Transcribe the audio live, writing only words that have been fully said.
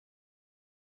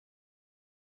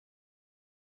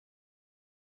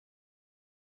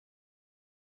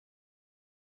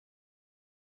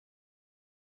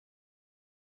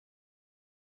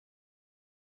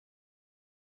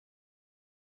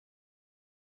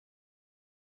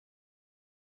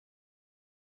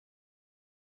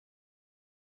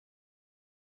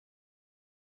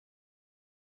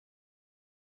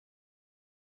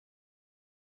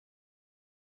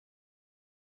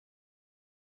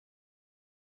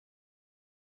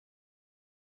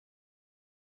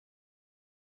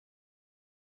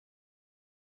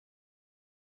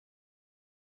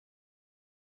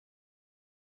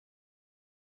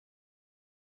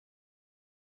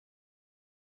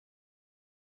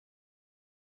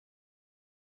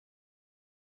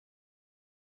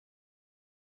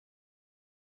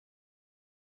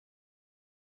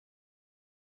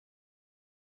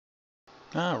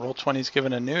Roll 20 is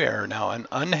given a new error now. An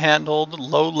unhandled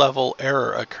low-level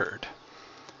error occurred.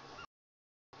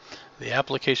 The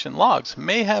application logs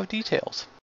may have details.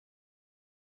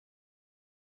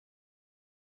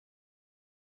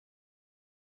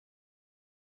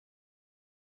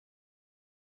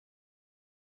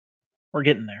 We're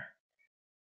getting there.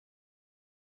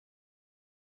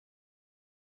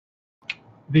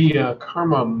 The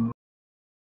karma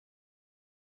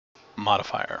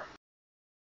Modifier.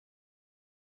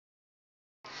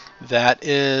 That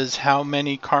is how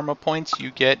many karma points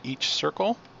you get each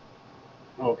circle.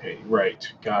 Okay, right,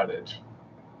 got it.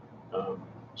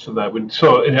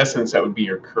 So in essence, that would be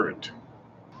your current.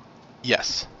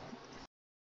 Yes.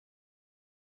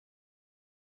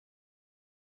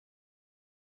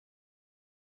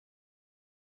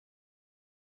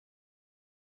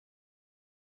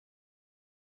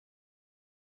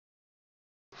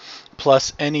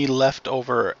 Plus any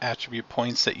leftover attribute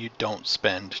points that you don't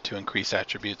spend to increase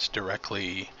attributes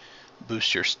directly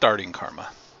boost your starting karma.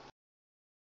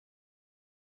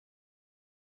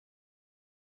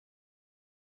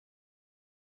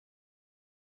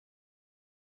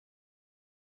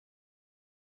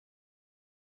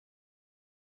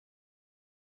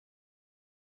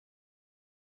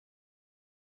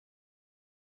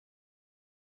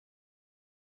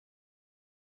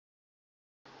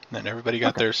 Then everybody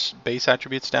got their base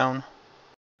attributes down?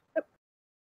 Yep.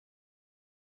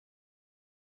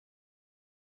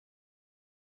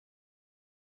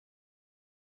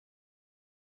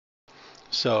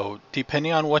 So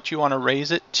depending on what you want to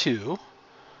raise it to,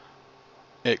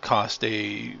 it costs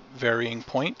a varying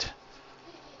point.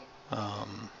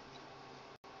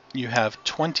 You have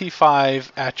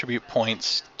 25 attribute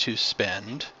points to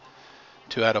spend.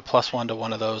 To add a +1 to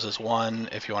one of those is 1.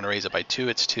 If you want to raise it by 2,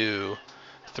 it's 2.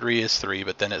 3 is 3,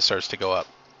 but then it starts to go up.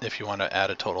 If you want to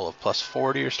add a total of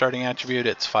 +4 to your starting attribute,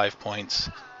 it's 5 points,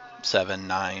 7,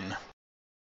 9.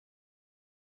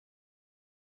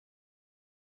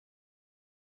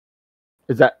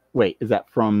 Is that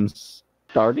from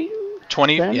starting?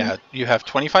 20, then? yeah, you have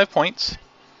 25 points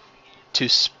to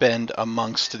spend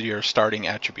amongst your starting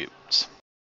attributes.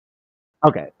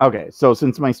 Okay. So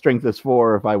since my strength is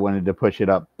 4, if I wanted to push it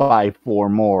up by 4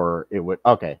 more, it would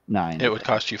 9. It would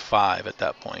cost you 5 at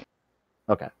that point.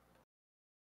 Okay.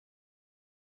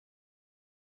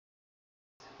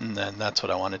 And then that's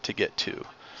what I wanted to get to.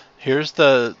 Here's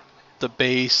the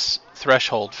base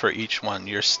threshold for each one.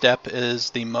 Your step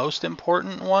is the most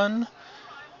important one.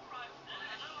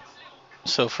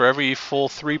 So for every full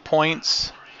 3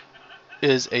 points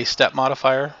is a step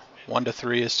modifier. 1 to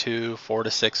 3 is 2, 4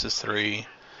 to 6 is 3.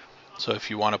 So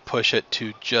if you want to push it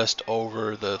to just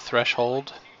over the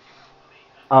threshold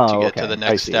to get to the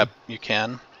next step, you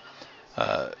can.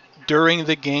 During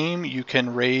the game, you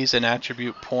can raise an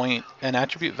attribute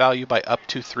value by up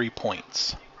to 3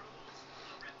 points.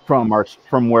 From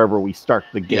wherever we start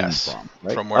the game from,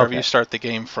 right? From wherever you start the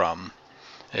game from.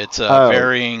 It's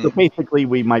varying. So basically,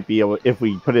 we might be able, if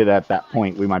we put it at that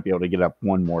point, we might be able to get up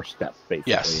 1 more step,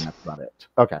 basically, yes. And that's about it.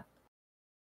 Okay.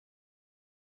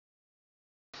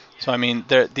 So I mean,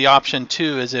 the option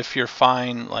too is if you're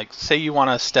fine, like say you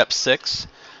want a step 6,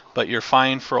 but you're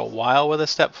fine for a while with a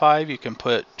step 5, you can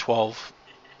put 12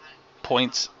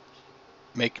 points,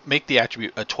 make the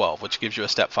attribute a 12, which gives you a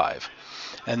step 5.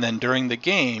 And then during the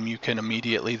game, you can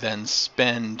immediately then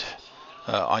spend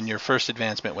on your first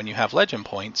advancement when you have legend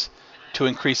points to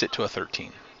increase it to a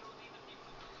 13.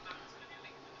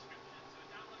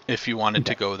 If you wanted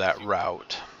to go that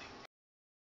route.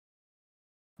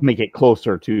 Make it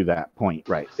closer to that point,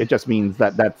 right? It just means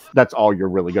that that's all you're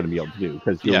really going to be able to do,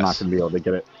 because you're not going to be able to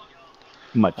get it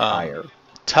much higher.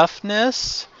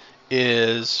 Toughness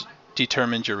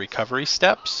determines your recovery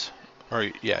steps, or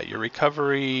your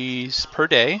recoveries per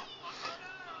day,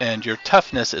 and your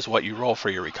toughness is what you roll for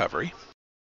your recovery.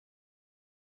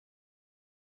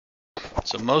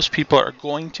 So most people are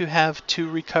going to have 2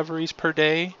 recoveries per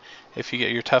day. If you get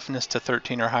your toughness to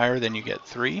 13 or higher, then you get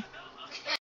 3.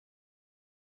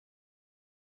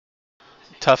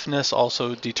 Toughness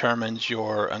also determines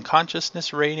your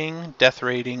unconsciousness rating, death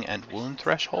rating, and wound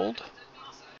threshold.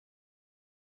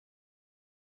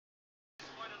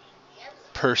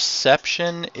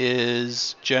 Perception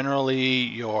is generally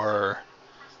your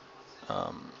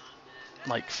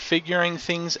like figuring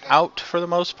things out for the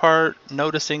most part,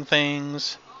 noticing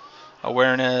things,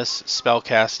 awareness,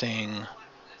 spellcasting,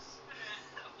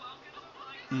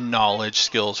 knowledge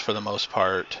skills for the most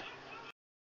part.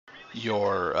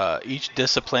 Your each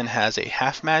discipline has a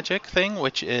half magic thing,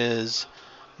 which is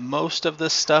most of the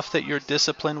stuff that your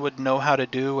discipline would know how to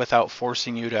do without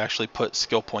forcing you to actually put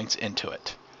skill points into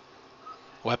it.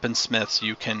 weaponsmiths,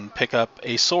 you can pick up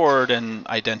a sword and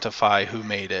identify who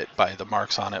made it by the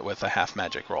marks on it with a half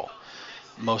magic roll.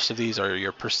 Most of these are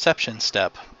your perception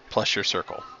step plus your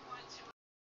circle.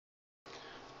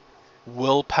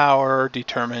 Willpower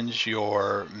determines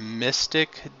your mystic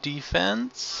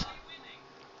defense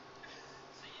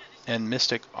and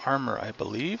mystic armor, I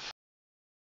believe.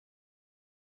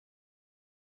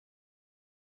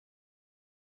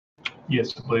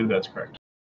 Yes, I believe that's correct.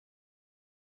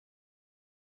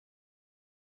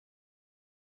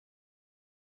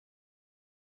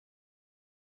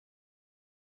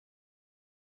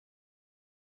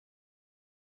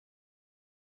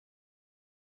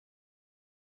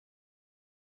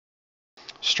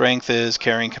 Strength is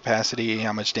carrying capacity,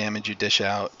 how much damage you dish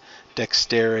out.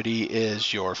 Dexterity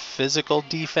is your physical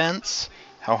defense,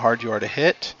 how hard you are to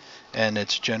hit, and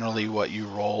it's generally what you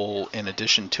roll in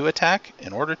addition to attack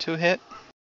in order to hit.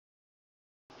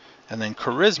 And then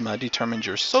charisma determines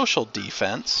your social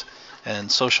defense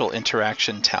and social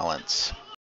interaction talents.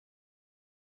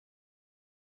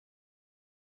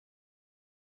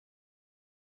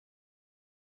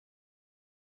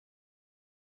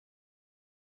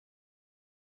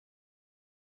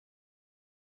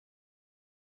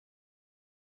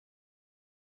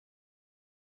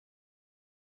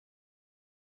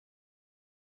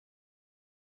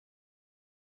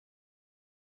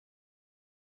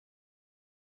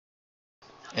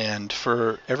 And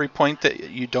for every point that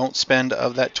you don't spend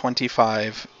of that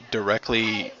 25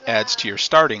 directly adds to your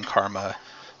starting karma,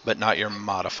 but not your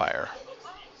modifier.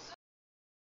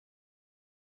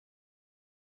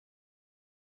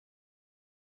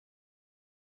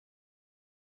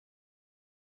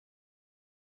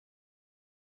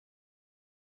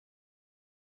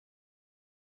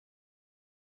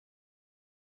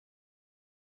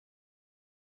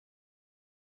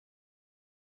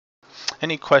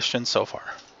 Any questions so far?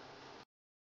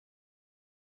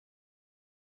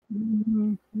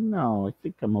 No, I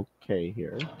think I'm okay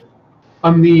here.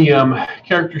 On the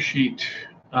character sheet,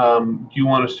 do you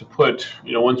want us to put,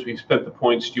 once we've spent the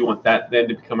points, do you want that then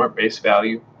to become our base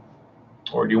value?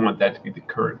 Or do you want that to be the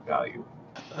current value?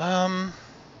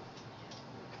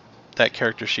 That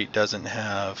character sheet doesn't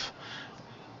have.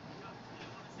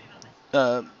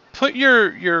 Put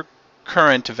your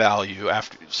current value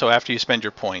after you spend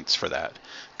your points for that,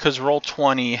 because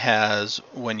Roll20 has,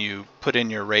 when you put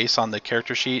in your race on the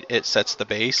character sheet, it sets the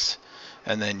base,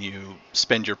 and then you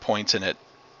spend your points and it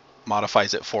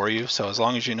modifies it for you. So as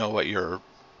long as you know what your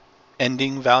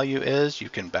ending value is, you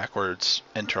can backwards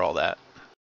enter all that.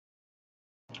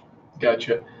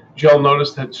 Gotcha. Did y'all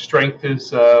notice that strength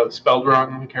is spelled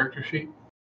wrong on the character sheet?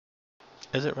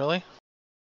 Is it really?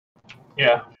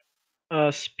 Yeah.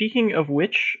 Speaking of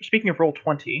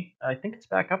Roll20, I think it's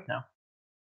back up now.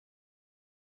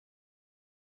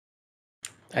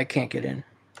 I can't get in.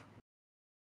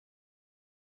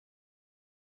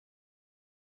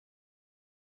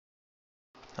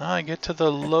 I get to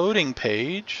the loading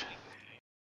page.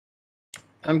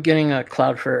 I'm getting a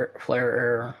Cloudflare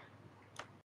error.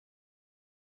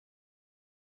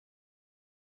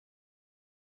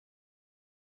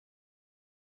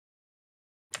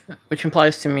 Which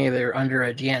implies to me they're under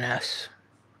a DNS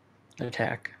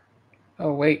attack.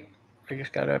 Oh, wait. I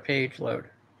just got a page load.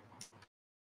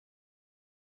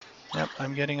 Yep,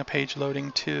 I'm getting a page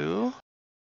loading too.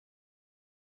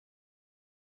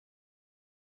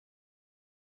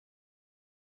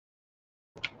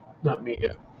 Not me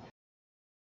yet.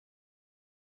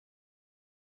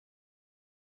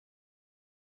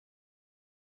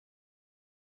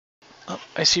 Oh,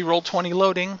 I see Roll20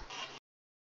 loading.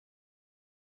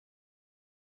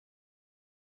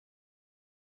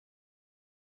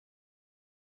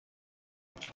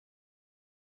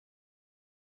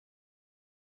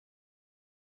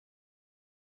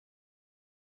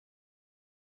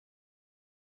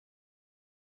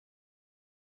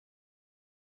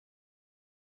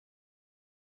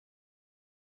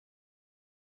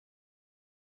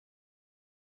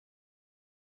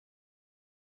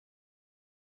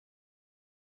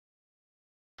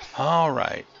 All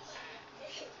right.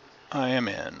 I am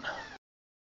in.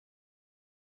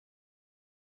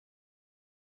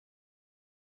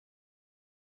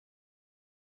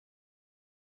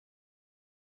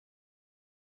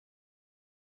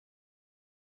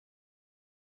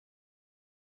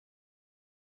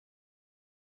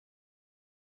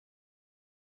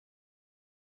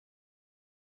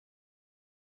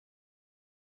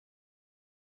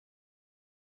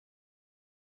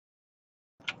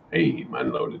 Hey,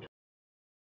 mine loaded.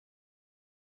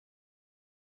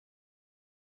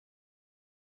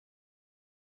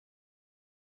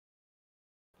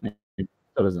 It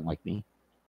still doesn't like me.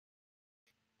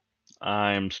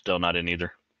 I'm still not in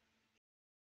either.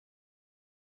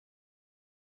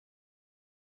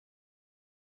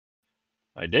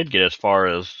 I did get as far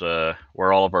as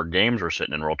where all of our games were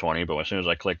sitting in Roll20, but as soon as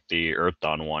I clicked the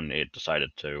Earthdawn one, it decided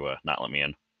to not let me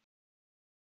in.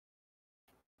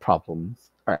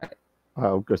 Problems. All right.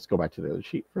 I'll just go back to the other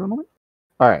sheet for a moment.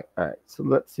 All right. So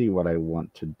let's see what I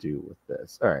want to do with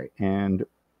this. All right. And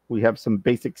we have some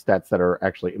basic stats that are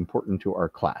actually important to our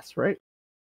class, right?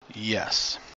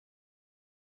 Yes.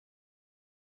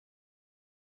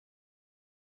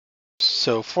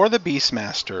 So for the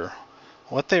Beastmaster,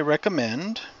 what they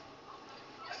recommend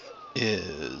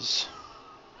is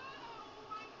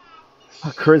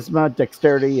Charisma,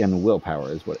 dexterity, and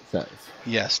willpower is what it says.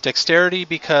 yes, dexterity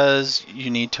because you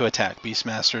need to attack.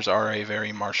 Beastmasters are a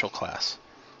very martial class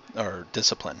or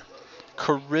discipline.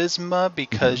 Charisma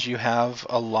because you have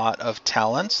a lot of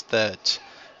talents that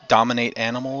dominate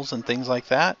animals and things like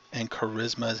that, and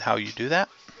charisma is how you do that.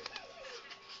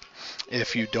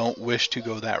 If you don't wish to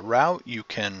go that route, you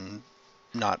can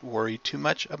not worry too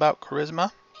much about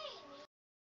charisma.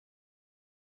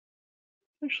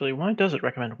 Actually, why does it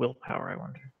recommend willpower, I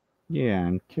wonder? Yeah,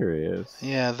 I'm curious.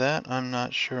 Yeah, that I'm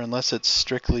not sure, unless it's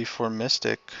strictly for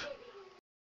Mystic.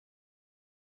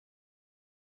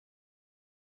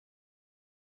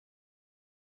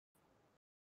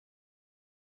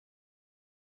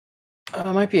 It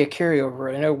might be a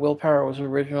carryover. I know willpower was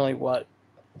originally what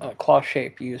claw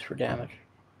shape used for damage.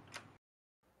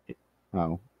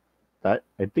 Oh, that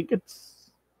I think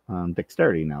it's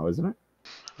dexterity now, isn't it?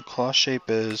 The claw shape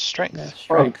is strength. Yeah,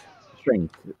 strength.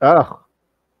 Strength. Oh,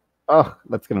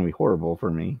 that's gonna be horrible for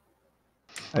me.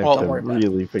 I have Well, to don't worry about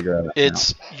really figure out.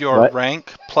 It's your What?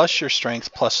 rank plus your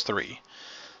strength plus 3.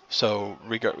 So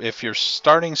if your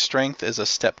starting strength is a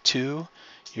step 2,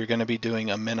 you're going to be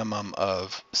doing a minimum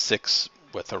of 6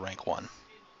 with a rank 1.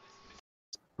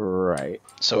 Right.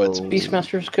 So it's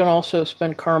Beastmasters can also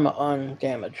spend karma on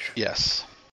damage. yes.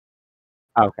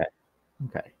 Okay.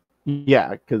 Yeah,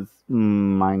 because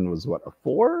mine was what, a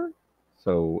 4?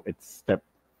 So it's step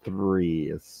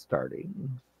 3 is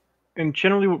starting. And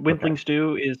generally, what windlings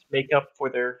do is make up for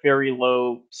their very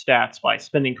low stats by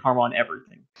spending karma on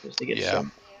everything because they get Yeah.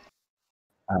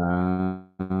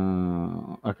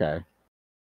 Okay.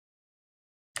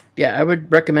 Yeah, I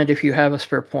would recommend if you have a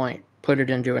spare point, put it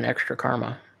into an extra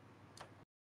karma.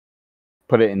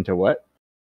 Put it into what?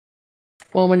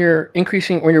 Well, when you're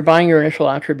buying your initial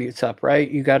attributes up, right?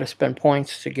 You got to spend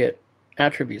points to get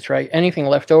attributes, right? Anything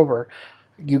left over,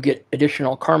 you get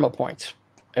additional karma points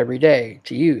every day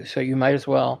to use. So you might as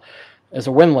well, as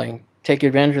a windling, take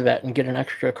advantage of that and get an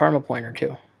extra karma point or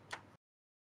 2.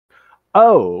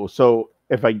 Oh, so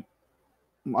if I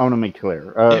want to make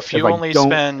clear, If you I only don't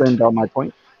spend all my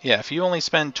points, yeah, if you only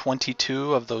spend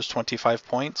 22 of those 25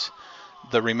 points,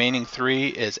 the remaining 3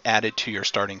 is added to your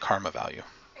starting karma value.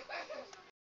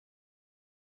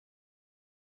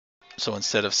 So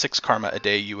instead of 6 karma a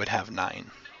day, you would have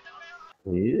 9.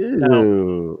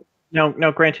 ew.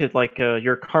 Now, granted, like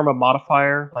your karma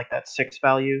modifier, like that 6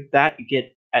 value, that you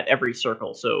get at every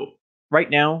circle. So right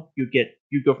now, you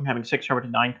go from having 6 karma to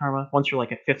 9 karma. Once you're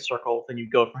like at 5th circle, then you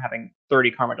go from having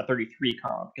 30 karma to 33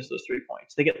 karma because of those 3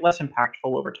 points. They get less impactful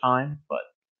over time, but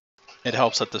It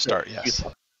helps at the start, yes.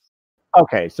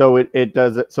 Okay, so it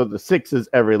does it. So the 6 is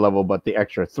every level, but the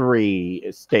extra 3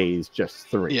 stays just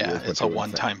 3. Yeah, is what it's a you would say.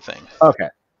 one-time thing. Okay.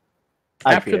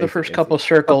 After the first couple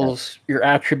circles, your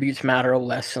attributes matter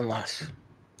less and less.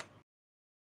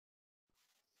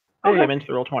 hey, I'm into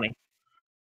the Roll20.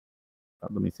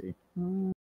 Let me see.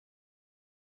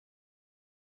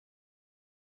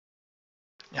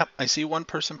 Yep, I see one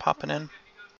person popping in.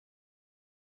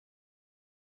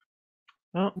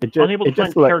 Well, It unable to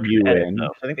just find let character you edit in. though.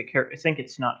 So I think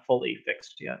it's not fully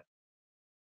fixed yet.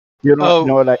 You know, Oh.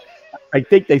 know what? I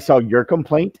think they saw your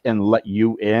complaint and let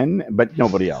you in, but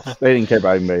nobody else. They didn't care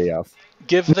about anybody else.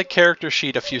 Give the character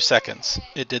sheet a few seconds.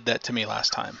 It did that to me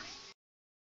last time.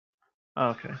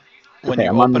 Okay. When Okay, you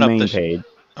I'm on open the up main page.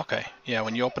 Okay, yeah,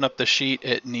 when you open up the sheet,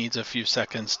 it needs a few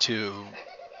seconds to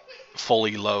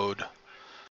fully load.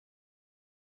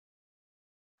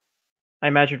 I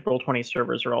imagine Roll20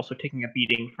 servers are also taking a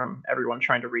beating from everyone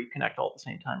trying to reconnect all at the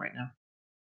same time right now.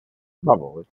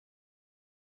 Probably.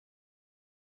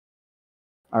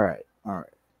 All right.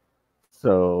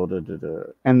 So,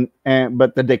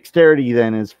 but the dexterity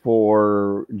then is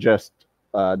for just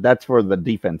that's for the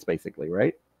defense basically,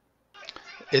 right?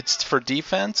 It's for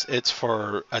defense, it's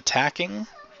for attacking,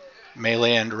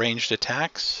 melee and ranged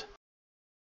attacks.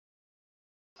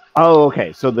 Oh,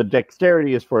 okay. So the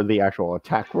dexterity is for the actual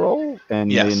attack roll,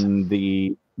 and Yes. then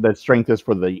the strength is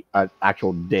for the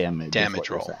actual damage. Damage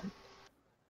roll.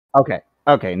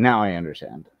 Okay, now I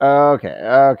understand.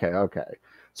 Okay.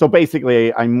 So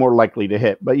basically, I'm more likely to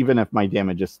hit, but even if my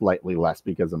damage is slightly less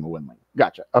because I'm a windling.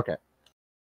 Gotcha. Okay.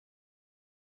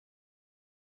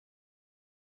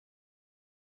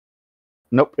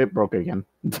 Nope, it broke again.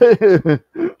 Let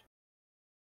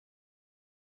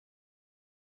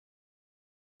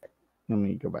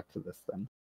me go back to this then.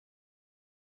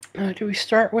 Do we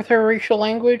start with our racial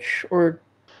language, or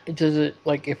does it,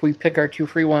 like, if we pick our 2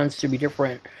 free ones to be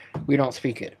different, we don't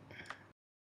speak it?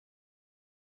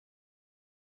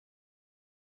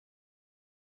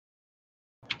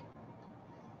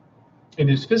 And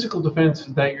is physical defense,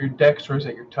 is that your dex or is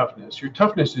that your toughness? Your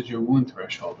toughness is your wound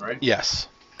threshold, right? Yes.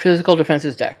 Physical defense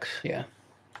is dex, yeah.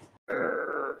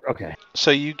 Okay.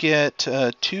 So you get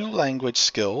 2 language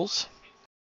skills.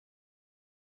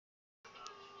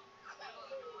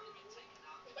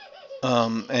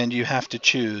 And you have to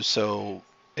choose. So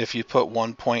if you put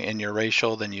 1 point in your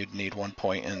racial, then you'd need 1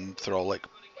 point in Throlic,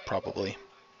 probably.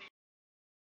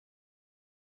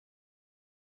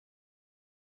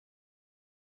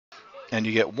 And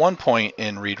you get 1 point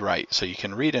in read-write, so you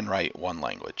can read and write 1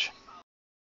 language.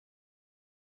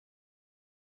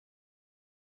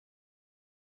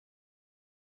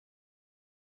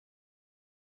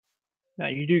 Now,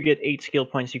 you do get 8 skill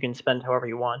points you can spend however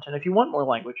you want, and if you want more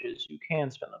languages, you can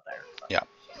spend them there. Yeah.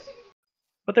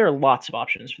 But there are lots of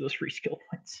options for those free skill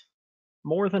points.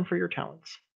 More than for your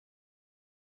talents.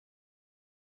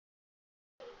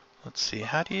 Let's see,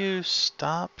 how do you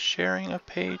stop sharing a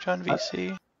page on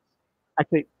VC?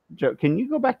 Actually, Joe, can you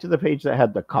go back to the page that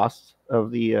had the costs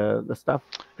of the stuff?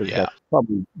 Because Yeah. that's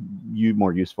probably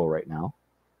more useful right now.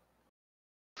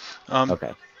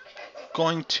 Okay.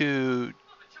 Going to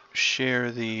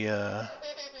share the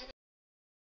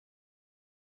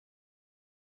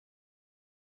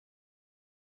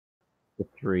The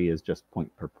 3 is just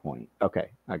point per point. Okay,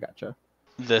 I gotcha.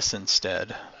 this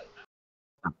instead.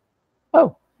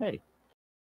 Oh, hey.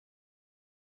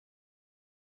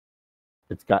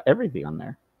 It's got everything on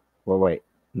there. Well, wait,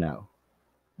 no.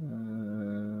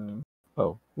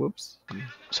 Oh, whoops.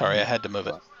 Sorry, I had to move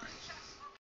it.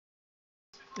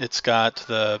 It's got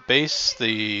the base,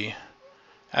 the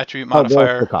attribute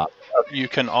modifier. The cost. Okay. You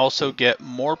can also get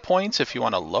more points if you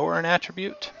want to lower an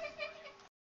attribute.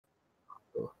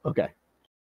 Okay.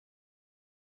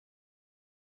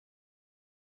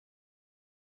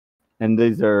 And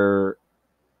these are,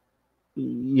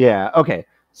 yeah, okay.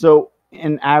 So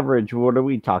in average, what are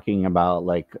we talking about?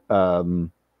 Like,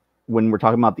 when we're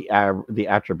talking about the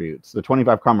attributes, the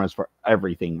 25 karma is for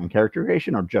everything on character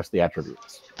creation, or just the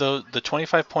attributes? The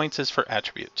 25 points is for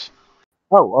attributes.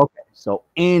 Oh, okay. So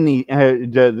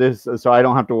so I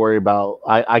don't have to worry about.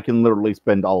 I can literally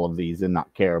spend all of these and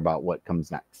not care about what comes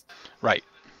next. Right.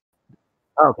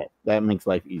 Okay, that makes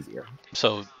life easier.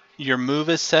 So your move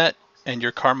is set and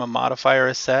your karma modifier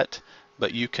is set,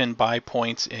 but you can buy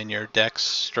points in your dex,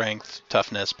 strength,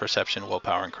 toughness, perception,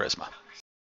 willpower, and charisma.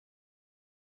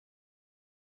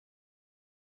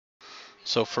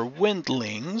 So for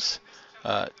windlings,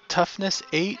 toughness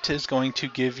 8 is going to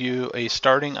give you a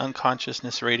starting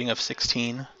unconsciousness rating of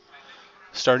 16,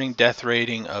 starting death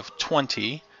rating of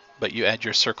 20, but you add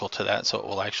your circle to that, so it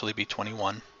will actually be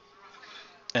 21.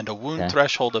 And a wound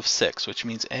threshold of 6, which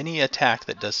means any attack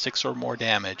that does 6 or more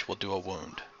damage will do a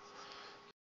wound.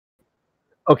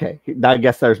 Okay, I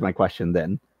guess there's my question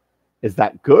then. Is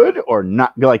that good or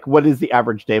not? Like, what is the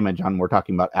average damage on? We're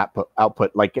talking about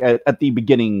output, like at the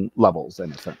beginning levels,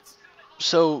 in a sense.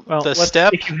 So well, the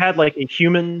step. If you had like a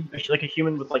human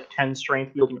with like 10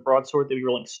 strength wielding a broadsword, they'd be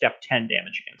rolling step 10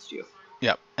 damage against you.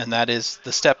 Yep, and that is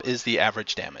the step is the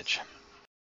average damage.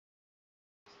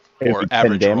 Or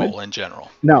average roll in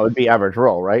general. No, it'd be average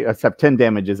roll, right? Except 10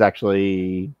 damage is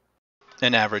actually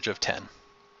an average of 10.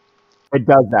 It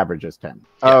does average as 10.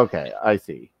 Yeah. Okay, I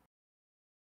see.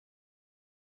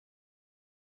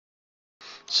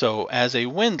 So as a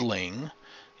windling,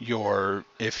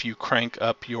 if you crank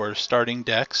up your starting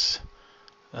dex,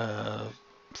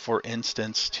 for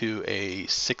instance, to a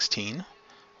 16,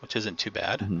 which isn't too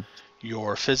bad,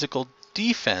 your physical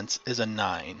defense is a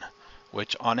 9,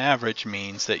 which on average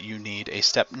means that you need a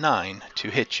step 9 to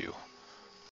hit you.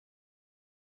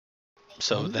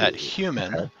 So that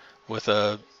human with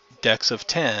a dex of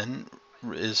 10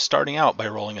 is starting out by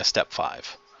rolling a step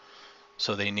 5.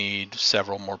 So they need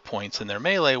several more points in their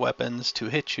melee weapons to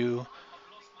hit you.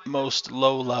 Most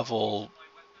low-level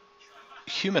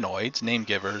humanoids, name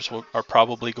givers, are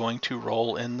probably going to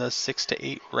roll in the 6 to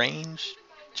 8 range,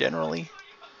 generally.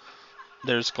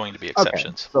 There's going to be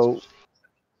exceptions. Okay, so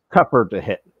tougher to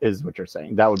hit is what you're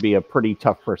saying. That would be a pretty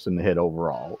tough person to hit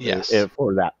overall. Yes.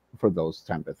 For those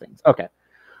type of things. Okay.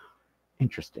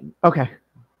 Interesting. Okay.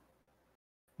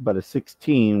 But a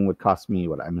 16 would cost me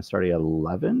what? I'm starting at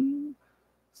 11,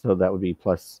 so that would be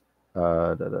plus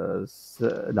no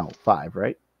 5,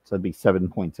 right? So it'd be 7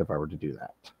 points if I were to do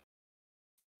that.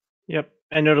 Yep.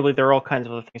 And notably, there are all kinds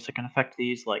of other things that can affect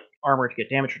these, like armor to get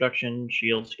damage reduction,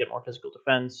 shields to get more physical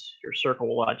defense, your circle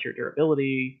will add to your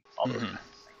durability, all those kinds of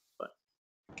things. But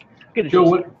good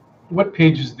Joe, what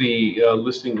page is the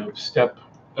listing of step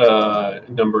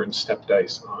number and step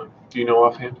dice on? Do you know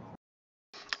offhand?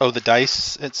 Oh, the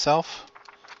dice itself?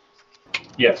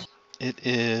 Yes. It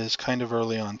is kind of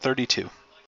early on, 32.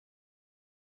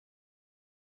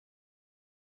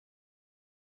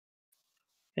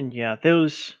 And yeah,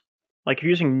 those, like if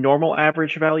you're using normal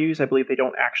average values, I believe they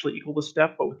don't actually equal the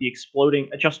step, but with the exploding,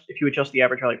 if you adjust the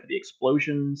average value for the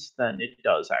explosions, then it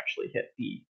does actually hit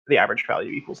the average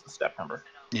value equals the step number.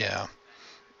 Yeah.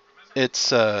 It's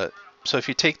so if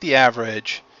you take the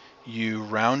average, you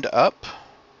round up.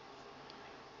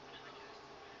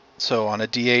 So on a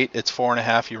D8, it's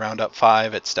 4.5. You round up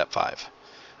 5. It's step 5.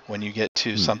 When you get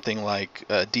to something like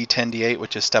D10, D8,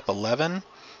 which is step 11,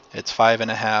 it's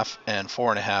 5.5 and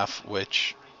 4.5,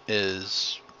 which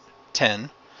is 10.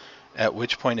 At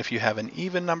which point, if you have an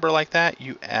even number like that,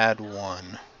 you add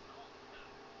 1.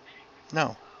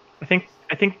 No. I think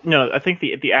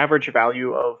the average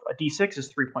value of a D6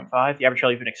 is 3.5. The average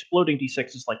value of an exploding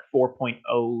D6 is like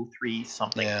 4.03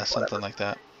 something. Yeah, something like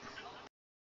that.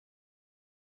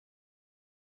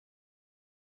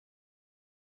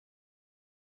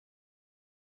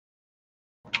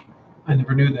 I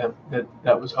never knew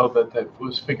that was how that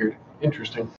was figured.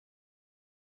 Interesting.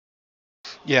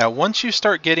 Yeah, once you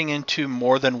start getting into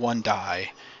more than one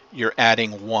die, you're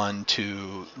adding 1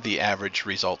 to the average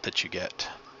result that you get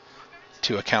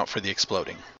to account for the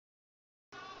exploding.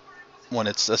 When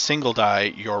it's a single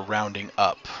die, you're rounding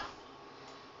up.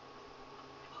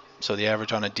 So the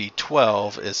average on a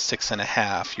D12 is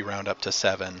 6.5, you round up to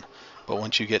 7. But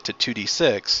once you get to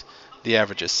 2D6, the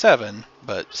average is 7,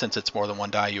 but since it's more than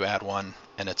one die, you add 1,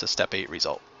 and it's a step 8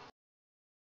 result.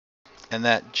 And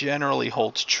that generally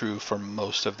holds true for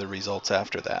most of the results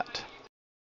after that.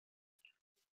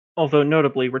 Although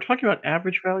notably, we're talking about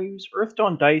average values.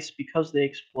 Earthdawn dice, because they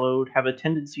explode, have a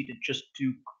tendency to just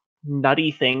do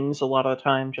nutty things a lot of the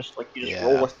time. Just like you just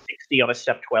roll a 60 on a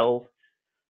step 12.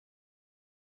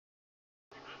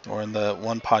 Or in the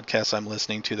one podcast I'm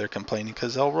listening to, they're complaining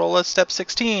because they'll roll a step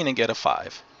 16 and get a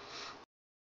 5.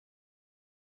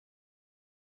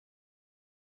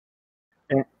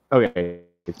 Okay,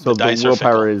 so The dice the are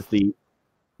willpower fickle. is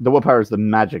the willpower is the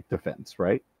magic defense,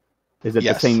 right? Is it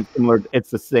Yes. the same similar? It's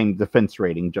the same defense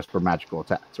rating just for magical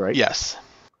attacks, right? Yes.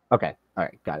 Okay. All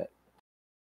right. Got it.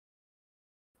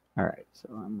 All right. So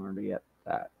I'm already at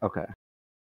that. Okay.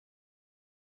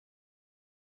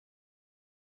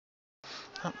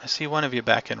 Oh, I see one of you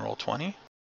back in roll 20.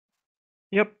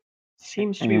 Yep.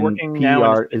 Seems to be And working now,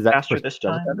 and PR, it's is that faster this is that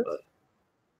what time. that is?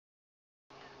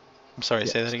 But I'm sorry,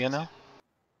 say Yes. that again now?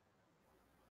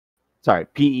 Sorry,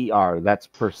 PER. That's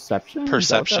perception. Is that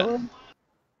what that Perception. was?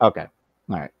 Okay.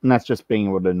 All right. And that's just being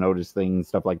able to notice things,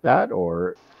 stuff like that,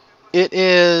 or It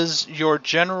is your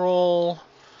general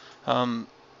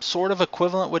sort of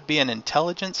equivalent would be an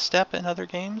intelligence step in other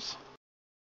games.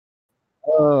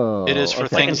 oh, It is for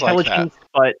it's like things like that. intelligence,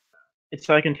 but it's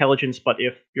like intelligence, but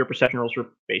if your perception rolls were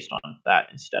based on that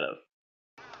instead of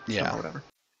Yeah. or whatever.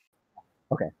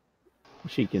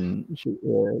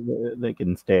 they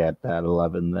can stay at that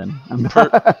 11 then.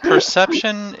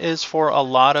 Perception is for a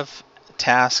lot of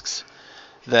tasks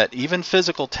that even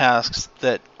physical tasks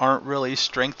that aren't really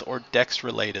strength or dex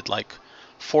related, like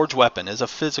forge weapon is a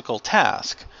physical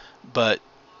task, but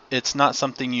it's not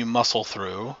something you muscle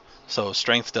through, so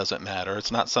strength doesn't matter.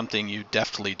 It's not something you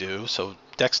deftly do, so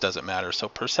dex doesn't matter. So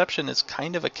perception is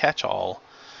kind of a catch-all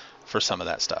for some of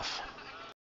that stuff.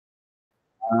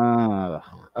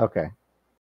 Okay.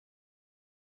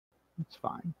 That's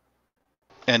fine.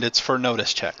 And it's for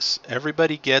notice checks.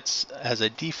 Everybody gets, as a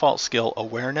default skill,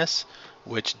 awareness,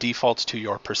 which defaults to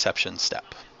your perception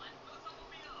step.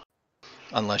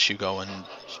 Unless you go and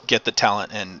get the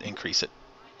talent and increase it,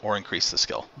 or increase the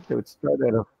skill. They would start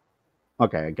at a.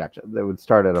 Okay, I gotcha. They would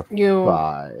start at a 5. Yeah.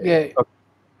 Okay.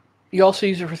 You also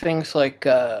use it for things like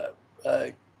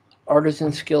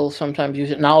artisan skills. Sometimes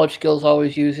use it. Knowledge skills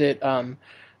always use it.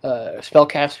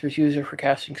 Spellcasters use it for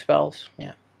casting spells.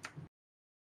 Yeah.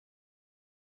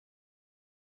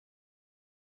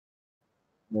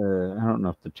 I don't know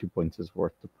if the 2 points is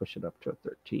worth to push it up to a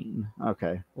 13.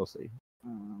 Okay, we'll see.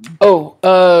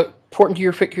 Important to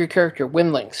your character.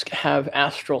 Windlings have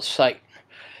astral sight.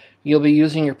 You'll be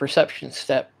using your perception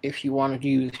step if you wanted to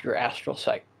use your astral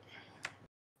sight.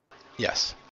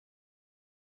 Yes.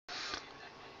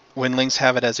 Windlings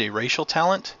have it as a racial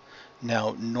talent.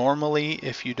 Now, normally,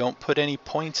 if you don't put any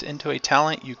points into a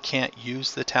talent, you can't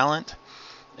use the talent.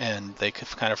 And they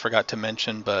kind of forgot to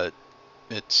mention, but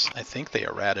I think they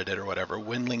errated it or whatever.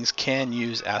 Windlings can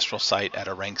use Astral Sight at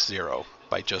a rank 0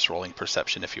 by just rolling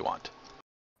Perception if you want.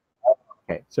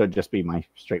 Okay, so it'd just be my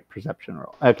straight perception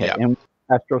roll. Okay, Yeah. and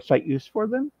Astral Sight used for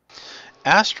them?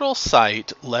 Astral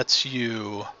Sight lets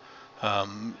you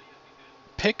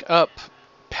pick up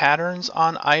patterns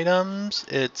on items.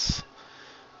 It's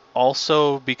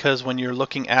also because when you're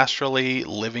looking astrally,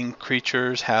 living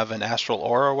creatures have an astral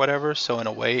aura or whatever, so in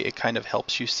a way it kind of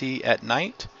helps you see at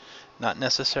night. Not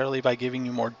necessarily by giving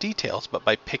you more details, but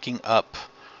by picking up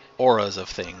auras of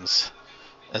things,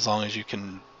 as long as you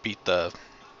can beat the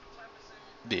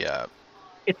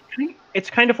It's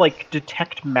kind of like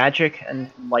detect magic and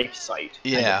life sight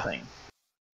kind Yeah. of thing.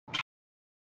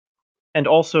 And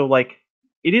also, like,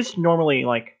 it is normally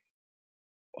like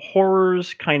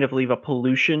horrors kind of leave a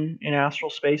pollution in astral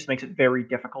space, makes it very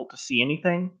difficult to see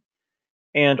anything.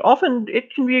 And often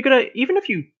it can be a good, even if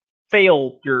you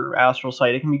fail your astral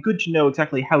sight, it can be good to know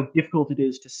exactly how difficult it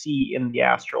is to see in the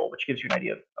astral, which gives you an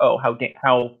idea of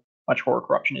how much horror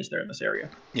corruption is there in this area.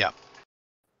 Yeah.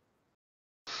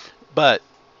 But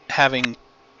having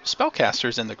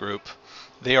spellcasters in the group,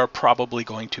 they are probably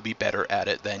going to be better at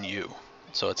it than you.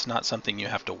 So it's not something you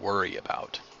have to worry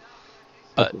about.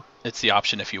 But it's the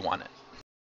option if you want it.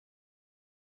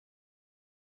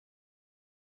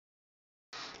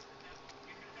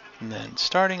 And then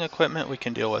starting equipment we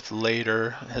can deal with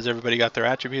later. Has everybody got their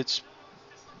attributes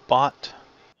bought?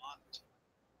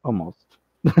 Almost.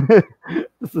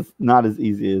 This is not as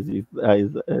easy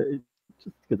as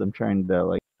just because I'm trying to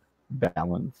like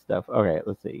balance stuff. Okay,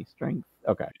 let's see. Strength.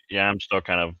 Okay. Yeah, I'm still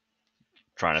kind of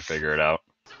trying to figure it out.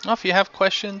 Well, if you have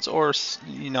questions or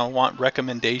want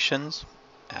recommendations,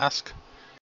 ask.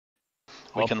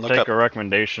 We I'll can look take up a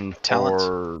recommendation talents.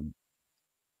 for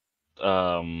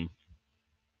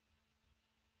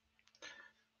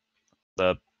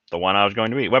the one I was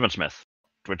going to be, Weaponsmith,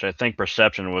 which I think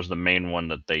Perception was the main one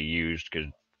that they used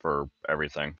for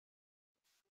everything.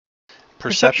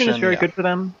 Perception is very yeah. good for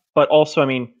them, but also, I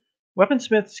mean,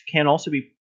 weaponsmiths can also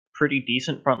be pretty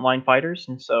decent frontline fighters,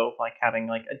 and so like having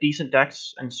like a decent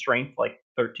dex and strength, like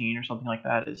 13 or something like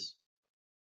that, is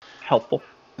helpful.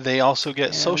 They also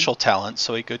get social talents,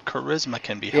 so a good charisma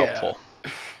can be helpful.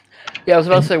 Yeah, I was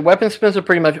about to say, weaponsmiths are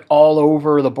pretty much all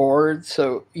over the board,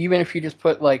 so even if you just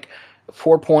put like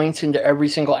 4 points into every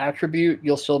single attribute,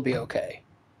 you'll still be okay.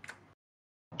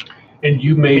 And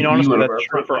you may be honestly, one of that's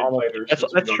our true for frontline almost. fighters.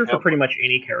 That's true for pretty much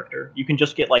any character. You can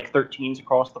just get like 13s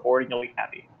across the board, and you'll be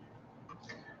happy.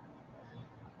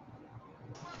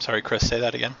 Sorry, Chris, say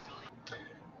that again.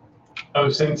 I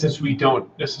was saying, since we don't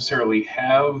necessarily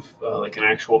have like an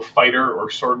actual fighter or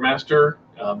swordmaster,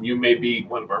 you may be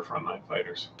one of our frontline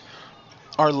fighters.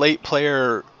 Our late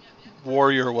player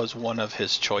warrior was one of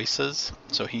his choices,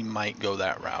 so he might go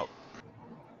that route.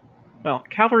 Well,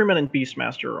 cavalryman and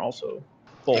beastmaster are also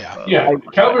both.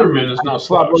 Cavalryman is no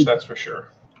slouch, that's for sure.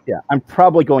 Yeah, I'm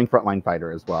probably going frontline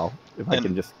fighter as well. If I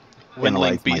can just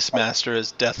Windling Beastmaster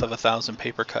is death of 1,000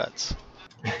 paper cuts.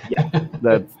 Yeah,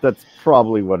 that's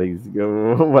probably what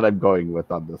what I'm going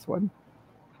with on this one.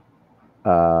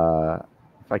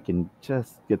 If I can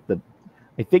just get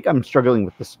I think I'm struggling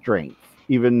with the strength,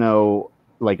 even though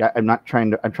like I'm trying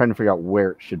to figure out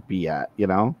where it should be at.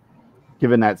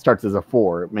 Given that it starts as a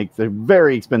 4, it makes it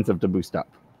very expensive to boost up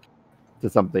to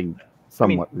something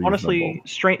somewhat reasonable. Honestly,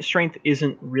 strength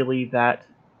isn't really that.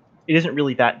 It isn't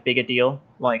really that big a deal.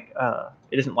 Like,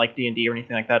 it isn't like D&D or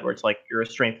anything like that, where it's like you're a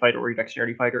strength fighter or you're a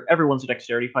dexterity fighter. Everyone's a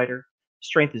dexterity fighter.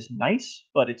 Strength is nice,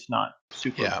 but it's not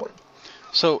super important.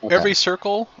 So every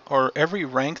circle or every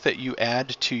rank that you add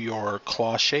to your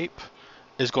claw shape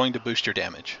is going to boost your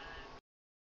damage.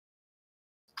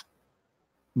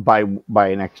 By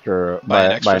an extra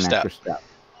step.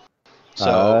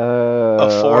 So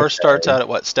a 4 starts out at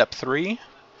what, step 3,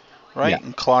 right? Yeah.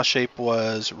 And claw shape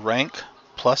was rank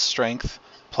plus strength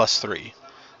plus 3.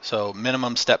 So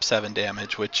minimum step 7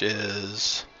 damage, which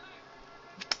is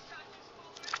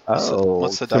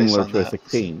what's the dice on that?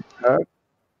 16.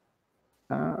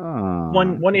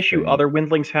 One issue other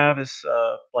windlings have is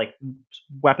like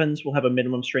weapons will have a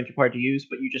minimum strength required to use,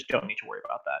 but you just don't need to worry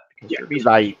about that because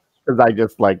I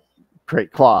just like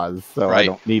create claws, so I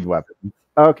don't need weapons.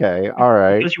 Okay, all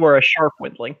right. Because you are a sharp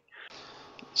windling.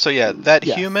 So yeah, that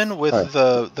human with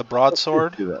the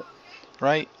broadsword,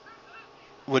 right,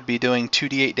 would be doing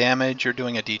 2d8 damage. You're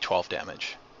doing a d12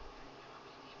 damage.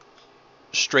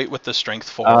 Straight with the strength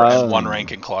 4 and 1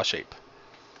 rank in claw shape.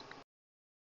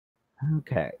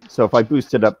 Okay, so if I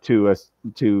boost it up to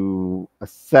a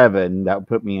 7, that would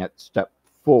put me at step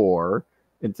 4.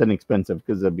 It's inexpensive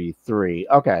because it'd be 3.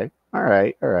 Okay, all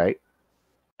right.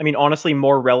 I mean, honestly,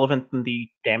 more relevant than the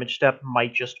damage step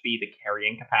might just be the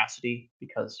carrying capacity,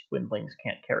 because Windlings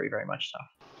can't carry very much stuff.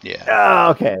 Yeah.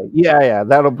 Okay, yeah,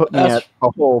 that'll put me That's- at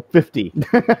a whole 50.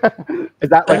 Is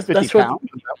that like 50 That's what- pounds?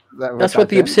 That's what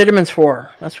the obsidian's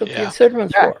for. That's what the Yeah.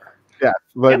 obsidian's Yeah. for. Yeah,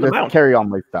 but And the let's mount. carry on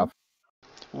my stuff.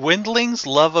 Windlings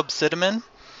love obsidian.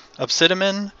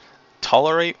 Obsidian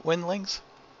tolerate windlings.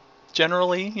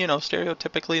 Generally,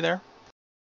 stereotypically there.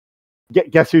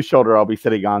 Guess whose shoulder I'll be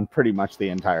sitting on pretty much the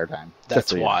entire time. That's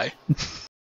so why.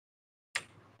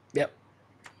 Yep.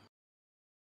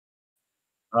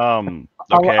 Okay.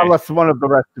 Unless one of the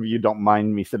rest of you don't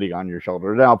mind me sitting on your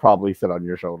shoulder, then I'll probably sit on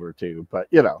your shoulder too. But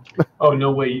Oh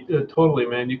no way! Totally,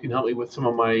 man. You can help me with some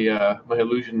of my my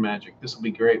illusion magic. This will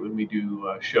be great when we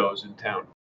do shows in town.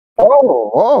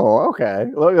 Oh,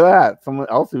 okay. Look at that. Someone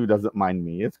else who doesn't mind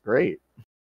me. It's great.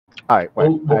 All right.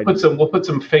 We'll put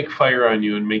some fake fire on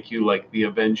you and make you like the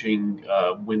avenging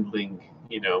windling,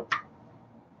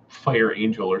 fire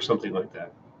angel or something like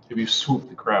that. If you swoop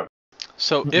the crowd.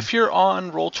 So if you're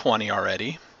on Roll20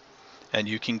 already, and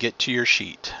you can get to your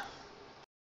sheet,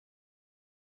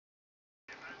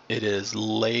 it is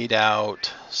laid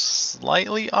out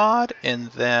slightly odd in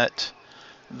that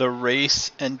the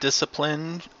race and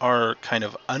discipline are kind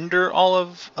of under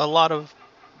a lot of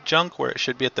junk where it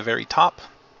should be at the very top.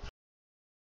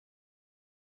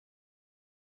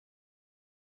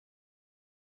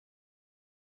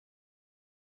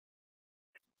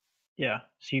 Yeah,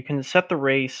 so you can set the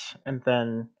race, and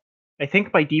then I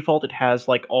think by default it has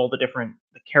like all the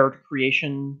character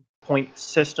creation point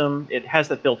system. It has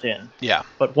that built in. Yeah.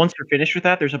 But once you're finished with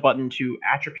that, there's a button to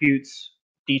attributes,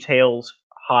 details,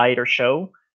 hide or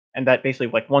show, and that basically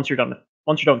like once you're done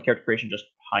with character creation, just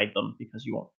hide them because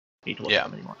you won't need to look at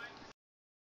them anymore.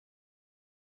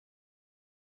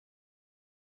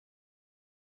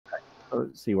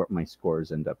 Let's see what my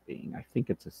scores end up being. I think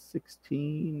it's a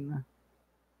 16,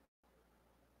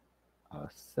 a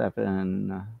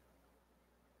 7.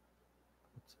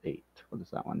 It's 8. What is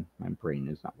that one? My brain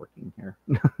is not working here.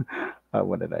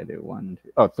 What did I do? 1,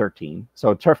 2. Oh, 13. So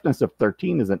a toughness of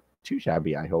 13 isn't too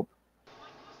shabby, I hope.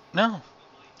 No.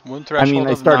 Wound threshold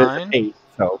I of started 9. at 8,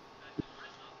 so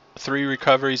 3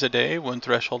 recoveries a day, wound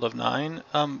threshold of 9.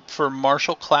 For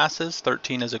martial classes,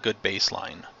 13 is a good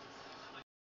baseline.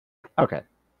 okay.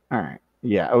 All right.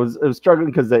 Yeah, I was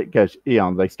struggling because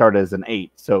they started as an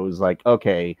 8, so it was like,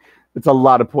 okay, it's a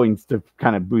lot of points to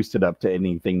kind of boost it up to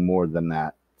anything more than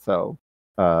that. So,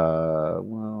 well,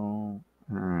 all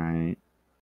right.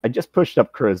 I just pushed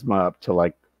up charisma up to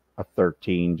like a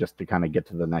 13 just to kind of get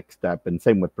to the next step, and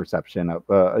same with perception up,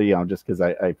 just because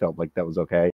I felt like that was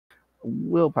okay.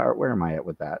 Willpower, where am I at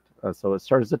with that? So it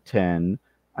starts at 10.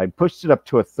 I pushed it up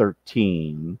to a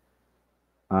 13.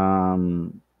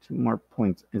 2 more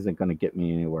points isn't going to get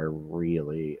me anywhere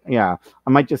really. Yeah, I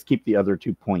might just keep the other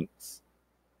 2 points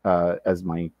as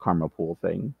my karma pool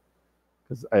thing,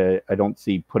 because I don't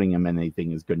see putting them in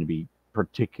anything is going to be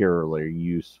particularly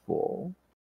useful.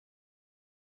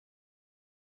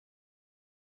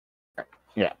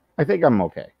 Yeah, I think I'm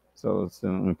okay. So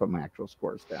let me put my actual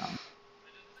scores down.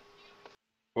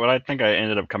 What I think I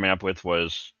ended up coming up with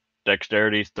was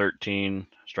dexterity 13,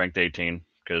 strength 18,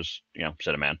 because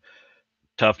said a man.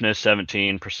 Toughness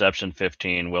 17, perception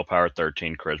 15, willpower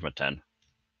 13, charisma 10.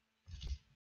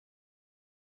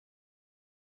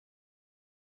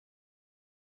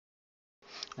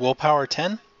 Willpower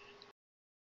 10?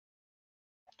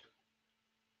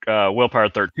 Willpower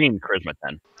 13, charisma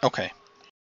 10. Okay.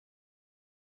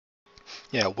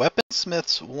 Yeah,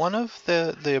 weaponsmiths, one of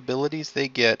the abilities they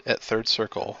get at third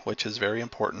circle, which is very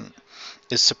important,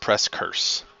 is suppress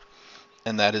curse.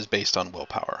 And that is based on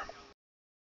willpower.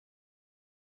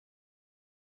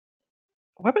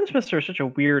 Weaponsmiths are such a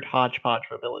weird hodgepodge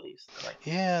of abilities. Like,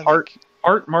 Yeah.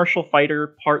 part martial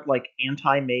fighter, part like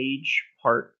anti-mage,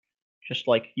 part just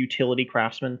like utility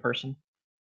craftsman person.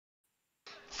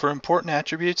 For important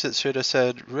attributes, it should have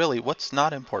said, really, what's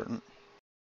not important?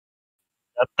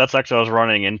 That's actually what I was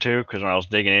running into, because when I was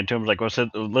digging into them, like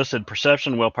it listed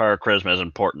perception, willpower, charisma is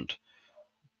important.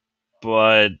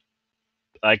 But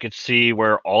I could see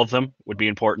where all of them would be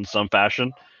important in some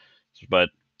fashion. But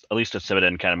at least at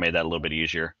Cividen kind of made that a little bit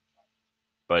easier.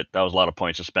 But that was a lot of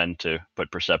points to spend to put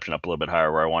perception up a little bit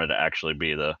higher, where I wanted to actually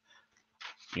be the,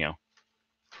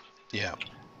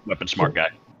 weapon smart guy.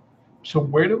 So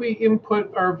where do we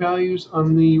input our values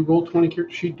on the Roll20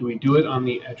 character sheet? Do we do it on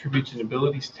the attributes and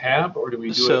abilities tab, or do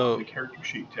we do it on the character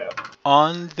sheet tab?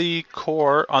 On the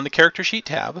character sheet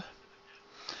tab,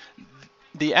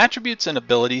 The attributes and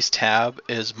abilities tab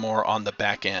is more on the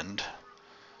back end.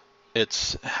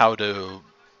 It's how to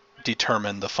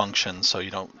determine the function, so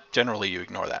you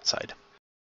ignore that side.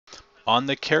 On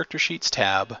the character sheets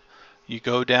tab, you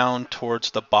go down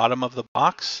towards the bottom of the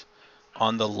box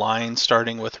on the line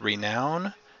starting with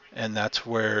renown, and that's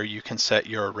where you can set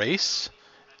your race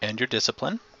and your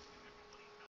discipline.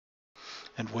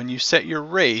 And when you set your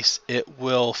race, it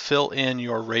will fill in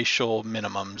your racial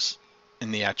minimums in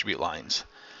the attribute lines.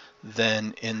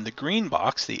 Then in the green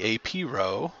box, the AP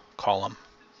row, column,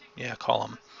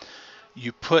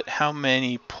 you put how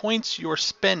many points you're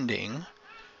spending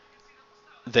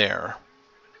there.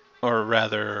 Or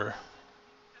rather,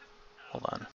 hold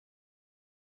on.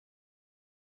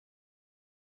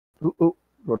 Ooh,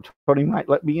 rotating might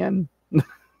let me in.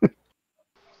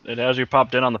 It has you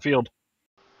popped in on the field.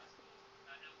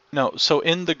 No, so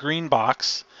in the green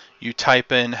box, you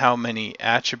type in how many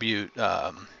attribute,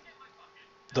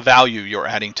 the value you're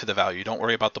adding to the value. Don't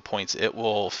worry about the points. It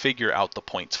will figure out the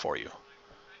points for you.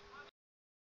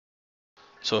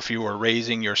 So if you were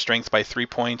raising your strength by 3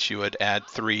 points, you would add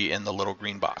 3 in the little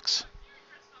green box.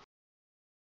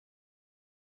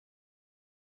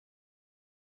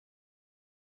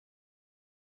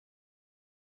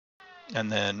 And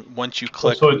then once you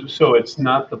click... So it's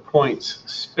not the points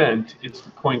spent, it's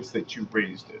the points that you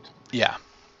raised it. Yeah.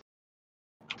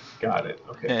 Got it,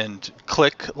 okay. And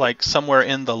click like somewhere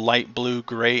in the light blue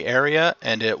gray area,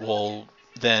 and it will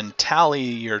then tally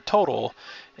your total.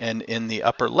 And in the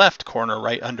upper left corner,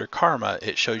 right under karma,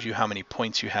 it shows you how many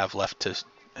points you have left to...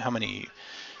 how many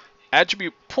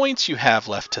attribute points you have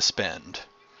left to spend.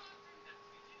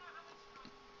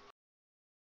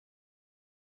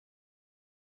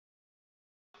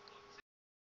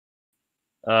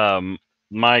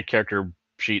 My character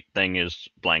sheet thing is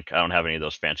blank. I don't have any of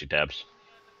those fancy tabs.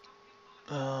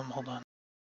 Hold on.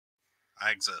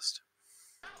 I exist.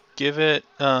 Give it,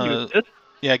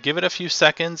 give it a few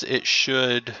seconds. It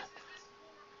should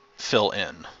fill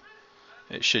in.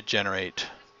 It should generate.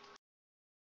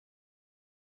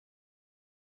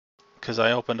 Because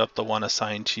I opened up the one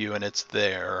assigned to you and it's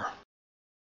there.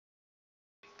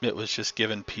 It was just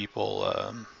giving people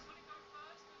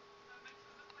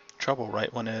trouble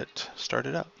right when it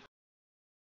started up.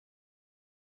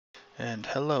 And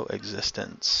hello,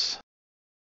 existence.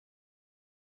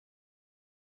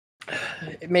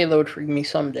 It may load for me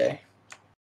someday.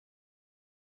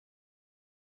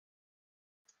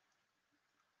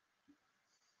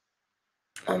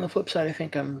 On the flip side, I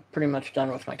think I'm pretty much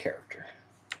done with my character.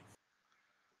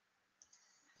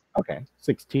 Okay,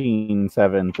 16,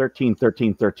 7, 13,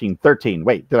 13, 13, 13.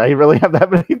 Wait, did I really have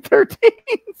that many 13s?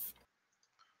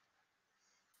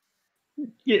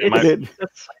 Yeah, I've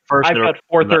got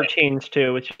 4 13s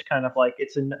too, which is kind of like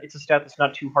it's a stat that's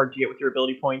not too hard to get with your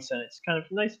ability points, and it's kind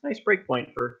of nice break point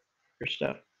for your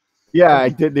stuff. Yeah, I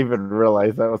didn't even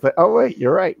realize that. I was like, oh wait,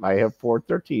 you're right. I have 4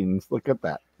 13s. Look at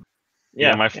that.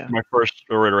 Yeah, my first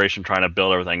iteration trying to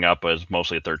build everything up was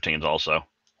mostly 13s also.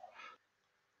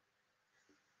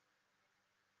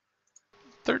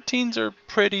 13s are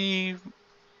pretty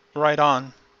right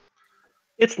on.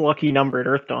 It's lucky number at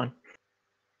Earthdawn.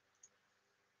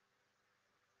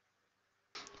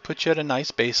 Put you at a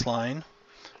nice baseline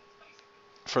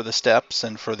for the steps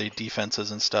and for the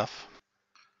defenses and stuff.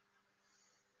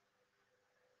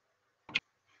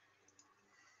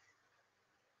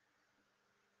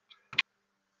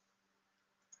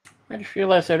 I just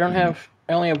realized I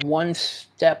only have 1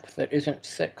 step that isn't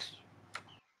 6.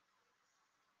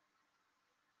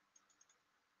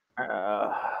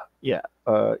 Only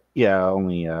well,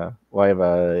 I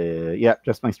have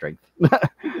just my strength.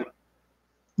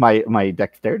 my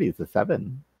dexterity is a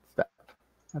 7 step.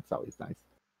 That's always nice.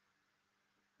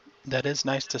 That is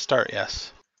nice to start,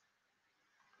 yes.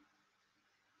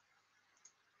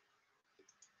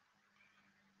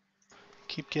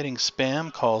 Keep getting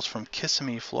spam calls from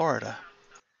Kissimmee, Florida.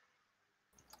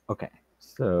 Okay,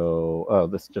 so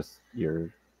this is just your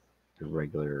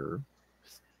regular.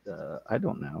 I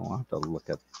don't know. I'll have to look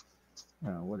up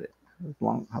how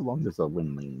long does a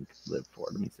windling live for?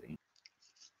 Let me see.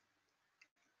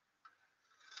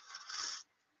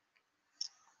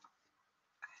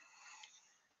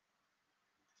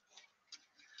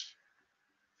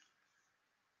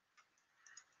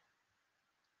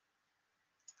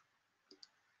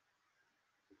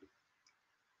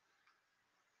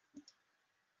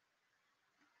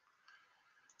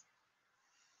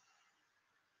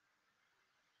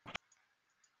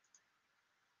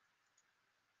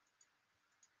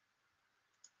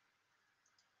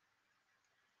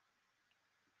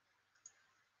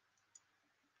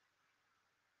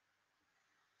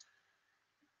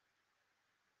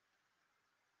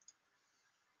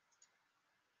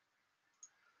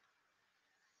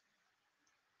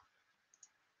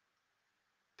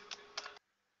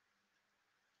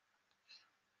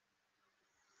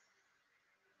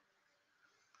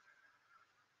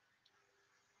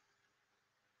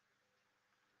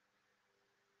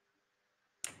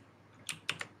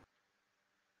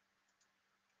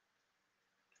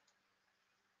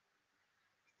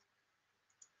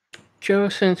 Joe,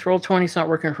 since Roll20's not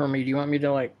working for me, do you want me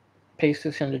to like paste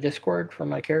this into Discord for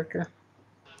my character?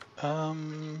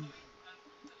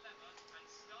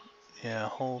 Yeah,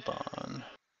 hold on.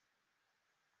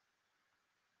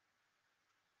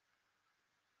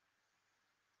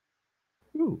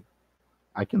 Ooh,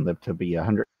 I can live to be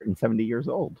 170 years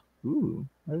old. Ooh,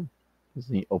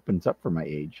 this opens up for my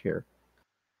age here.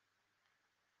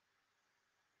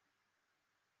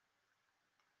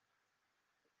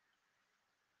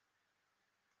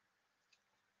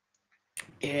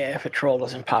 Yeah, if a troll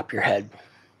doesn't pop your head.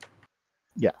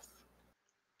 Yes.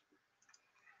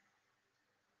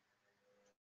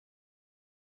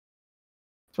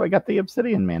 So I got the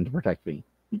Obsidian Man to protect me.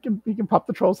 He can pop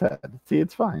the troll's head. See,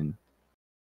 it's fine.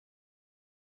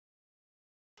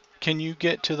 Can you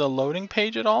get to the loading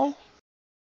page at all?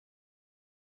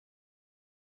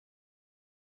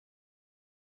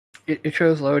 It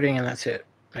shows loading and that's it.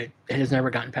 It has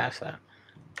never gotten past that.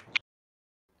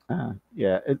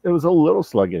 Yeah, it was a little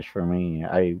sluggish for me.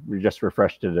 I just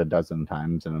refreshed it a dozen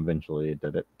times and eventually it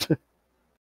did it.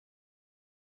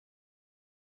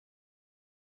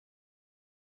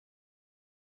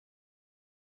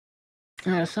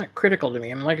 Yeah, it's not critical to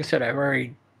me. I mean, like I said, I've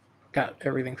already got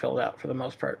everything filled out for the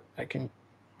most part. I can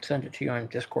send it to you on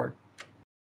Discord.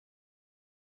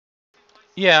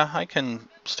 Yeah, I can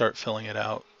start filling it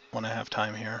out when I have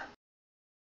time here.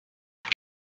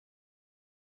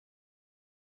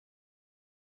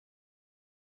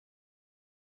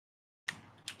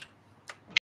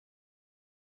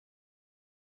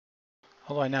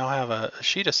 Although I now have a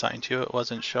sheet assigned to you, it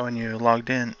wasn't showing you logged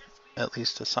in, at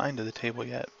least assigned to the table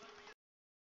yet.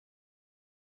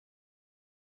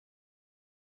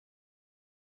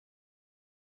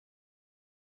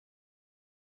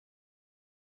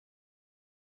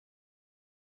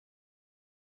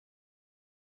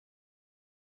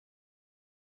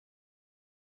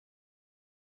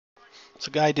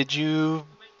 So Guy, did you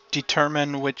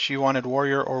determine which you wanted,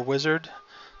 warrior or wizard?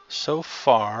 So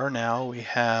far now we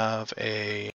have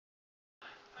a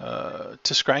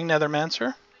Tiskrang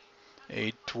Nethermancer,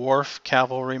 a dwarf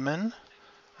cavalryman,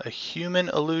 a human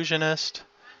illusionist,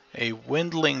 a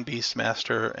windling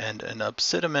beastmaster, and an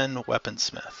obsidian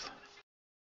weaponsmith.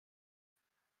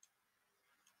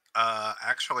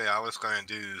 Actually, I was going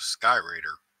to do Sky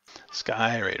Raider.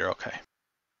 Sky Raider, okay.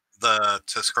 The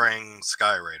Tiskrang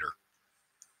Sky Raider.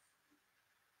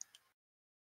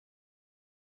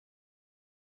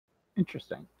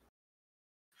 Interesting.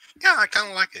 Yeah, I kind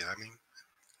of like it. I mean,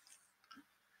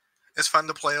 it's fun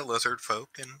to play a lizard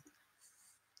folk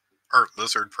or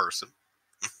lizard person.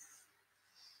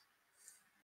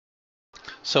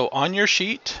 So on your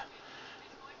sheet,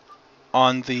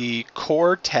 on the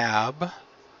core tab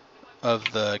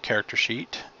of the character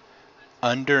sheet,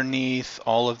 underneath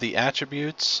all of the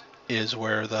attributes is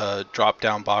where the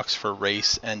drop-down box for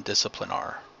race and discipline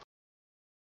are.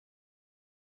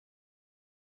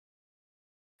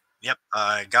 Yep,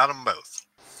 I got them both.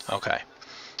 Okay.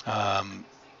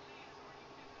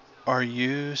 Are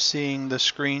you seeing the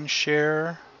screen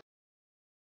share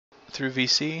through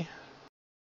VC?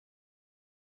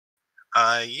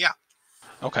 Yeah.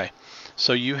 Okay.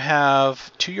 So you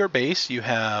have, to your base, you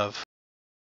have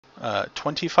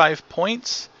 25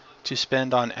 points to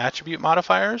spend on attribute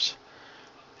modifiers.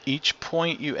 Each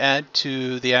point you add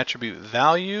to the attribute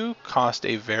value costs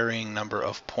a varying number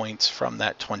of points from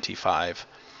that 25.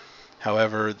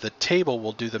 However, the table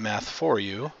will do the math for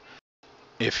you.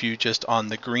 If you just on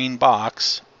the green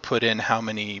box put in how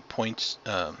many points,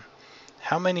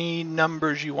 how many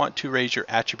numbers you want to raise your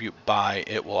attribute by,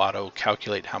 it will auto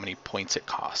calculate how many points it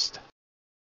costs.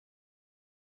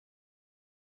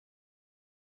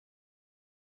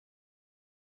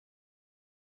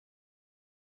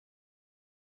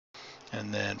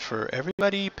 And then for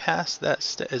everybody past that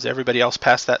step, is everybody else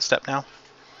past that step now?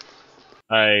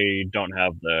 I don't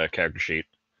have the character sheet.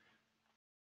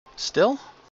 Still?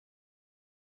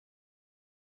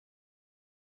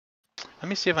 Let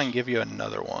me see if I can give you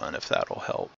another one, if that'll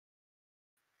help.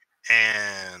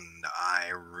 And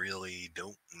I really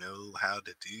don't know how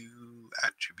to do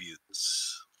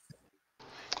attributes.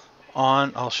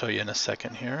 I'll show you in a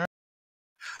second here.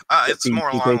 It's more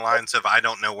along the lines of I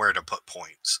don't know where to put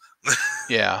points.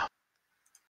 Yeah.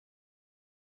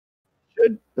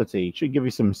 Let's see, should give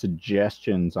you some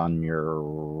suggestions on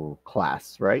your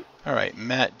class, right? All right,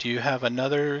 Matt, do you have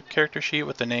another character sheet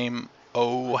with the name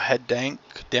O Hedank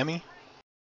Demi?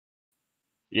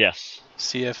 Yes.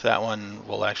 See if that one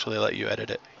will actually let you edit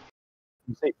it.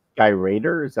 You say Sky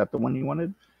Raider? Is that the one you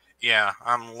wanted? Yeah,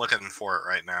 I'm looking for it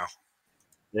right now.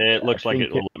 It looks like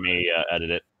it will let me edit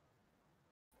it.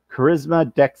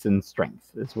 Charisma, Dex, and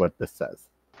Strength is what this says.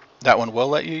 That one will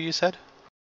let you, you said?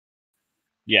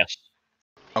 Yes.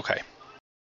 Okay.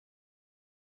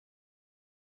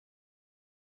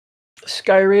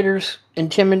 Sky Raiders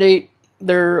intimidate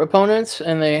their opponents,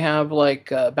 and they have like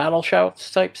battle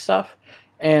shouts type stuff,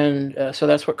 and so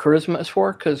that's what charisma is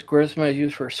for, because charisma is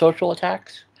used for social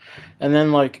attacks, and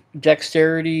then like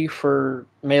dexterity for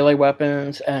melee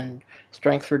weapons, and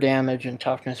strength for damage, and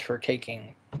toughness for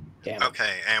taking damage.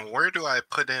 Okay, and where do I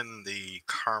put in the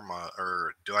karma,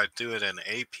 or do I do it in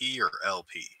AP or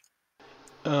LP?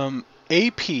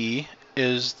 AP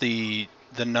is the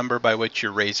number by which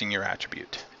you're raising your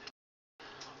attribute.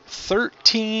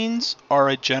 13s are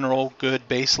a general good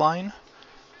baseline.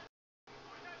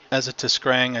 As a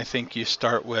Tiskrang, I think you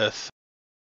start with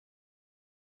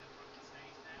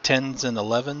 10s and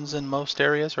 11s in most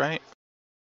areas, right?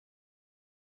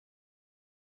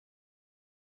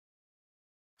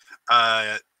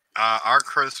 Our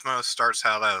charisma starts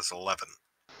out as 11.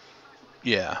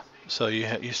 Yeah. So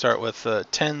you start with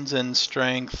 10s in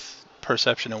strength,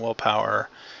 perception, and willpower,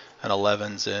 and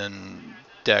 11s in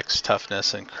dex,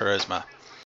 toughness, and charisma.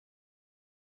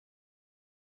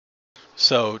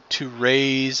 So to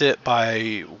raise it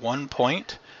by 1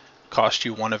 point, cost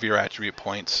you 1 of your attribute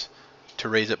points. To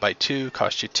raise it by 2,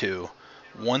 cost you 2.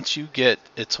 Once you get,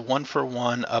 it's 1 for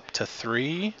 1 up to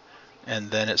 3, and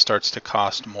then it starts to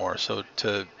cost more. So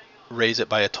to raise it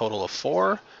by a total of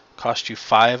 4, cost you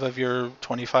 5 of your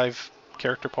 25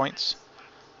 character points.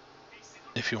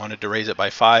 If you wanted to raise it by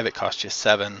 5, it cost you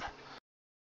 7.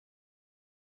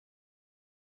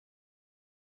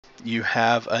 You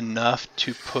have enough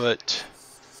to put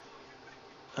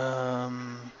 3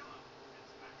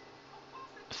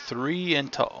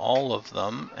 into all of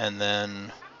them, and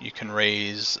then you can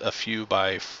raise a few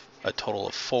by a total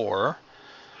of 4.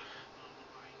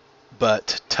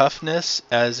 But toughness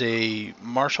as a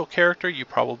martial character, you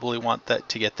probably want that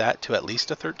to get that to at least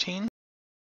a 13.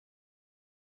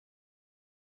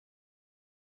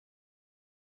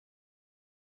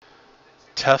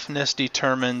 Toughness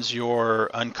determines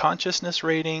your unconsciousness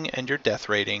rating and your death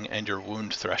rating and your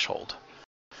wound threshold.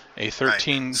 A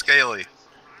 13. Right. Scaly.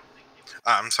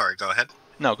 I'm sorry, go ahead.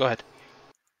 No, go ahead.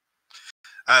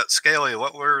 Scaly,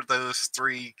 what were those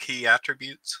 3 key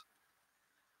attributes?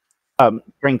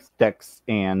 Strength, dex,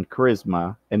 and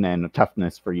charisma, and then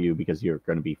toughness for you because you're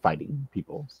going to be fighting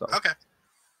people. So Okay.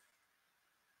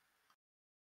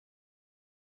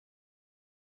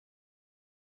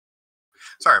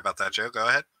 Sorry about that, Joe. Go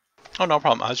ahead. Oh, no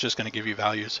problem. I was just going to give you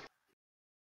values.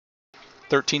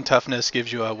 13 toughness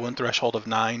gives you a wound threshold of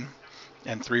 9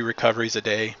 and 3 recoveries a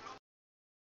day.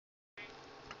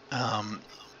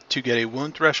 To get a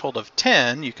wound threshold of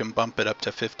 10, you can bump it up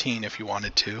to 15 if you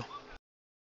wanted to.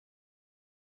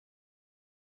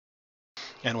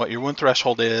 And what your wound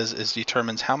threshold is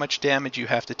determines how much damage you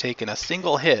have to take in a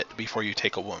single hit before you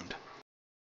take a wound.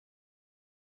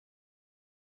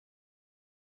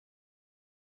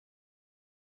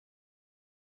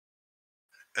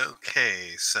 Okay,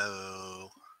 so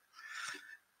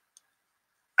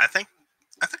I think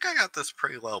I got this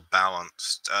pretty well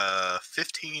balanced.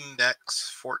 15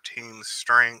 dex, 14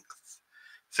 strength,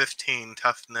 15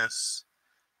 toughness,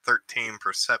 13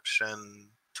 perception,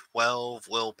 12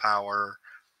 willpower,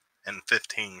 and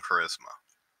 15 charisma.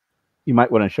 you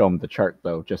might want to show him the chart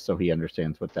though, just so he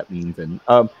understands what that means. And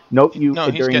note you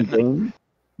No, he's during getting it. game.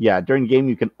 Yeah, during game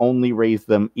you can only raise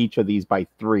them each of these by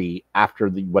 3 after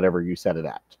the whatever you set it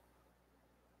at.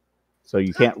 So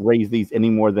you can't raise these any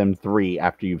more than 3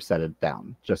 after you've set it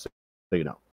down. Just so you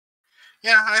know.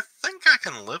 Yeah, I think I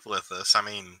can live with this. I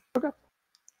mean, Okay.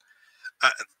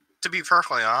 To be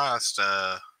perfectly honest,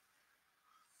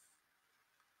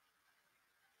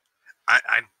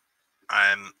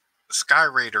 I'm Sky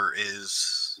Raider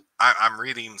is. I'm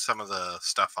reading some of the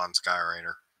stuff on Sky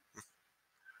Raider.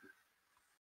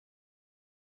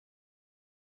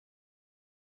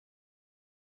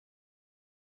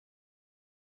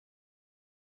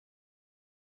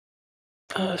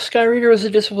 Sky Reader was a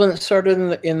discipline that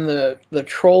started in the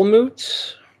troll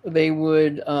moots. They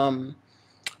would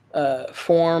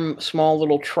form small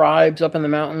little tribes up in the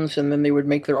mountains, and then they would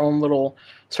make their own little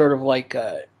sort of like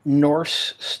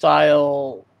Norse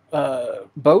style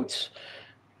boats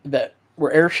that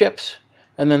were airships,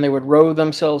 and then they would row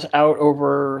themselves out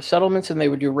over settlements, and they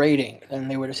would do raiding,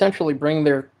 and they would essentially bring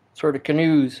their sort of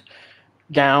canoes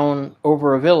down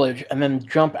over a village and then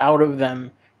jump out of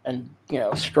them and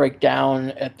strike down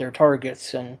at their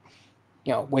targets and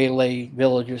waylay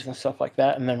villages and stuff like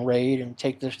that, and then raid and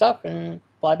take their stuff and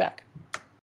fly back.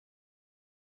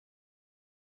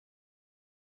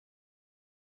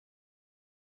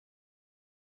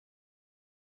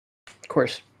 Of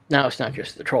course, Now it's not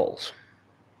just the trolls.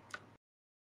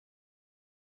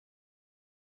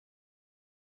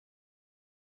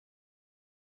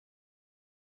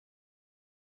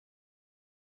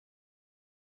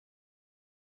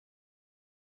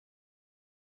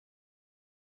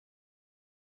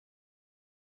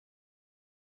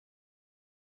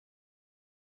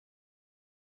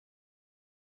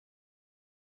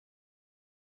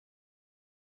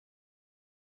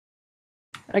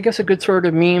 I guess a good sort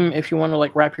of meme, if you want to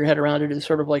like wrap your head around it, is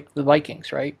sort of like the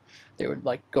Vikings, right? They would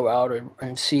like go out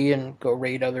and see and go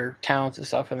raid other towns and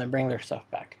stuff, and then bring their stuff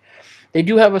back. They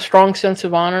do have a strong sense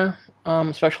of honor,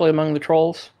 especially among the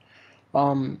trolls,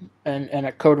 and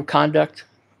a code of conduct,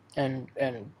 and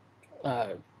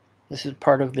this is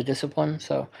part of the discipline.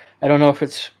 So I don't know if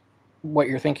it's what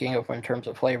you're thinking of in terms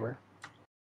of flavor.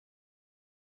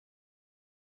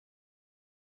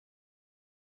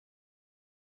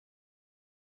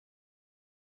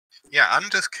 Yeah, I'm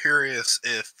just curious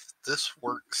if this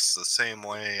works the same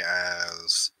way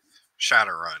as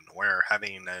Shadowrun, where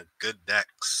having a good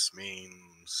dex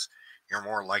means you're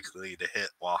more likely to hit,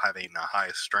 while having a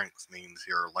high strength means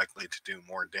you're likely to do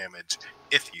more damage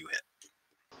if you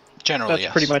hit. Generally, That's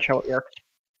yes. pretty much how it works.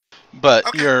 But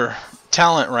Okay. your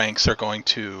talent ranks are going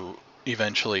to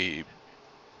eventually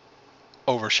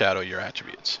overshadow your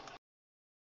attributes.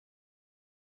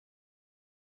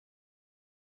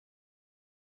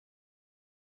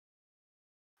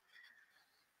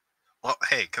 Well,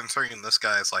 hey, considering this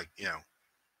guy's like,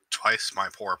 twice my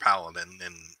poor paladin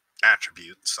in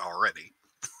attributes already.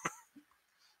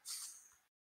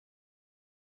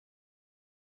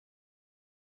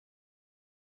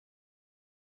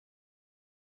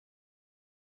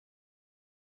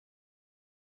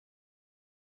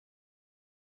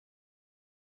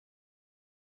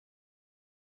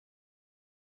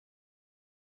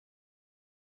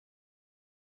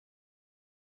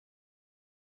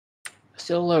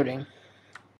 Still loading.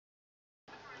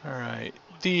 All right.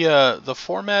 The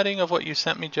formatting of what you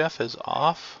sent me, Jeff, is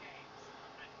off.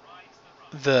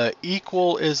 The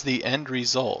equal is the end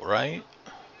result, right?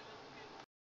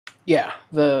 Yeah,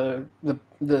 the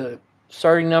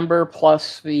starting number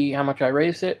plus the how much I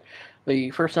raised it. The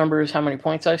first number is how many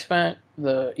points I spent.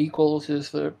 The equals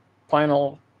is the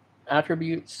final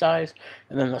attribute size,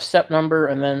 and then the step number,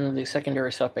 and then the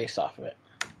secondary stuff based off of it.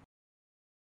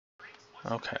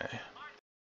 Okay.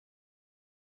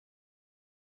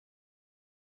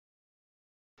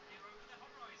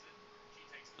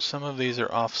 Some of these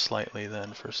are off slightly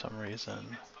then for some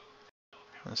reason.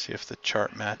 Let's see if the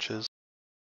chart matches.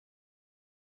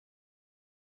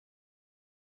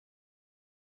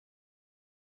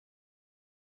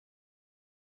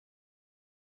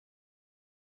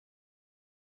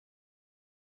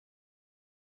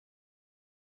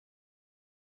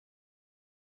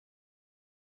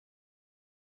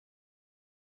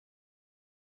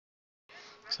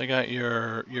 So I got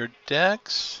your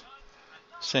dex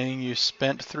saying you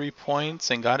spent 3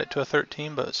 points and got it to a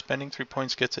 13, but spending 3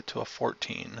 points gets it to a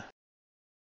 14.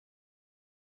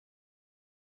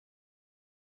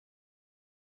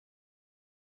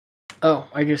 Oh,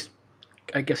 I guess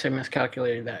I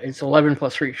miscalculated that. It's 11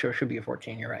 plus 3, so it should be a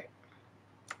 14. You're right.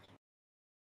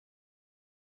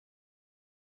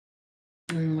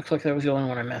 Looks like that was the only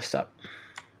one I messed up.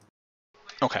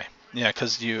 Okay. Yeah,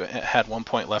 because you had 1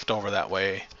 point left over that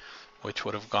way, which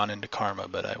would have gone into karma,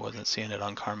 but I wasn't seeing it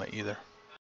on karma either.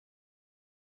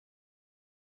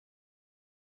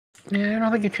 Yeah, I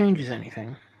don't think it changes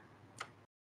anything.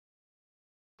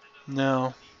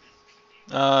 No.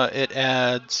 It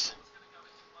adds...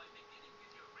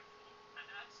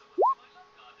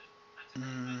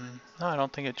 no, I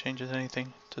don't think it changes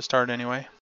anything to start anyway.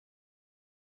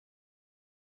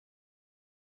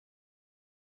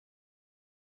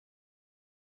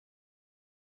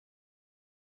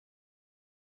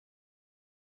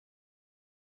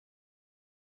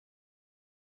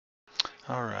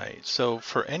 All right, so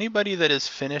for anybody that is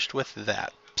finished with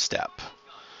that step,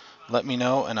 let me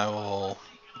know and I will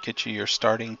get you your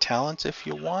starting talents if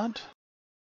you want.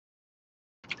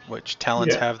 Which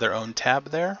talents have their own tab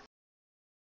there.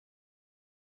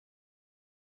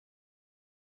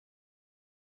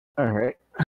 All right.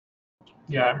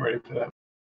 Yeah, I'm ready for that.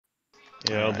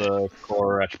 Yeah, Alright. the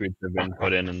core attributes have been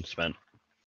put in and spent.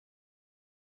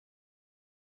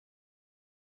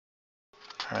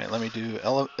 All right, let me do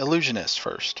illusionist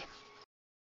first.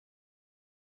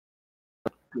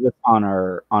 This on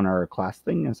our class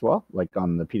thing as well, like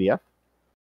on the PDF.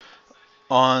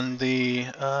 On the,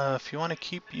 if you want to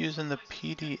keep using the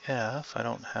PDF, I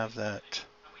don't have that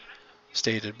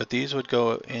stated, but these would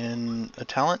go in a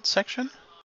talent section.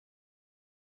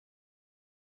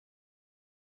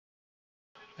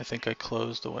 I think I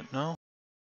closed the one. No.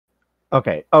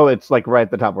 Okay. Oh, it's like right at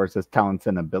the top where it says talents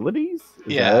and abilities.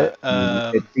 Is Yeah,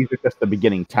 that it? These are just the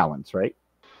beginning talents, right?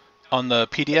 On the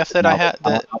PDF that I had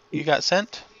that you got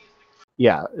sent.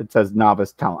 Yeah, it says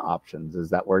novice talent options.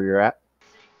 Is that where you're at?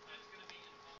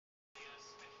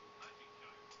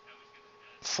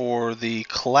 For the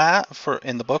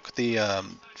in the book, the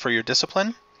for your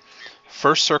discipline,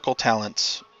 first circle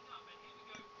talents.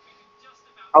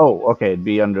 Oh, okay. It'd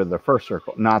be under the first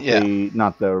circle, not Yeah.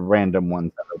 the random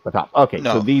ones that are at the top. Okay,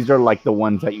 No. so these are like the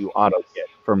ones that you auto get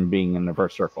from being in the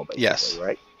first circle, basically, Yes.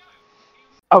 right?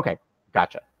 Okay,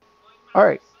 gotcha. All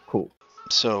right, cool.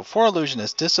 So for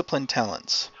illusionist, discipline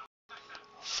talents: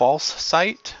 false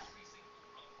sight,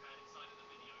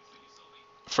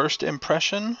 first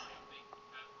impression,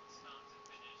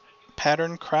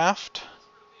 pattern craft,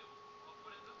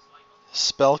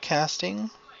 spell casting,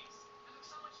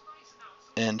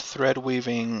 and thread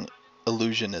weaving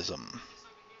illusionism.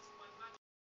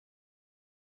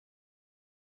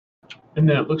 And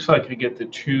then it looks like I get the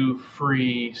 2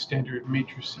 free standard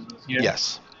matrices. Yeah.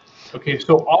 Yes. Okay,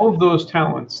 so all of those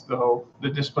talents, though, the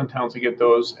discipline talents, I get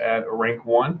those at a rank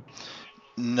 1.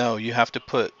 No, you have to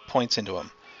put points into them.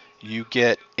 You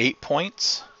get 8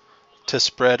 points to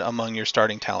spread among your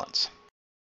starting talents.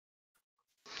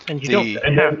 And you The- don't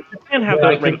And have, then you can have I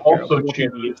those can ready to also go, but we'll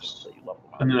give you choose- so you level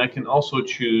up. And then I can also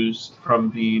choose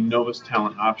from the novice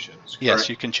talent options. Correct? Yes,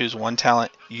 you can choose one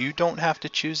talent. You don't have to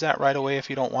choose that right away if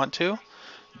you don't want to.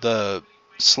 The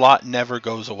slot never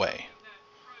goes away.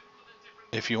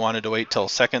 If you wanted to wait till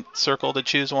second circle to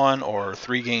choose one or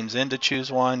 3 games in to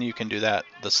choose one, you can do that.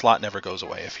 The slot never goes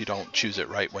away if you don't choose it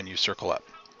right when you circle up.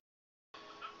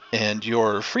 And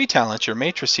your free talents, your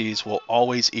matrices, will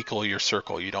always equal your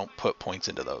circle. You don't put points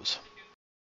into those.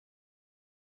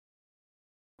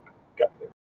 Got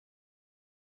it.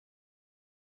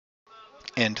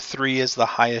 And 3 is the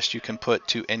highest you can put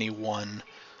to any one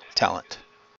talent.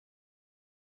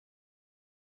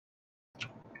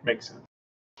 Makes sense.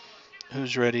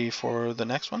 Who's ready for the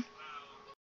next one?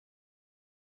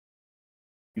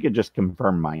 You could just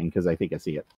confirm mine because I think I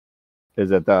see it.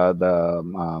 Is it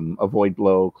the avoid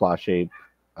blow, claw shape,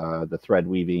 the thread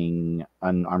weaving,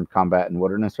 unarmed combat, and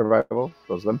wilderness survival?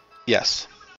 Those them? Yes.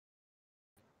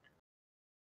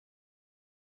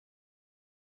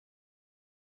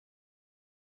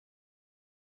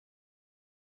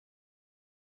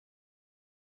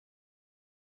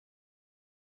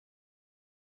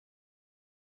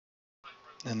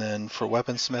 And then for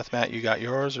weaponsmith, Matt, you got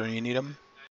yours, or you need them?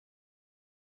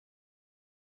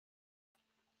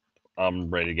 I'm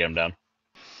ready to get him down.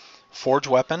 Forge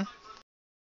weapon,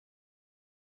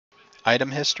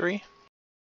 item history,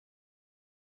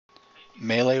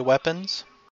 melee weapons,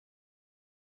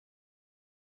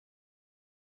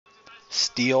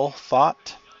 steel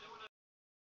thought,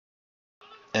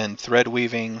 and thread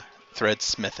weaving, thread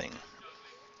smithing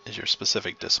is your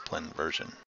specific discipline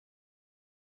version.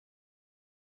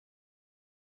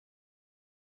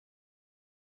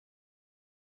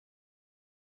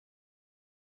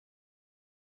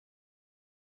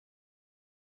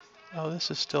 Oh,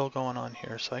 this is still going on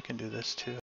here, so I can do this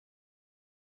too.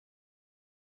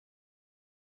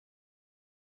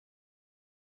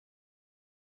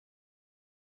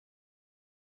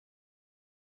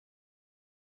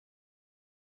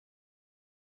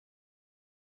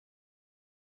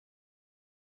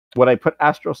 Would I put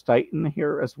Astral Sight in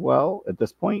here as well at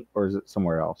this point, or is it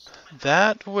somewhere else?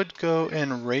 That would go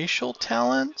in racial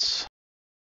talents.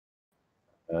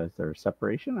 Is there a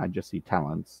separation? I just see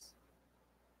talents.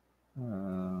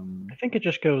 I think it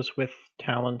just goes with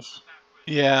talents.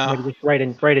 Yeah. Maybe just write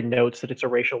in notes that it's a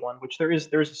racial one, which there is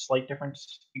a slight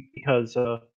difference because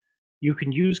you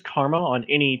can use karma on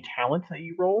any talent that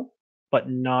you roll, but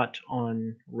not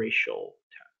on racial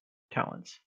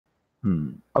talents.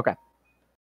 Okay.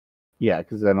 Yeah,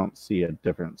 because I don't see a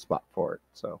different spot for it.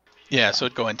 So Yeah, so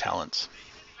it'd go in talents.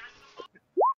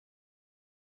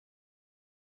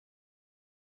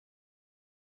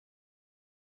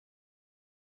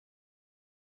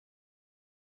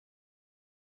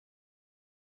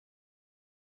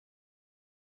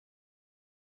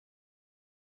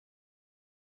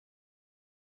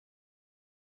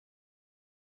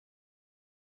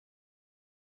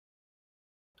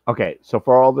 okay, so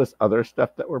for all this other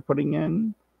stuff that we're putting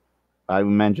in, I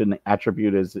mentioned the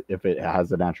attribute is if it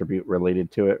has an attribute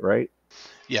related to it, right?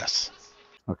 Yes.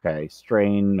 Okay,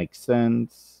 strain makes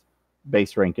sense.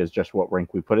 Base rank is just what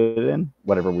rank we put it in,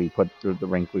 whatever we put the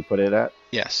rank we put it at.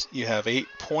 Yes, you have 8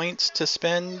 points to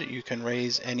spend. You can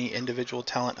raise any individual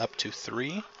talent up to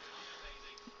 3.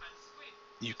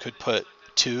 You could put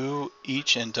 2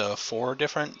 each into 4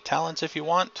 different talents if you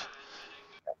want.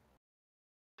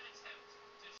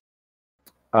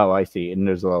 Oh, I see. And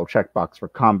there's a little checkbox for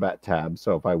combat tab.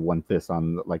 So if I want this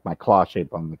on like my claw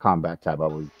shape on the combat tab, I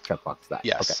would checkbox that.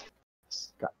 Yes. Okay.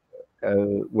 Got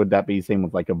would that be the same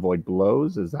with like avoid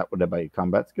blows? Is that what about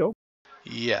combat skill?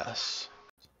 Yes.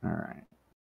 All right.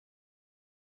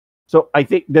 So I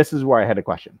think this is where I had a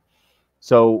question.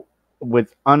 So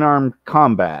with unarmed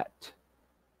combat,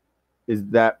 is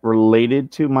that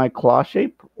related to my claw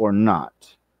shape or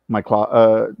not? My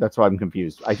claw. That's why I'm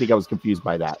confused. I think I was confused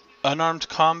by that. Unarmed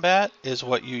combat is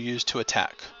what you use to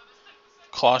attack.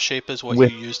 Claw shape is what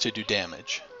With you use to do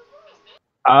damage.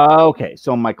 okay,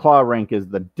 so my claw rank is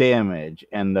the damage,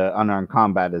 and the unarmed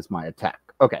combat is my attack.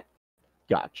 Okay,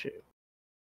 got you.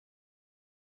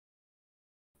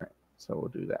 All right, so we'll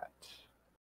do that.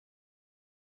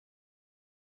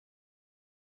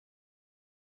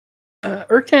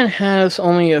 Earthdawn has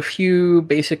only a few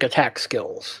basic attack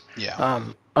skills. Yeah.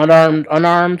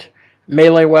 Unarmed,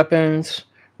 melee weapons,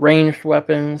 ranged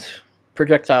weapons,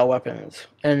 projectile weapons,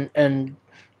 and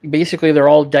basically they're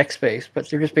all dex-based, but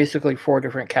they're just basically 4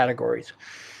 different categories.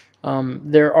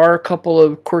 There are a couple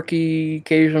of quirky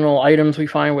occasional items we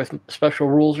find with special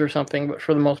rules or something, but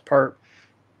for the most part,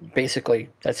 basically,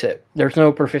 that's it. There's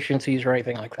no proficiencies or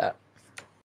anything like that.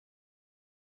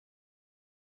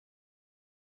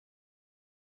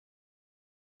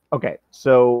 Okay,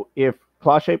 so if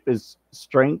claw shape is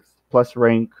strength plus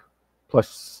rank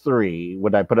plus 3,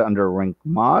 would I put it under rank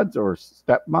mods or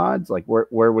step mods? Like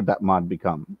where would that mod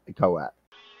become go at?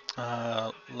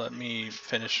 Let me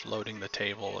finish loading the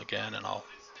table again and I'll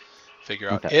figure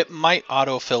out. Okay. It might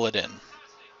auto-fill it in.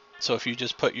 So if you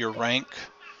just put your rank,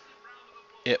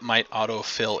 it might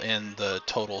auto-fill in the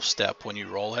total step when you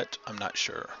roll it. I'm not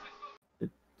sure. It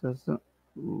doesn't.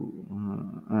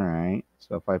 All right.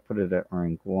 So if I put it at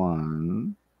rank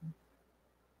 1,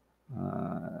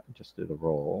 just do the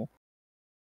roll.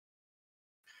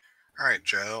 All right,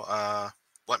 Joe.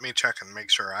 Let me check and make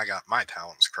sure I got my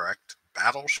talents correct.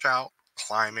 Battle shout,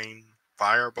 climbing,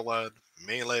 fire blood,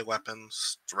 melee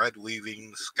weapons, thread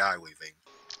weaving, sky weaving.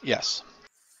 Yes.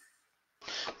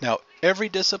 Now, every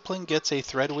discipline gets a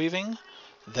thread weaving.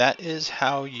 That is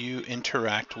how you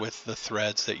interact with the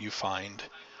threads that you find.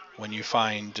 When you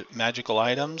find magical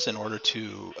items, in order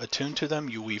to attune to them,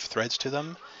 you weave threads to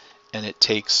them, and it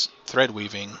takes thread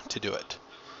weaving to do it.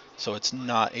 So it's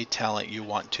not a talent you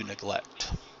want to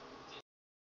neglect.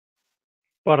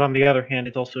 But on the other hand,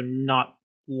 it's also not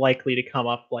likely to come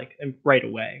up like right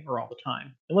away or all the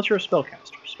time, unless you're a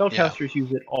spellcaster. Spellcasters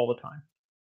use it all the time.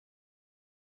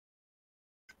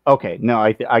 Okay, no,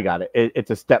 I got it. It's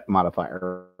a step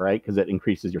modifier, right? Because it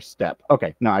increases your step.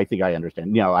 Okay, no, I think I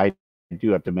understand. You know, I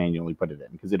do have to manually put it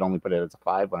in because it only put it as a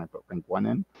 5 when I put rank 1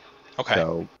 in. Okay.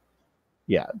 So,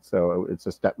 yeah, so it's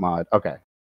a step mod. Okay,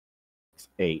 it's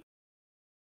 8.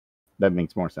 That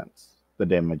makes more sense. The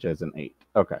damage is an 8.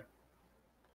 Okay,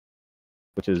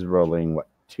 which is rolling what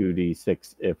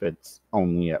 2d6 if it's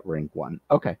only at rank 1.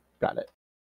 Okay, got it.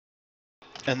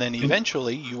 And then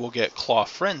eventually you will get Claw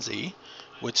Frenzy,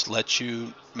 which lets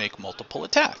you make multiple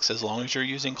attacks. As long as you're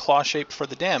using Claw Shape for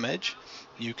the damage,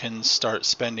 you can start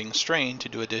spending Strain to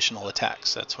do additional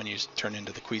attacks. That's when you turn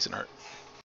into the Cuisinart.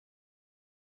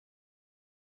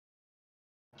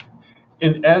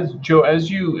 And as Joe,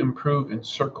 as you improve in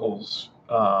circles,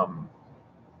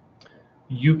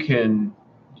 you can,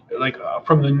 like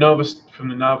from the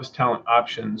novice talent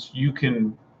options, you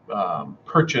can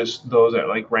purchase those at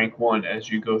like rank 1 as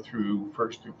you go through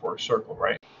first through 4th circle,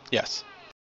 right? Yes.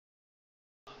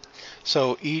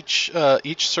 So each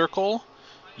circle,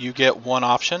 you get one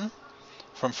option.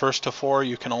 From 1st to 4,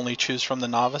 you can only choose from the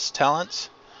novice talents.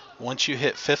 Once you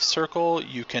hit 5th circle,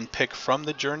 you can pick from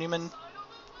the journeyman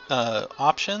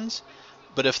options.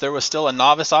 But if there was still a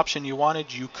novice option you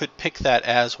wanted, you could pick that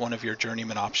as one of your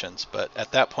journeyman options. But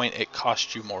at that point, it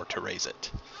costs you more to raise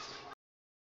it.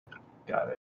 Got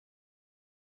it.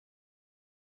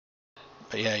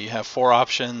 But yeah, you have 4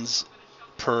 options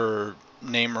per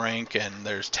name rank, and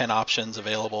there's 10 options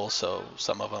available. So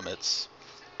some of them it's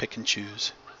pick and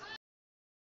choose.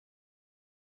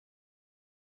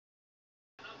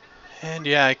 And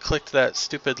yeah, I clicked that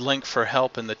stupid link for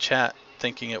help in the chat,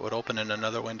 thinking it would open in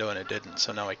another window, and it didn't.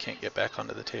 So now I can't get back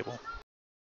onto the table.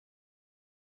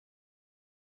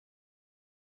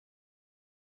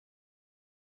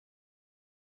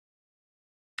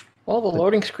 Well, the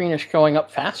loading screen is showing up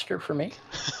faster for me.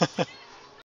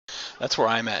 That's where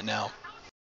I'm at now.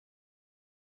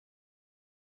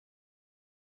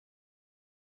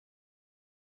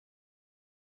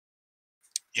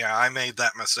 Yeah, I made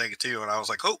that mistake too, and I was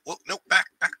like, oh, whoa, no, back.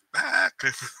 back.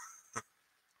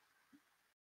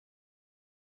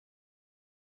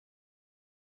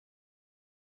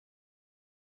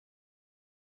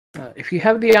 If you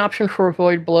have the option for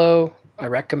Avoid Blow, I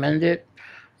recommend it.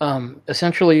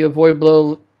 Essentially, Avoid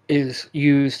Blow is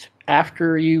used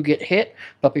after you get hit,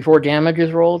 but before damage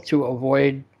is rolled to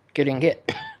avoid getting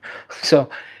hit. So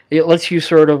it lets you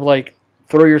sort of like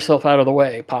throw yourself out of the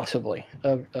way, possibly,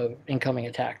 of incoming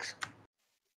attacks.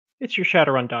 It's your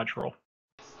Shadowrun dodge roll.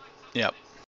 Yep.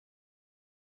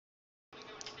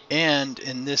 And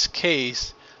in this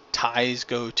case, ties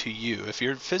go to you. If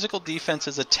your physical defense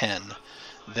is a 10,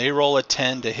 they roll a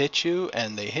 10 to hit you,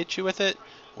 and they hit you with it.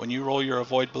 When you roll your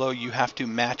avoid blow, you have to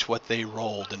match what they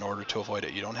rolled in order to avoid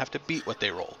it. You don't have to beat what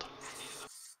they rolled.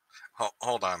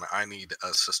 Hold on, I need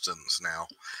assistance now.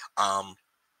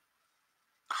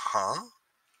 Huh?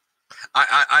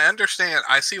 I understand.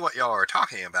 I see what y'all are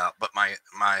talking about, but my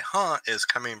is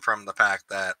coming from the fact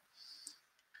that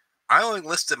I only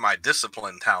listed my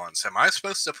discipline talents. Am I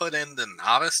supposed to put in the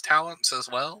novice talents as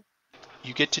well?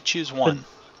 You get to choose one.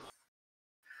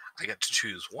 I get to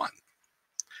choose one.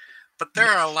 But there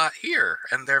are a lot here,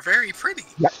 and they're very pretty.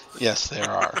 Yes, there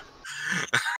are.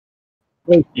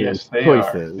 Yes, they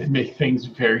Choices. are. They make things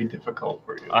very difficult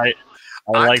for you. I'm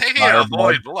like taking a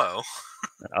Void Blow.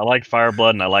 I like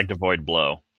Fireblood, and I like Avoid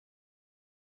Blow.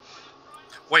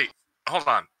 Wait, hold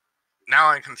on. Now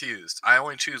I'm confused. I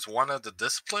only choose one of the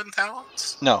discipline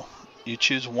talents? No, you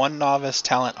choose one novice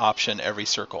talent option every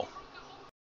circle.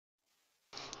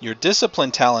 Your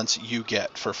discipline talents you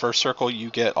get. For first circle,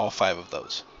 you get all 5 of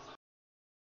those.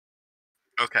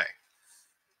 Okay.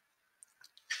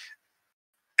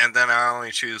 And then I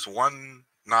only choose one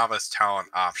novice talent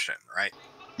option, right?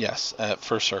 Yes, at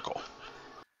first circle.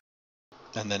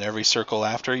 And then every circle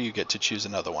after, you get to choose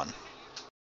another one.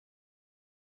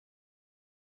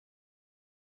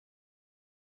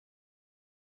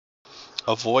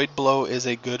 Avoid Blow is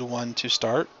a good one to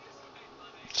start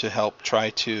to help try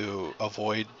to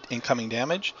avoid incoming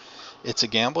damage. It's a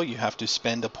gamble. You have to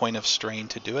spend a point of strain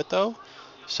to do it, though.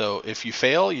 So if you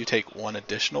fail, you take 1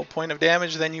 additional point of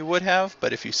damage than you would have,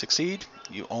 but if you succeed,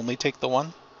 you only take the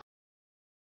 1.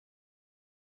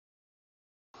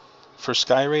 For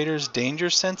Sky Raiders, Danger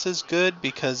Sense is good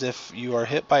because if you are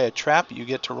hit by a trap, you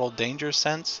get to roll Danger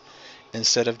Sense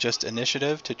instead of just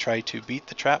Initiative to try to beat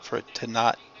the trap for it to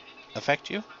not affect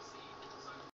you.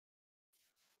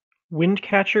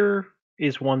 Windcatcher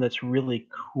is one that's really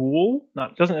cool.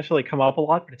 Doesn't necessarily come up a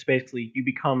lot, but it's basically you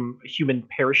become a human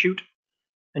parachute,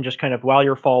 and just kind of while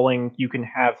you're falling, you can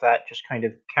have that just kind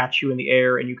of catch you in the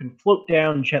air, and you can float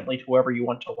down gently to wherever you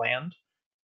want to land,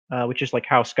 which is like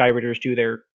how Sky Raiders do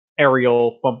their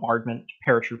aerial bombardment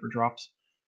paratrooper drops.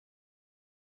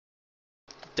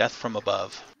 Death from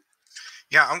above.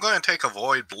 Yeah, I'm going to take a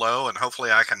Void Blow, and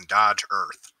hopefully I can dodge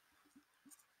Earth.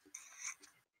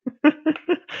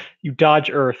 You dodge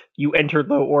Earth, you enter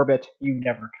low orbit, you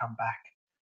never come back.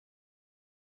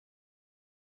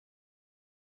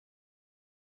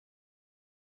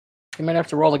 You might have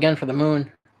to roll again for the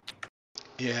moon.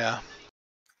 Yeah.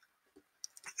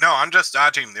 No, I'm just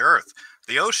dodging the Earth.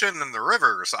 The ocean and the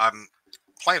rivers, I'm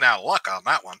playing out of luck on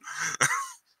that one.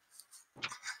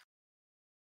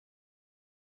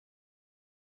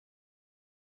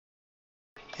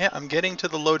 Yeah, I'm getting to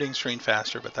the loading screen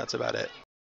faster, but that's about it.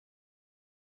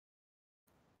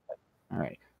 All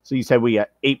right. So you said we got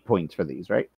 8 points for these,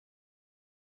 right?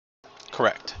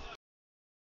 Correct.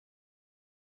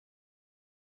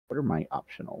 What are my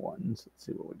optional ones? Let's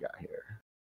see what we got here.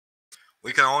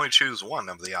 We can only choose one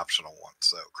of the optional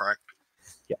ones, though, correct?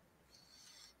 Yeah.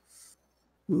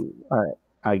 Ooh, all right.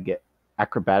 I get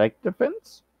acrobatic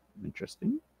defense.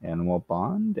 Interesting. Animal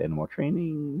bond, animal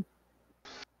training.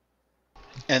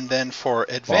 And then for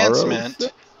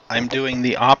advancement, I'm doing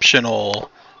the optional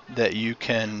that you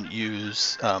can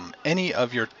use any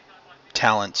of your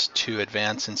talents to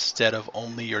advance instead of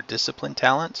only your discipline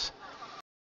talents.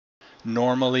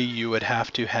 Normally, you would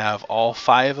have to have all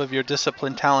 5 of your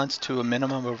discipline talents to a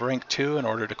minimum of rank 2 in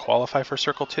order to qualify for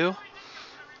Circle 2.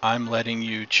 I'm letting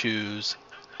you choose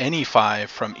any 5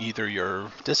 from either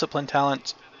your discipline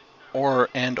talent or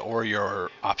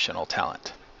your optional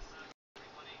talent.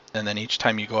 And then each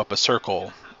time you go up a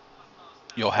circle,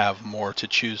 you'll have more to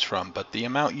choose from, but the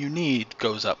amount you need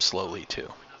goes up slowly too.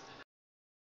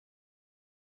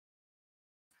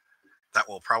 That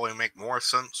will probably make more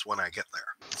sense when I get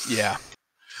there. Yeah.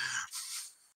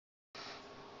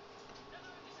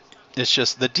 It's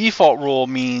just the default rule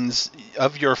means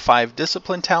of your 5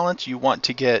 discipline talents, you want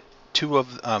to get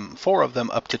 4 of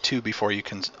them up to 2 before you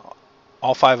can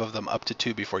all 5 of them up to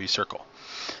 2 before you circle.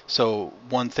 So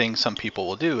one thing some people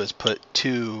will do is put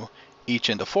 2 each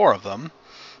into 4 of them,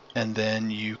 and then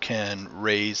you can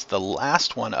raise the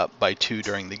last one up by 2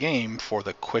 during the game for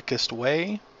the quickest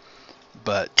way,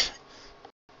 but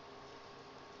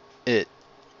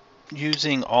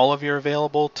using all of your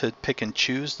available to pick and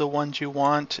choose the ones you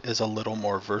want is a little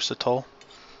more versatile,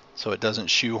 so it doesn't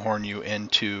shoehorn you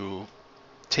into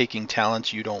taking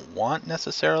talents you don't want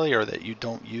necessarily or that you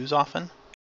don't use often.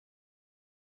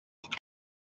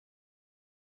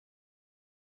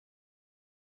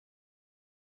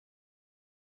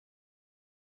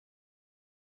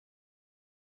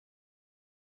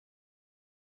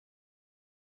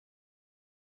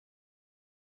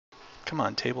 Come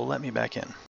on, table, let me back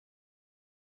in.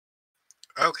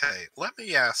 Okay, let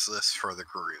me ask this for the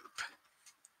group.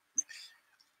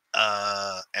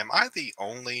 Am I the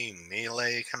only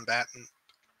melee combatant,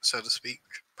 so to speak?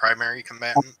 Primary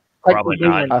combatant? Probably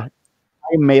not. I'm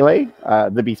melee,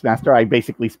 the Beastmaster. I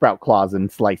basically sprout claws and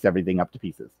slice everything up to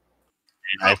pieces.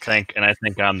 I think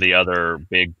I'm the other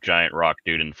big giant rock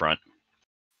dude in front.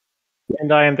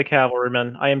 And I am the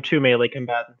cavalryman. I am 2 melee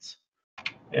combatants.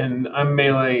 And I'm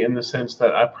melee in the sense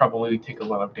that I probably take a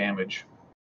lot of damage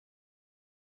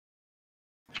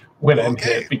when I'm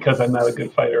hit because I'm not a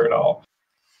good fighter at all.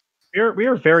 We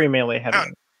are very melee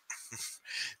heavy.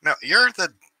 No, you're the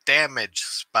damage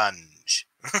sponge.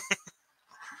 The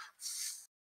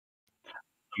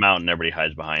mountain everybody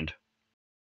hides behind.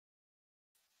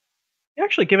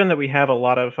 Actually, given that we have a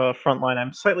lot of frontline,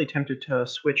 I'm slightly tempted to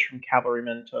switch from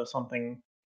cavalryman to something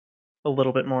a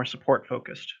little bit more support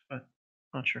focused, but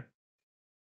not sure.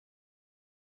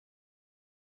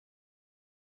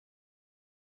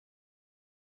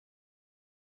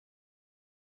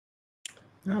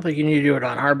 I don't think you need to do it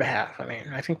on our behalf. I mean,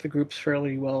 I think the group's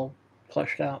fairly well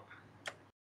fleshed out.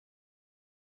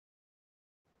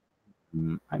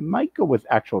 I might go with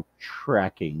actual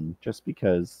tracking just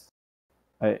because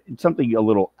it's something a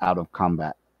little out of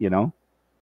combat, you know?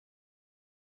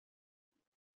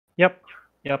 Yep.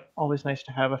 Always nice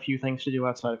to have a few things to do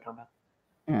outside of combat.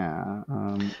 Yeah.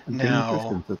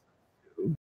 Now,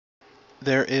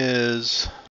 there is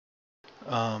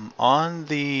on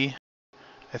the,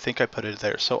 I think I put it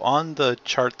there. So on the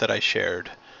chart that I shared,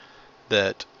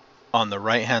 that on the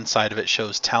right-hand side of it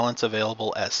shows talents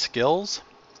available as skills.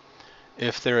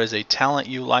 If there is a talent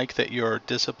you like that your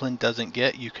discipline doesn't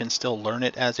get, you can still learn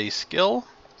it as a skill.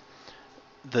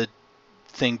 The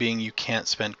thing being you can't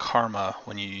spend karma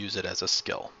when you use it as a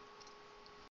skill.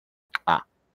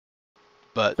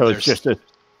 But so it's just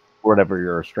whatever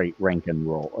your straight rank and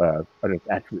roll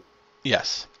attribute.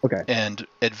 Yes. Okay. And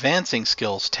advancing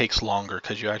skills takes longer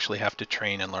because you actually have to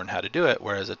train and learn how to do it,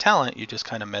 whereas a talent, you just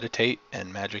kind of meditate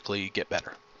and magically get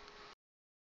better.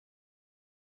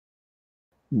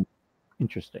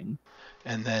 Interesting.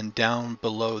 And then down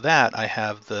below that, I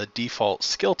have the default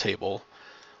skill table.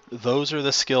 Those are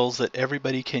the skills that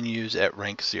everybody can use at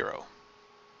rank 0.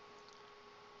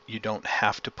 You don't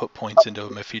have to put points into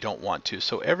them if you don't want to.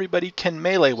 So everybody can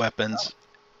melee weapons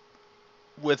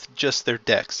with just their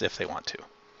dex if they want to.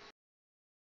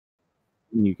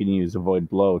 You can use avoid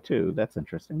blow too. That's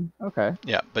interesting. Okay.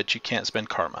 Yeah, but you can't spend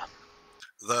karma.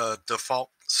 The default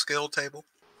skill table?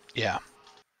 Yeah.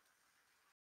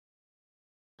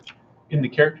 In the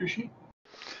character sheet?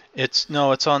 It's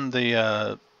on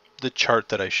the chart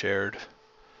that I shared.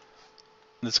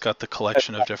 It's got the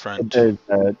collection of different. There's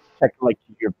check like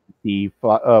your PC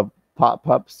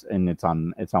pop-ups, and it's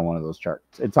on one of those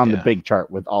charts. It's on the big chart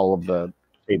with all of the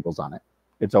tables on it.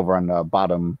 It's over on the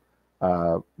bottom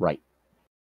right.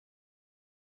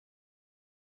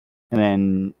 And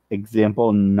then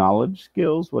example knowledge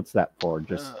skills. What's that for?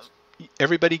 Just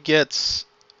everybody gets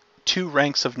 2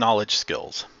 ranks of knowledge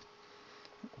skills.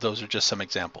 Those are just some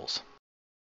examples.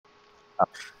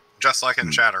 Just like in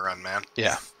Shadowrun, man.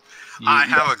 Yeah. I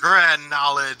have a grand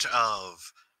knowledge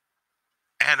of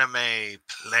anime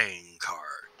playing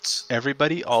cards.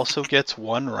 Everybody also gets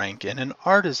 1 rank in an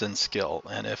artisan skill,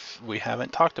 and if we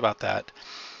haven't talked about that,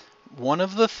 one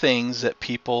of the things that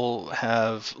people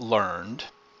have learned,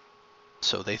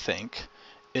 so they think,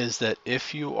 is that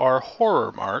if you are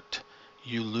horror marked,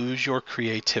 you lose your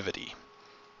creativity.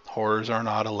 Horrors are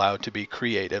not allowed to be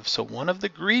creative, so one of the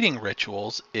greeting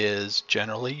rituals is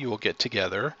generally you will get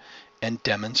together and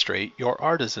demonstrate your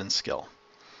artisan skill.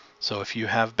 So if you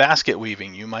have basket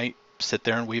weaving, you might sit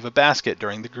there and weave a basket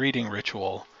during the greeting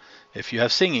ritual. If you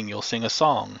have singing, you'll sing a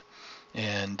song.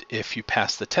 And if you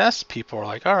pass the test, people are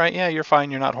like, all right, yeah, you're fine,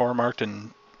 you're not horror marked,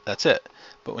 and that's it.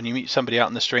 But when you meet somebody out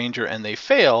in the stranger and they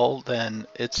fail, then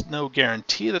it's no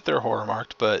guarantee that they're horror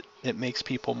marked, but it makes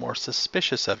people more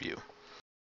suspicious of you.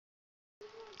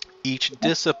 Each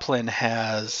discipline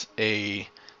has a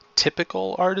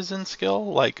typical artisan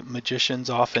skill, like magicians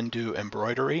often do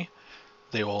embroidery.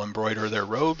 They will embroider their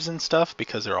robes and stuff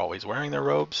because they're always wearing their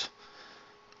robes.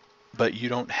 But you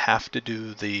don't have to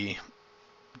do the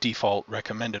default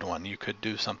recommended one. You could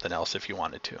do something else if you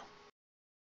wanted to.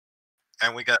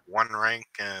 And we got 1 rank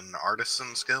in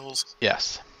artisan skills.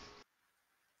 Yes.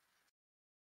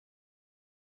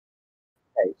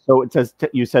 Okay, so it says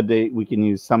you said that we can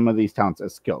use some of these talents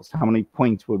as skills. How many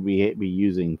points would we be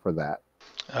using for that?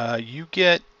 You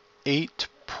get 8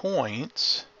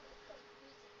 points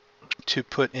to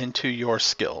put into your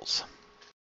skills.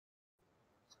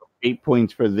 8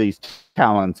 points for these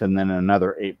talents, and then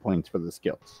another 8 points for the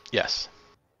skills. Yes.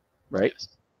 Right.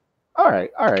 Yes. All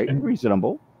right. And-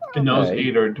 Reasonable. And those Okay.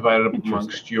 8 are divided up Interesting.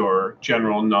 amongst your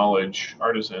general knowledge,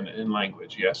 artisan, and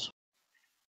language. Yes.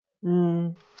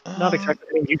 Not exactly.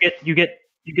 I mean, you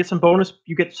get some bonus.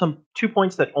 You get some 2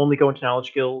 points that only go into knowledge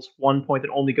skills. 1 point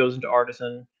that only goes into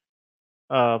artisan.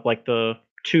 Like the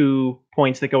 2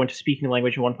 points that go into speaking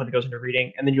language and 1 point that goes into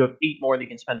reading, and then you have 8 more that you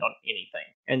can spend on anything.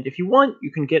 And if you want,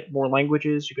 you can get more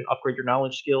languages. You can upgrade your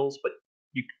knowledge skills, but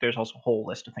there's also a whole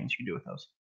list of things you can do with those.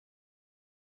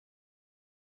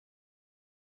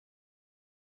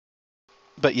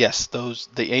 But yes,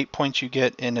 the 8 points you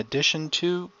get in addition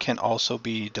to can also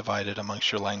be divided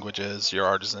amongst your languages, your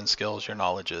artisan skills, your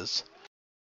knowledges.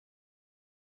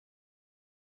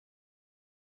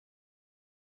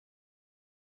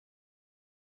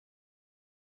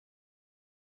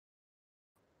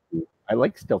 I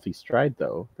like Stealthy Stride,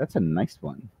 though. That's a nice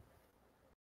one.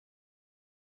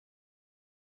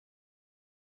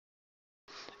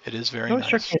 It is very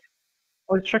Always nice.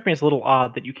 struck me as a little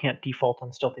odd that you can't default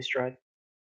on Stealthy Stride.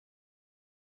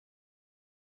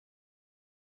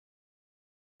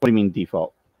 What do you mean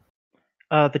default?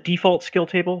 The default skill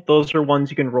table, those are ones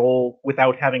you can roll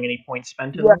without having any points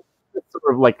spent in Yeah. them. It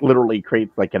sort of like literally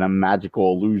creates like a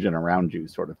magical illusion around you,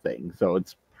 sort of thing. So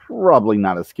it's probably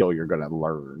not a skill you're going to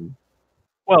learn.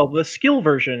 Well, the skill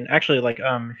version, actually, like,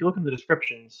 if you look in the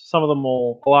descriptions, some of them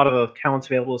a lot of the talents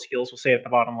available as skills will say at the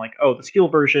bottom, like, oh, the skill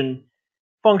version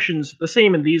functions the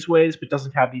same in these ways, but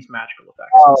doesn't have these magical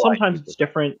effects. Oh, And I sometimes see. it's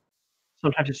different,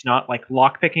 sometimes it's not. Like,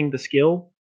 lockpicking the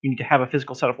skill, you need to have a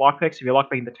physical set of lockpicks. If you're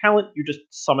lockpicking the talent, you just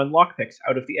summon lockpicks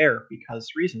out of the air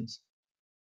because reasons.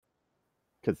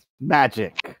 Because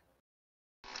magic.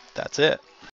 That's it.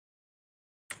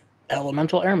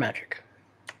 Elemental air magic.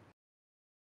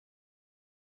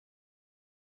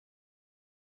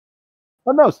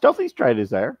 Oh no, Stealthy Stride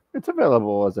is there. It's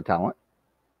available as a talent.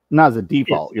 Not as a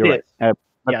default, you're right. But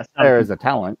Yes, there is a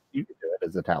talent. You can do it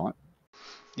as a talent.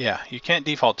 Yeah, you can't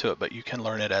default to it, but you can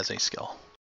learn it as a skill.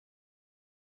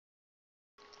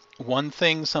 One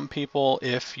thing some people,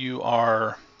 if you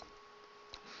are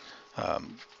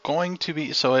going to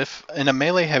be, so if in a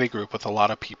melee heavy group with a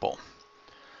lot of people,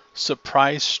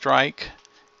 Surprise Strike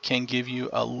can give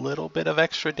you a little bit of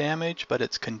extra damage, but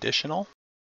it's conditional.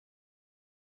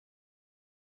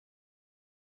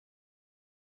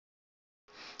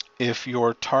 If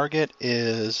your target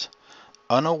is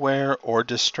unaware or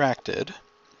distracted,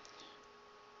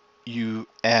 you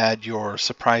add your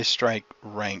Surprise Strike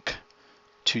rank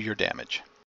to your damage.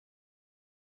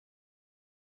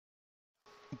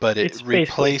 But it It's basically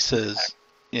replaces,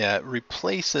 yeah, it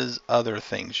replaces other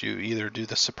things. You either do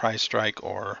the Surprise Strike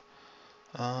or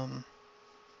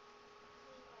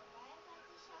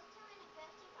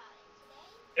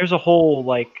there's a whole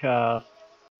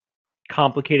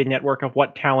complicated network of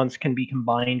what talents can be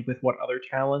combined with what other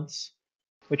talents,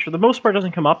 which for the most part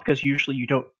doesn't come up because usually you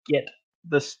don't get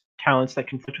the talents that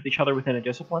conflict with each other within a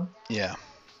discipline. yeah.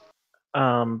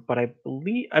 But I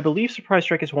believe Surprise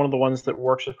Strike is one of the ones that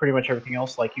works with pretty much everything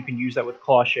else. Like you can use that with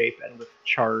Claw Shape and with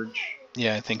Charge.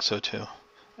 Yeah, I think so too.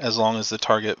 As long as the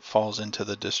target falls into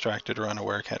the distracted or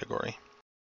unaware category.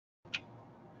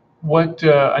 What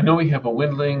I know we have a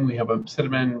Windling, we have a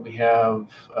Cinnamon, we have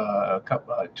a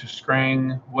couple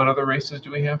Tuskrang. What other races do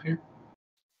we have here?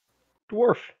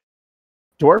 Dwarf.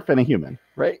 Dwarf and a human,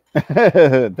 right?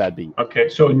 That'd be. Okay,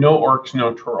 so no orcs,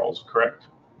 no trolls, correct?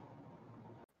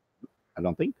 I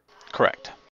don't think.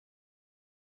 Correct.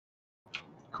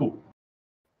 Cool.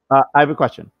 I have a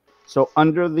question. So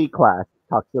under the class, it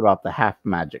talks about the half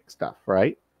magic stuff,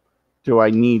 right? Do I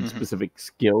need specific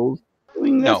skills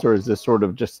doing this, No. or is this sort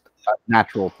of just a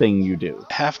natural thing you do?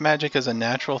 Half magic is a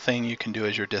natural thing you can do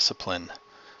as your discipline.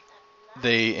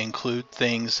 They include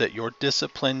things that your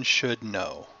discipline should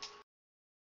know.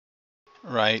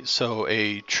 Right? So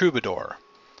a troubadour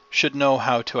should know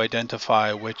how to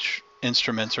identify which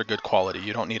instruments are good quality.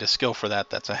 You don't need a skill for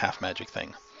that. That's a half magic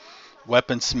thing.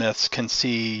 weaponsmiths can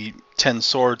see 10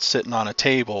 swords sitting on a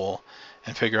table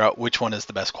and figure out which one is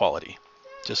the best quality,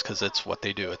 just because it's what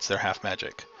they do. It's their half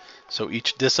magic. So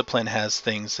each discipline has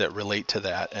things that relate to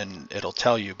that, and it'll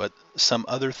tell you. But some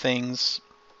other things,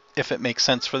 if it makes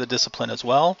sense for the discipline as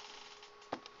well,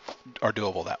 are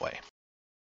doable that way.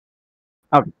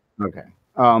 Okay.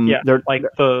 Yeah, like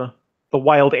the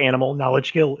wild animal knowledge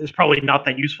skill is probably not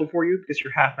that useful for you because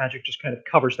your half magic just kind of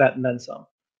covers that and then some.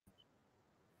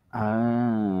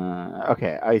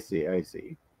 Okay, I see.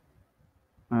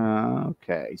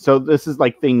 Okay, so this is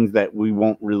like things that we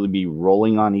won't really be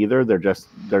rolling on either. They're just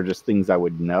things I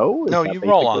would know. No, you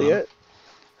roll on them.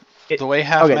 The way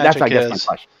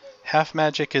half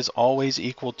magic is always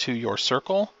equal to your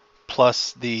circle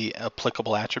plus the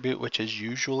applicable attribute, which is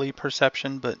usually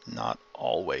perception, but not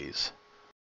always.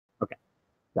 Okay,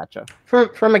 gotcha.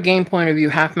 From a game point of view,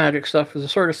 half magic stuff is the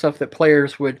sort of stuff that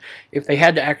players would, if they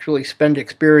had to actually spend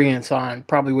experience on,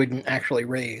 probably wouldn't actually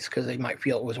raise because they might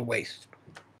feel it was a waste.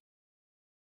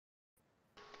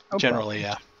 Generally,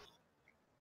 yeah.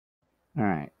 All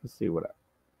right, let's see what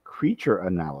creature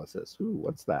analysis. Ooh,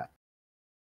 what's that?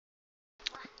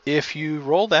 If you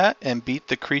roll that and beat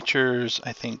the creature's,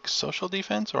 I think, social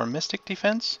defense or mystic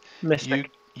defense,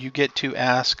 you get to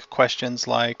ask questions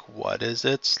like, what is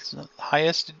its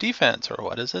highest defense, or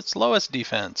what is its lowest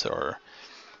defense, or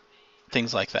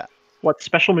things like that. What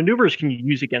special maneuvers can you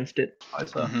use against it?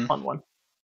 That's a fun one.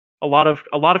 A lot of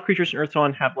creatures in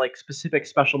Earthdawn have like specific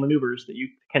special maneuvers that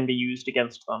can be used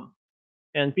against them,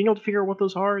 and being able to figure out what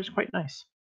those are is quite nice.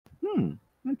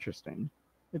 Interesting.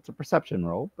 It's a perception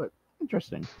roll, but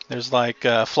interesting. There's like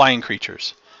flying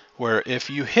creatures, where if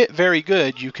you hit very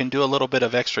good, you can do a little bit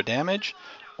of extra damage,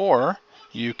 or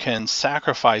you can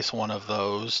sacrifice one of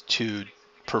those to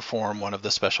perform one of the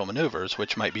special maneuvers,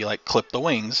 which might be like clip the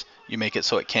wings. You make it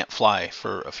so it can't fly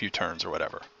for a few turns or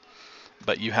whatever.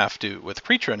 But you have to, with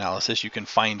creature analysis, you can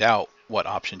find out what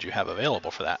options you have available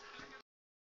for that.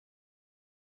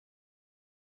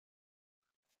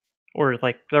 Or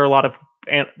like there are a lot of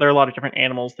different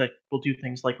animals that will do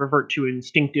things like revert to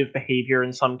instinctive behavior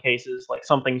in some cases. Like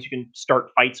some things you can start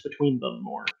fights between them,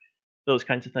 or those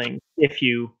kinds of things. If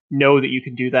you know that you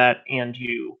can do that and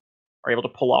you are able to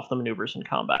pull off the maneuvers in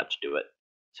combat to do it.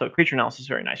 So creature analysis is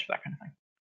very nice for that kind of thing.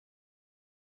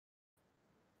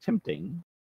 Tempting.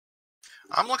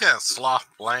 I'm looking at Sloth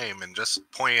Blame and just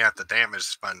pointing at the damage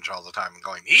sponge all the time and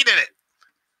going, he did it!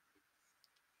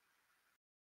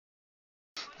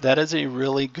 That is a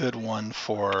really good one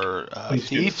for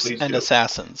thieves and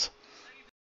assassins.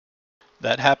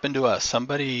 That happened to us.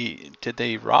 Somebody, did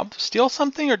they steal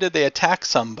something, or did they attack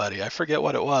somebody? I forget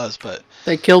what it was, but...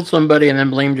 They killed somebody and then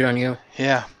blamed it on you.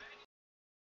 Yeah.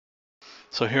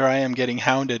 So here I am getting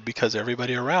hounded because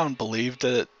everybody around believed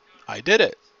that I did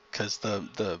it. Because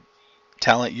the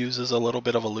talent uses a little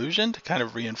bit of illusion to kind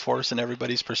of reinforce in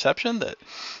everybody's perception that,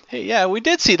 hey, yeah, we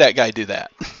did see that guy do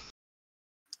that.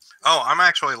 Oh, I'm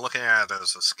actually looking at it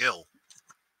as a skill.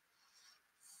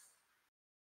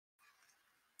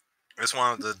 It's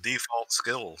one of the default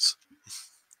skills.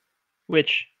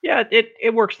 Which, yeah,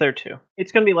 it works there too.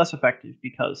 It's going to be less effective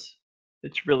because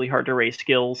it's really hard to raise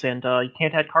skills and you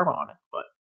can't add karma on it, but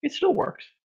it still works.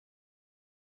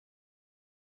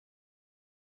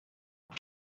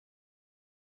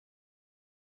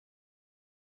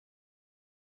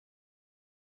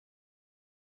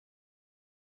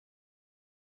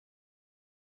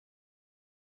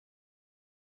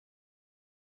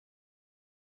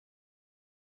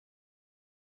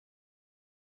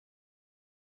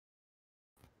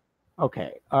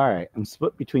 Okay, all right. I'm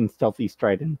split between Stealthy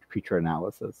Stride and Creature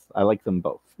Analysis. I like them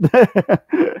both.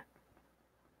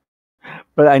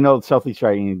 But I know Stealthy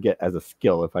Stride you can get as a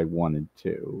skill if I wanted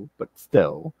to. But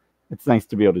still, it's nice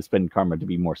to be able to spend karma to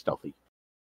be more stealthy.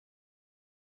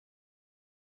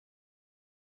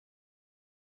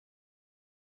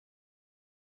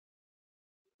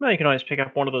 Well, you can always pick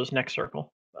up one of those next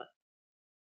circle. But...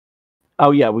 Oh,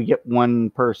 yeah, we get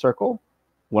one per circle?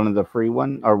 One of the free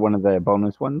one, or one of the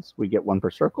bonus ones? We get one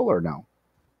per circle, or no?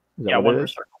 Yeah, one per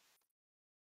circle.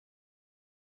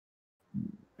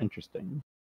 Interesting.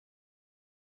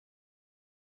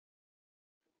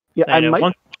 Yeah, I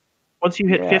might... Once you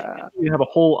hit 50, you have a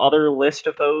whole other list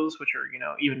of those, which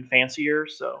are, even fancier,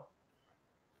 so...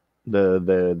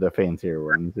 The fancier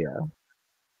ones, yeah.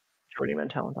 Journeyman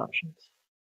talent options.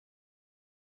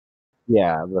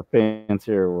 Yeah, the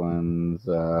fancier ones.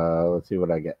 Let's see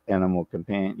what I get. Animal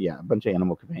companion. Yeah, a bunch of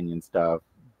animal companion stuff.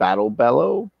 Battle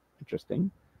bellow. Interesting.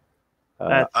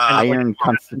 Iron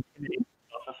constitution.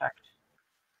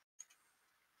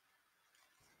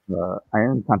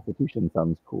 Iron constitution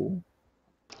sounds cool.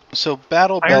 So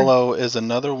Battle Iron- Bellow is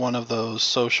another one of those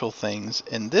social things.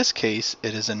 In this case,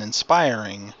 it is an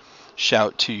inspiring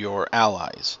shout to your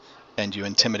allies, and you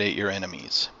intimidate your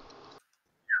enemies.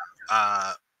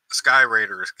 Sky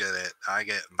Raiders get it. I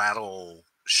get Battle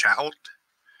Shout,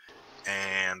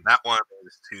 and that one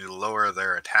is to lower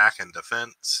their attack and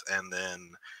defense, and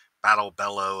then Battle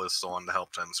Bellow is the one to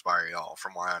help to inspire y'all,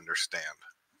 from what I understand.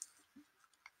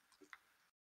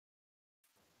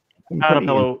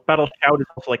 Battle Shout is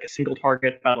also like a single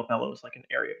target. Battle Bellow is like an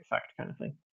area effect kind of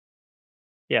thing.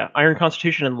 Yeah, Iron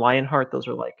Constitution and Lionheart, those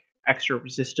are like extra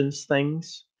resistance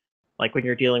things. Like when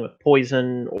you're dealing with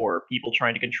poison or people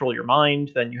trying to control your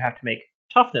mind, then you have to make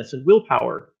toughness and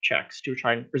willpower checks to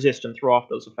try and resist and throw off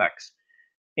those effects.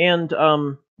 And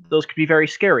those could be very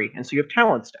scary, and so you have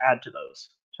talents to add to those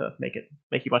to make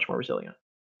you much more resilient.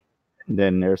 And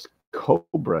then there's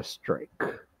Cobra Strike.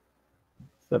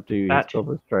 Except to use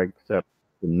Cobra Strike, except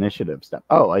initiative step.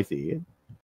 Oh, I see.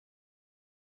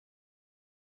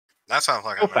 That sounds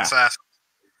like an assassin.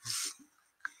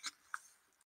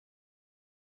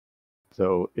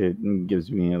 So it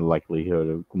gives me more likelihood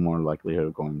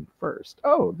of going first.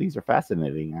 Oh, these are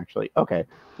fascinating, actually. Okay,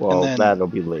 well, that'll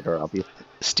be later, obviously.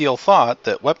 Steel Thought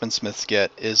that weaponsmiths get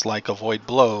is like Avoid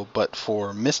Blow, but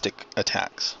for mystic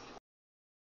attacks.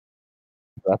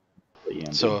 That's really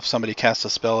handy. So if somebody casts a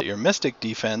spell at your mystic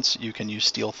defense, you can use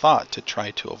Steel Thought to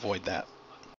try to avoid that.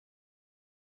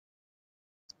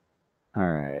 All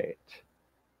right.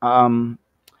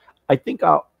 I think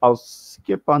I'll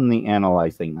skip on the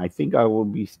analyzing. I think I will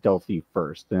be stealthy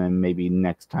first, and then maybe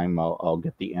next time I'll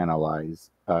get the analyze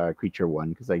creature one,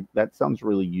 because that sounds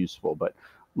really useful. But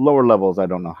lower levels, I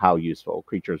don't know how useful.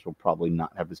 Creatures will probably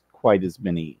not have quite as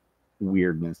many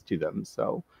weirdness to them.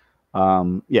 So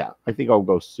yeah, I think I'll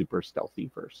go super stealthy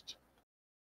first.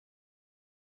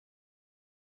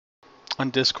 On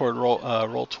Discord,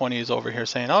 Roll20 is over here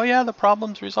saying, "Oh yeah, the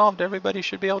problem's resolved. Everybody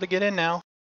should be able to get in now."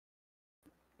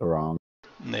 Wrong.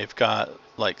 And they've got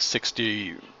like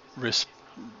 60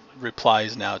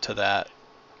 replies now to that,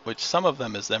 which some of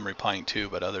them is them replying too,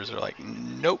 but others are like,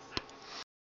 "Nope."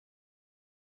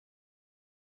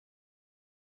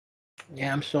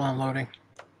 Yeah, I'm still unloading.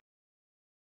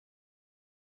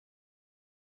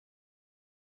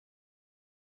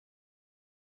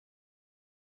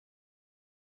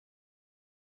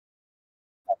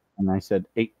 And I said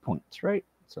 8 points, right?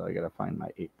 So I gotta find my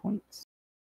 8 points.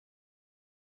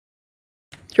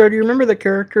 Joe, do you remember the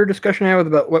character discussion I had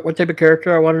about what type of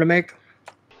character I wanted to make?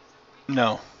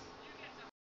 No.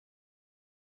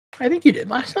 I think you did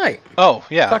last night. Oh,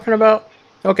 yeah. Talking about...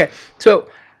 Okay, so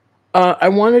I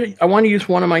want to use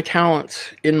one of my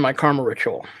talents in my karma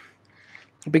ritual.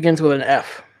 It begins with an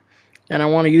F, and I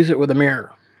want to use it with a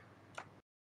mirror.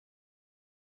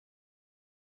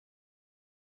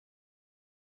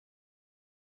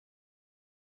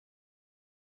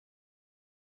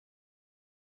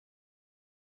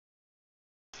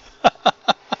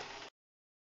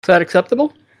 Is that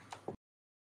acceptable?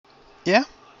 Yeah.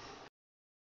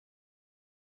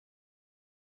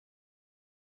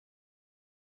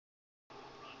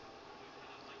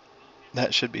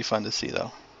 That should be fun to see,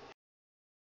 though.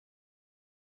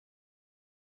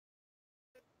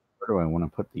 Where do I want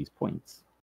to put these points?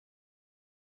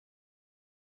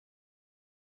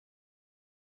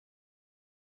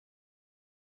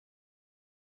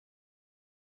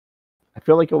 I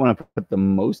feel like I want to put the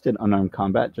most in unarmed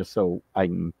combat just so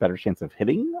I'm better chance of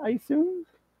hitting, I assume?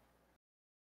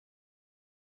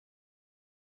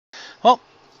 Well,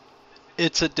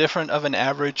 it's a different of an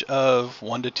average of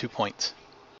 1 to 2 points.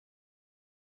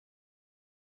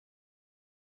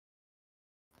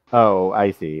 Oh, I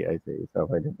see. So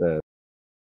if I did the...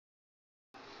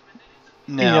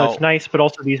 Now, it's nice, but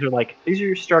also these are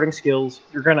your starting skills.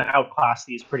 You're going to outclass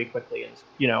these pretty quickly,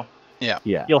 and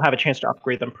yeah, you'll have a chance to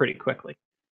upgrade them pretty quickly.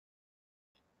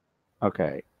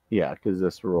 Okay, yeah, because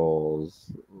this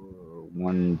rolls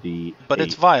 1d8. But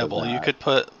it's viable. You could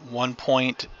put 1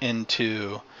 point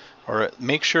into, or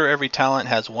make sure every talent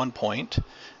has 1 point,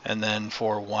 and then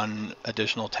for one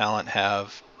additional talent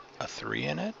have a 3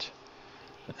 in it,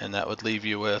 and that would leave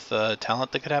you with a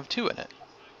talent that could have 2 in it.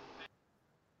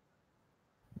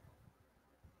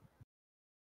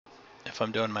 If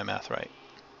I'm doing my math right.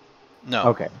 No.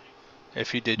 Okay.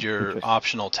 If you did your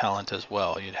optional talent as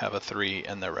well, you'd have a 3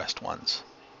 and the rest 1s.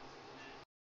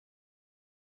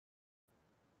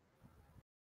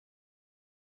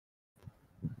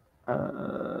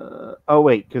 Oh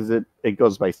wait, because it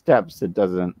goes by steps. It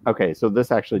doesn't. Okay, so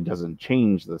this actually doesn't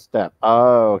change the step.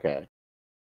 Oh, okay.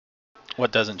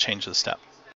 What doesn't change the step?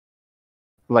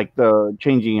 Like the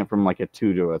changing it from like a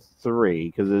 2 to a 3,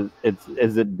 because it's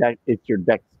your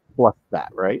dex plus that,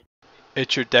 right?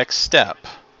 It's your dex step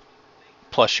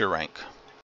plus your rank.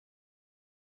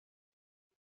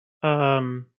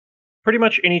 Pretty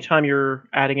much anytime you're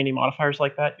adding any modifiers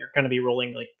like that, you're going to be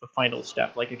rolling like the final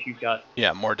step. Like if you've got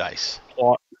More dice.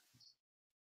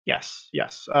 Yes.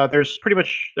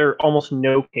 There are almost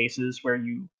no cases where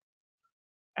you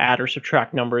add or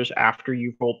subtract numbers after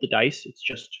you've rolled the dice. It's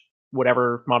just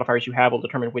whatever modifiers you have will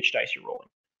determine which dice you're rolling.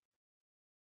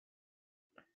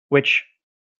 Which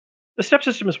the step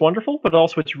system is wonderful, but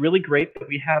also it's really great that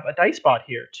we have a dice bot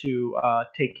here to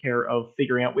take care of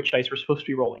figuring out which dice we're supposed to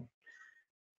be rolling,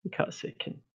 because it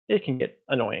can get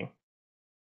annoying.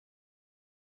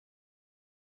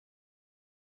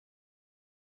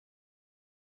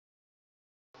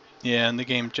 Yeah, in the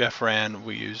game Jeff ran,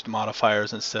 we used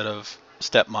modifiers instead of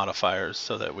step modifiers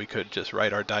so that we could just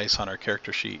write our dice on our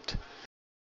character sheet.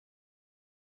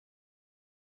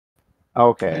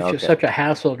 Okay. It's just such a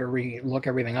hassle to look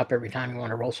everything up every time you want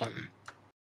to roll something. I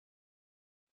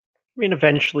mean,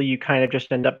 eventually you kind of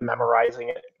just end up memorizing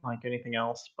it like anything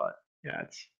else, but yeah,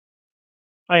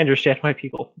 I understand why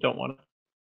people don't want to.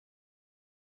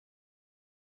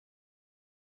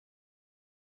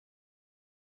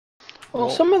 Well,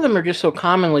 some of them are just so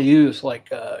commonly used,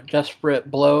 like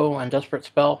Desperate Blow and Desperate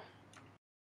Spell.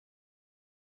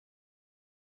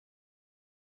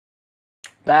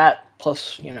 That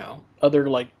plus, other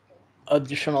like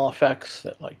additional effects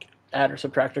that like add or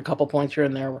subtract a couple points here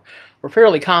and there were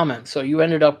fairly common. So you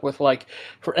ended up with like,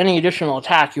 for any additional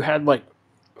attack, you had like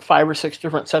 5 or 6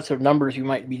 different sets of numbers you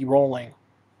might be rolling.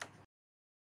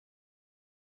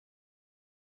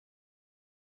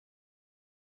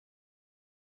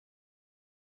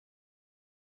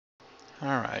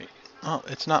 All right. Oh,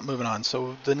 it's not moving on.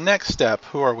 So the next step,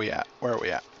 who are we at? Where are we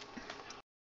at?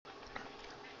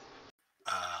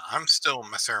 I'm still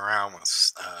messing around with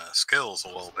skills a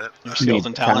little bit. Your skills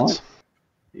and talents?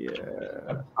 Yeah.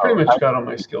 Pretty much got all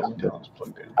my skills and talents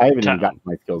plugged in. I haven't even gotten to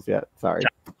my skills yet. Sorry.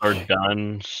 Are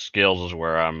done. Skills is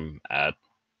where I'm at.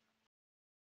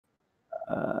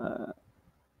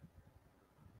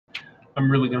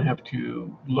 I'm really going to have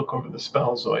to look over the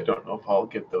spells, though I don't know if I'll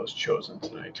get those chosen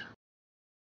tonight.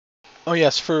 Oh,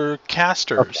 yes, for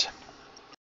casters. Okay.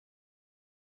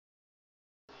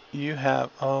 You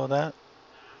have... Oh, that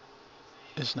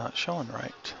is not showing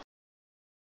right.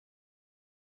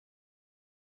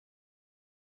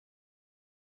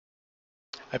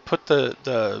 I put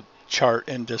the chart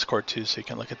in Discord, too, so you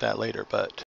can look at that later,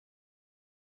 but...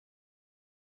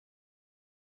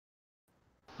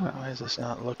 Why is this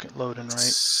not loading right?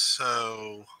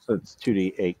 So it's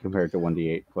 2d8 compared to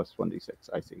 1d8 plus 1d6.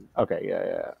 I see. Okay,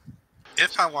 yeah.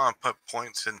 If I want to put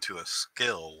points into a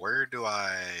skill, where do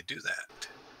I do that?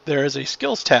 There is a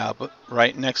skills tab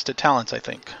right next to talents, I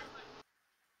think.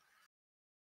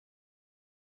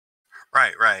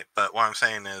 Right. But what I'm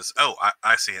saying is,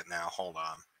 I see it now. Hold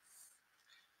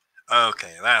on.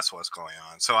 Okay, that's what's going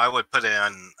on. So I would put it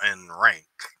in rank,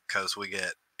 because we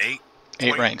get 8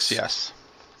 points. Ranks, yes.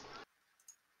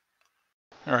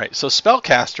 All right, so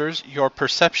spellcasters, your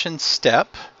perception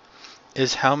step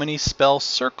is how many spell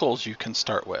circles you can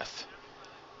start with.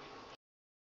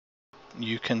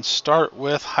 You can start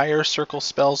with higher circle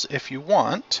spells if you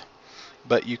want,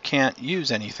 but you can't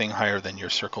use anything higher than your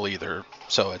circle either,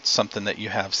 so it's something that you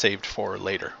have saved for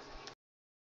later.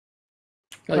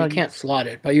 Well, you can't slot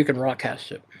it, but you can raw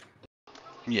cast it.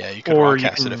 Yeah, you can raw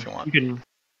cast it if you want.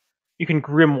 You can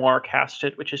grimoire cast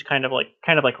it, which is kind of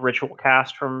like ritual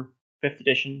cast from 5th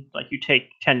edition. Like you take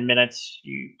 10 minutes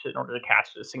in order to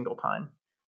cast it a single time.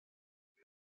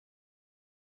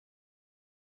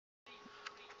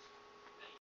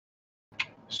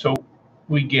 So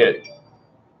we get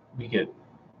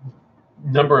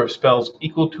number of spells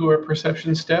equal to our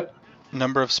perception step?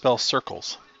 Number of spell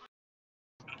circles.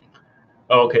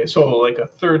 Okay, so like a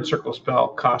third circle spell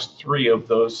costs 3 of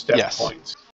those step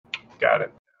points. Got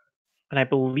it. And I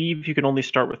believe you can only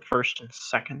start with first and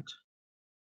second.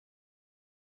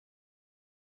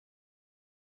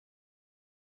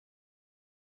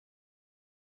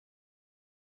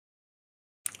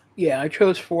 Yeah, I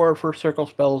chose 4 first circle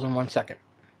spells and 1 second.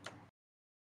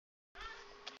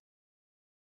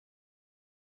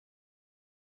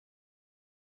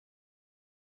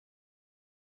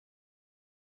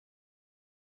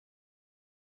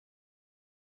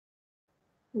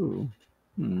 Ooh.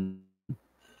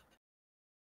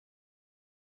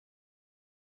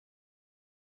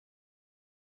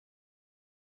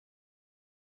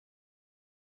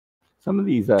 Some of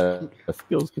these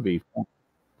skills could be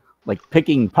like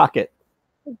picking pocket.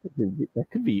 That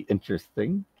could be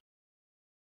interesting.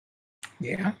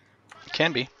 Yeah. It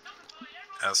can be.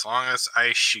 As long as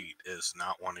Ice Sheet is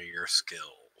not one of your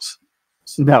skills.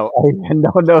 No,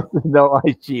 no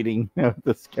ice cheating of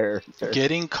this character.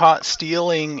 Getting caught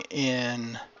stealing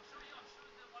in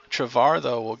Travar,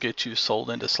 though, will get you sold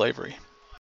into slavery.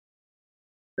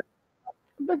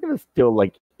 I'm not gonna steal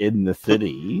like in the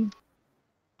city.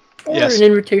 Or Yes. an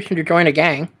invitation to join a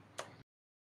gang.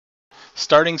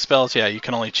 Starting spells, yeah, you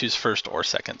can only choose first or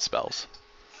second spells.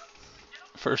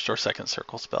 First or second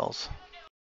circle spells.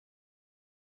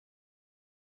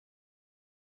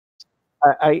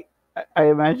 I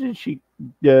imagine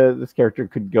this character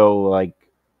could go like,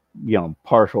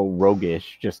 partial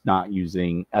roguish, just not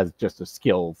using as just a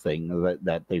skill thing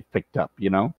that they've picked up,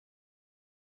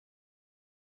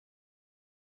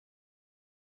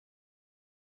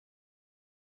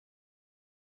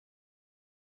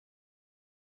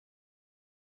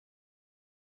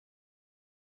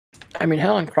 I mean,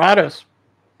 hell, in Kratos,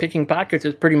 picking pockets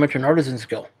is pretty much an artisan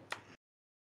skill.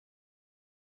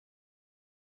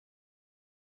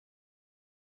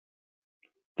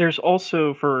 There's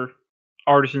also, for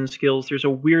artisan skills, there's a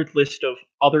weird list of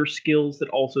other skills that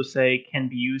also say can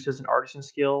be used as an artisan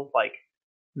skill, like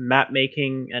map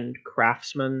making and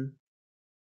craftsman.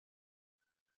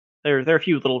 There are a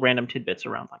few little random tidbits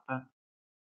around like that.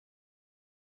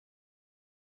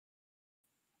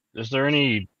 Is there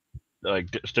any like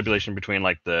stipulation between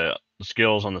like the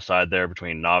skills on the side there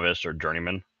between novice or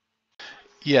journeyman?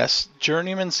 Yes,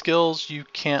 journeyman skills you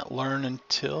can't learn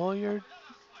until you're...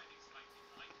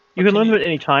 You can learn them at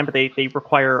any time, but they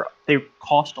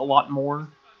cost a lot more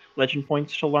legend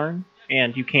points to learn,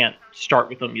 and you can't start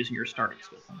with them using your starting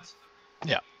skill points.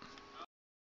 Yeah.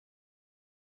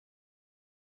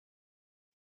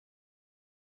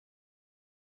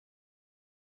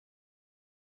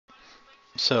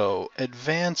 So,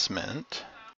 advancement.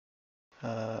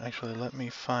 Actually, let me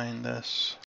find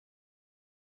this.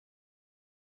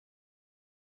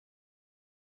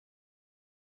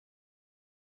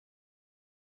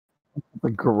 a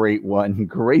great one.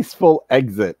 Graceful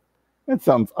exit. That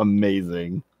sounds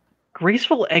amazing.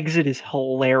 Graceful exit is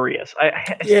hilarious.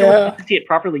 I still Yeah. have to see it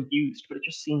properly used, but it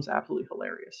just seems absolutely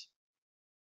hilarious.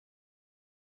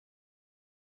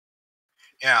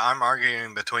 Yeah, I'm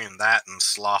arguing between that and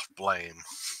Sloth Blame.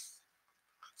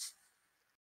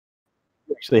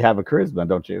 You actually have a charisma,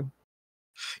 don't you?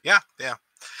 Yeah.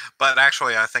 But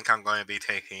actually, I think I'm going to be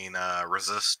taking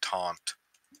Resist Taunt.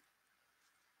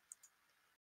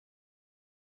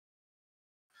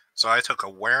 So I took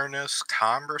Awareness,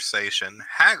 Conversation,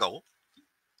 Haggle,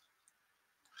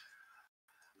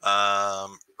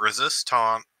 Resist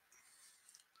Taunt.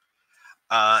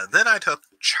 Then I took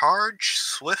Charge,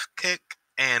 Swift Kick,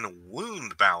 and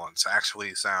Wound Balance.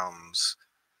 Actually sounds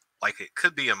like it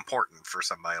could be important for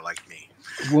somebody like me.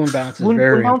 Wound balance is Wound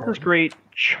very balance important. is great.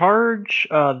 Charge,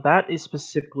 that is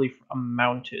specifically a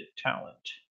mounted talent.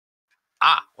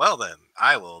 Ah, well then,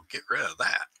 I will get rid of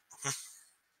that.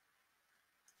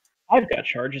 I've got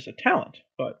charge as a talent,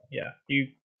 but yeah, you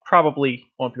probably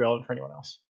won't be relevant for anyone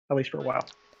else, at least for a while.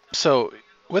 So,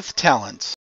 with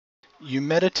talents, you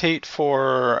meditate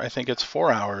for, I think it's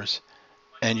 4 hours,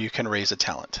 and you can raise a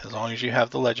talent, as long as you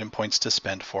have the legend points to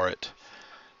spend for it.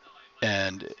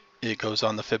 And it goes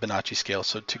on the Fibonacci scale.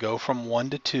 So to go from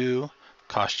 1 to 2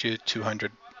 cost you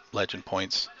 200 legend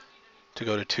points. To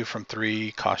go to 2 from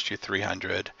 3 cost you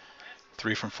 300.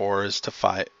 3 from 4 is to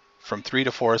 5. From 3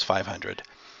 to 4 is 500.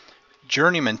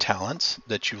 Journeyman talents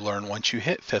that you learn once you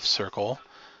hit 5th circle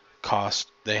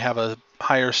they have a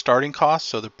higher starting cost,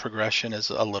 so the progression is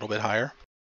a little bit higher.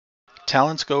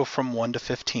 Talents go from 1 to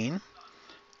 15.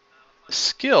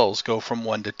 Skills go from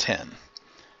 1 to 10.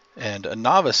 And a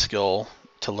novice skill,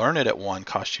 to learn it at 1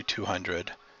 costs you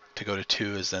 200. To go to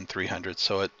 2 is then 300.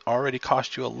 So it already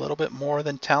costs you a little bit more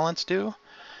than talents do.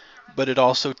 But it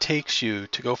also takes you,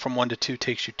 to go from 1 to 2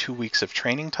 takes you 2 weeks of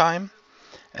training time.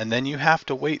 And then you have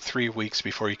to wait 3 weeks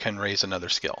before you can raise another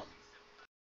skill.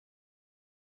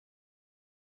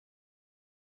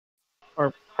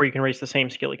 Or you can raise the same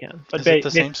skill again. But Is it the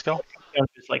same skill?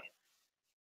 It's like,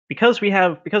 because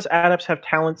adepts have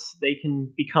talents, they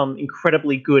can become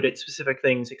incredibly good at specific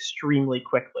things extremely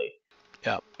quickly.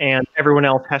 Yeah. And everyone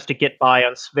else has to get by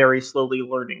on very slowly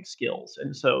learning skills.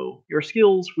 And so your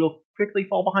skills will quickly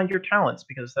fall behind your talents,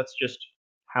 because that's just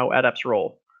how adepts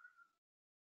roll.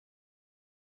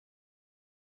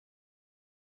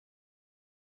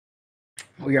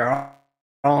 We are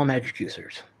all magic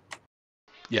users.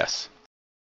 Yes.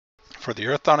 For the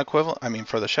Earthdawn equivalent,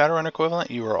 for the Shadowrun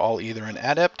equivalent, you are all either an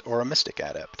adept or a mystic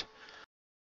adept.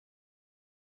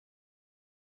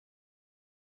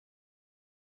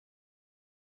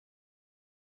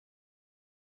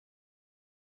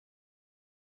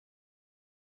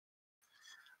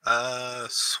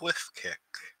 Swift kick.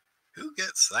 Who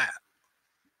gets that?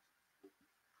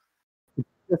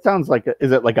 It sounds like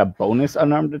is it like a bonus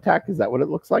unarmed attack? Is that what it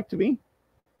looks like to me?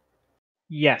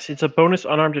 Yes, it's a bonus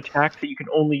unarmed attack that you can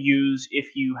only use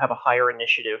if you have a higher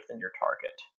initiative than your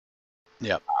target.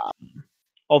 Yep.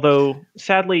 Although,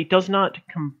 sadly, it does not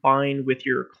combine with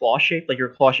your claw shape. Like, your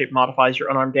claw shape modifies your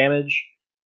unarmed damage,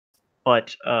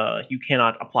 but you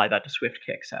cannot apply that to Swift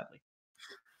Kick, sadly.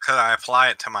 Could I apply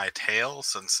it to my tail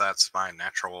since that's my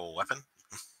natural weapon?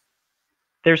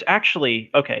 There's actually,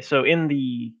 okay, so in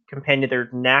the companion, there are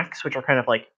knacks, which are kind of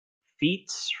like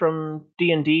feats from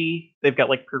D&D. They've got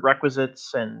like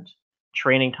prerequisites and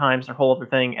training times, their whole other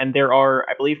thing. And there are,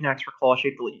 I believe, knacks for claw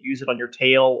shape that let you use it on your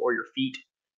tail or your feet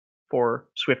for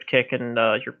Swift Kick and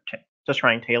your just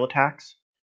trying tail attacks.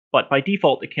 But by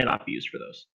default, it cannot be used for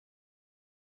those.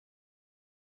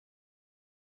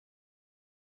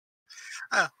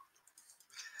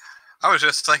 I was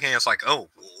just thinking, it's like, oh,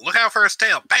 look out for his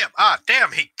tail. Bam! Ah,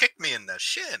 damn, he kicked me in the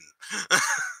shin.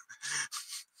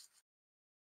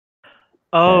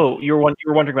 Oh, you were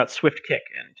wondering about Swift Kick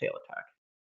and tail attack.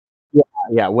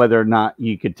 Yeah, whether or not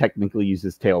you could technically use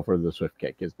his tail for the Swift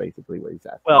Kick is basically what he's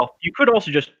asking. Well, you could also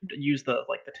just use the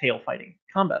tail fighting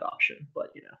combat option,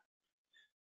 but you know.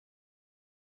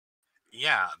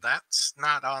 Yeah, that's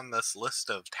not on this list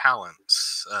of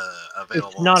talents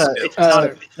available. It's not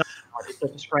skills. it's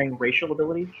a spraying racial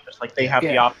ability. Just like they have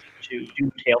the option to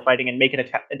do tail fighting and make an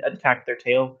attack with their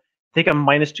tail. Take a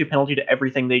 -2 penalty to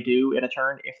everything they do in a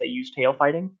turn if they use tail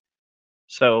fighting.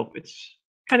 So it's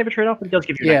kind of a trade-off, but it does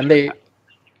give you an extra attack.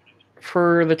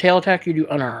 For the tail attack, you do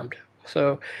unarmed.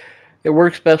 So it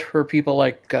works best for people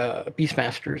like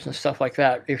Beastmasters and stuff like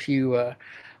that if you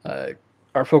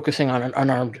are focusing on an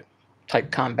unarmed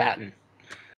type combatant.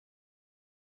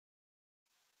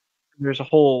 There's a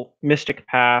whole mystic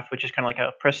path, which is kind of like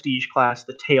a prestige class,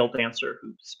 the tail dancer,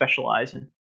 who specialize in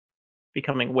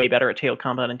becoming way better at tail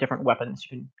combat and different weapons you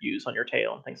can use on your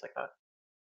tail and things like that.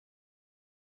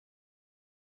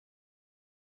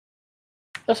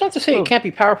 That's not to say it can't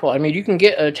be powerful. I mean, you can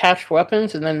get attached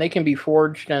weapons, and then they can be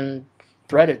forged and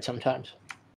threaded sometimes.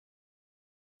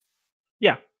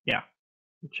 Yeah.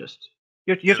 It's just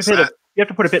you have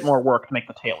to put a bit more work to make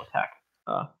the tail attack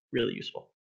really useful.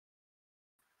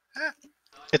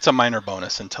 It's a minor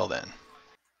bonus until then.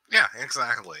 Yeah,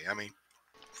 exactly. I mean,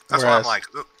 that's why I'm like,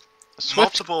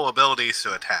 multiple abilities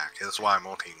to attack is what I'm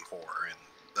looking for, and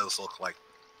those look like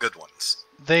good ones.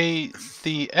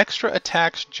 The extra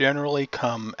attacks generally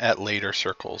come at later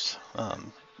circles,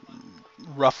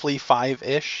 roughly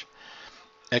 5-ish,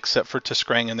 except for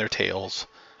Tiskrang and their tails,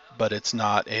 but it's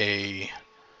not a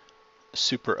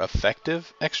super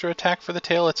effective extra attack for the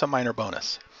tail. It's a minor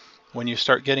bonus. When you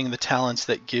start getting the talents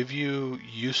that give you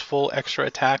useful extra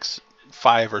attacks,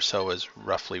 5 or so is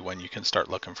roughly when you can start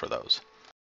looking for those.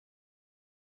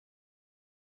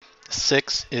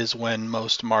 6 is when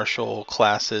most martial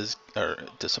classes or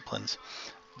disciplines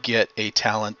get a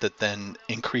talent that then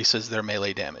increases their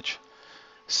melee damage.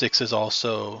 6 is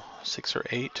also 6 or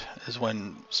 8 is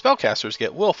when spellcasters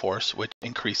get will force, which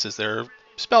increases their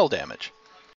spell damage.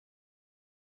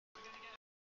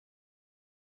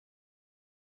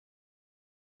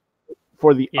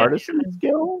 For the artisan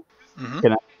skill, Mm-hmm.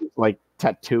 can I, like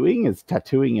tattooing? Is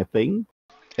tattooing a thing?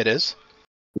 It is.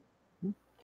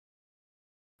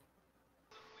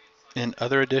 In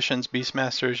other editions,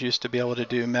 Beastmasters used to be able to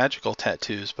do magical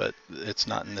tattoos, but it's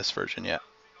not in this version yet.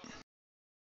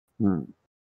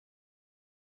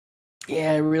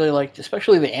 Yeah, I really liked,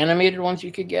 especially the animated ones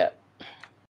you could get.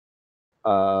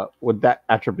 Would that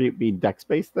attribute be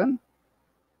dex-based then?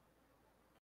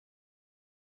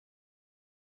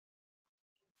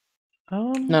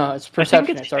 No, it's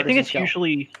perception. I think it's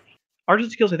usually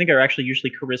artisan skills. I think are actually usually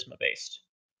charisma based.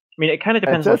 I mean, it kind of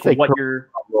depends on what you're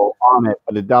on it,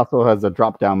 but it also has a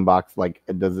drop-down box. Like,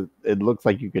 it looks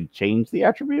like you could change the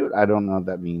attribute. I don't know what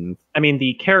that means. I mean,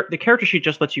 the character sheet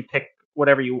just lets you pick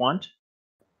whatever you want,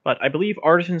 but I believe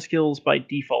artisan skills by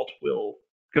default will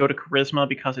go to charisma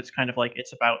because it's kind of like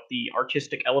it's about the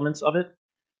artistic elements of it.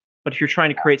 But if you're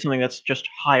trying to create something that's just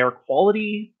higher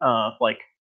quality,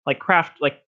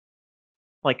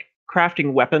 like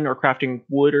crafting weapon or crafting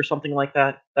wood or something like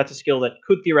that, that's a skill that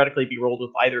could theoretically be rolled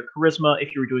with either charisma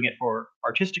if you were doing it for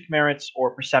artistic merits,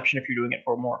 or perception if you're doing it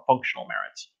for more functional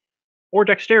merits, or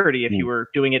dexterity if you were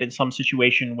doing it in some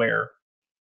situation where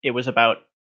it was about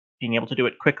being able to do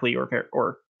it quickly or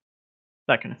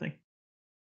that kind of thing.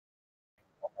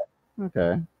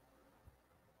 Okay.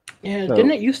 Yeah,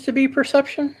 didn't it used to be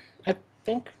perception? I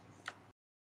think.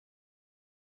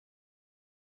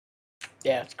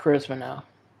 Yeah, it's charisma now.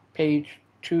 Page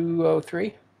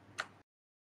 203.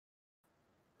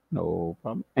 No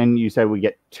problem. And you said we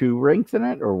get 2 ranks in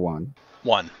it or 1?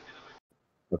 1.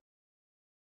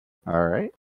 All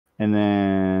right. And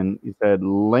then you said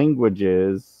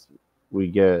languages, we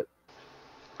get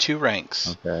 2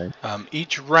 ranks. Okay.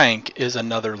 Each rank is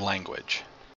another language.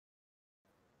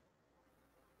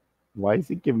 Why is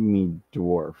it giving me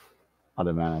dwarf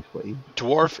automatically?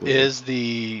 Dwarf is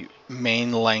the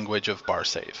main language of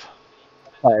Barsave.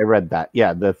 I read that.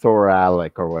 Yeah, the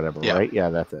Thoralic or whatever, Yeah. right? Yeah,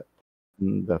 that's it.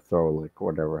 The Thoralic,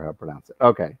 whatever how to pronounce it.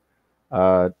 Okay.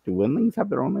 Do Windlings have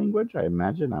their own language? I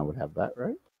imagine I would have that,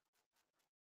 right?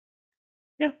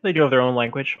 Yeah, they do have their own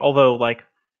language. Although, like,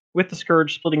 with the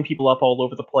Scourge splitting people up all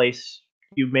over the place,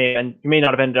 you may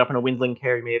not have ended up in a Windling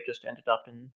care. You may have just ended up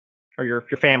in, or your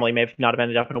family may have not have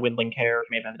ended up in a Windling care. You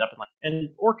may have ended up in like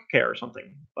an Orc care or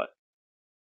something. But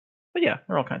yeah,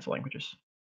 there are all kinds of languages.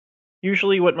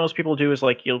 Usually, what most people do is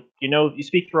like you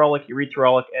speak Thralic, you read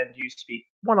Thralic, and you speak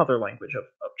one other language of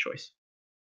choice.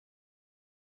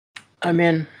 I'm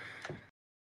in.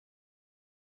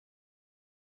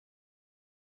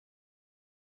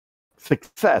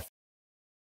 Success.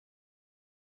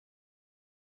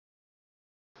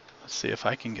 Let's see if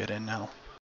I can get in now.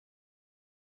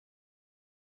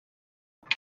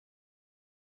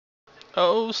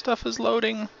 Oh, stuff is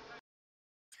loading.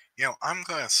 I'm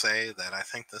going to say that I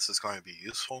think this is going to be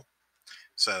useful.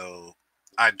 So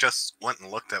I just went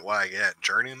and looked at what I get at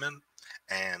Journeyman,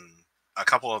 and a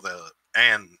couple of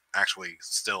and actually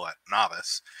still at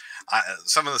Novice.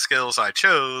 Some of the skills I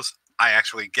chose, I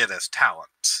actually get as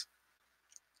talents.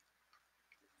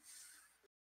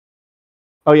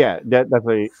 Oh yeah,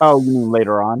 definitely. Oh, you mean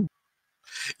later on?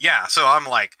 Yeah, so I'm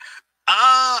like,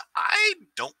 I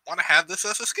don't want to have this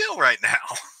as a skill right now.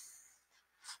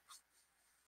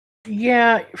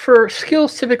 Yeah, for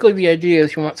skills, typically the idea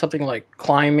is you want something like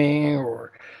climbing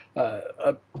or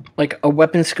like a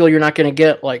weapon skill you're not going to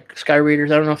get, like Sky Raiders.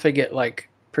 I don't know if they get like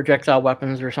projectile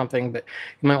weapons or something, but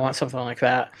you might want something like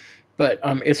that. But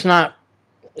it's not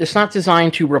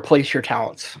designed to replace your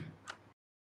talents.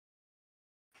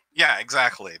 Yeah,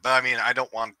 exactly. But I mean, I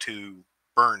don't want to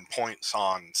burn points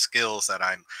on skills that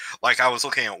I'm like. I was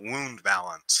looking at wound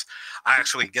balance. I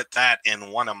actually get that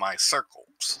in one of my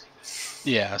circles.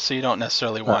 Yeah, so you don't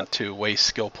necessarily want to waste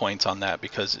skill points on that,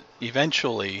 because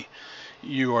eventually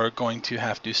you are going to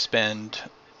have to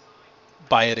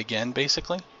buy it again,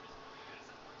 basically.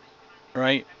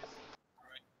 Right?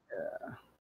 Yeah.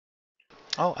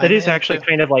 Oh, That is actually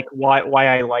kind of like why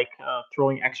I like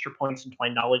throwing extra points into my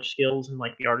knowledge skills and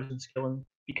like the artisan skill,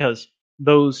 because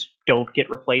those don't get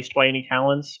replaced by any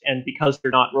talents, and because they're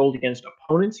not rolled against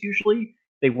opponents usually,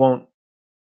 they won't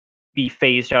be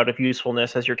phased out of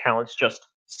usefulness as your talents just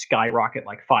skyrocket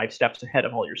like 5 steps ahead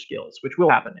of all your skills, which will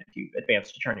happen if you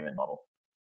advance to journeyman level.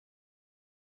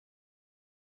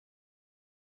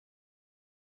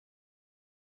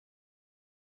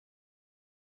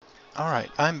 All right,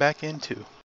 I'm back in too.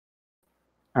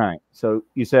 All right. So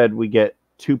you said we get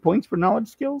 2 points for knowledge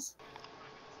skills?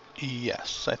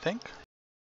 Yes, I think.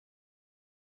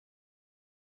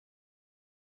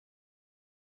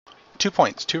 2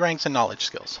 points, 2 ranks in knowledge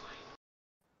skills.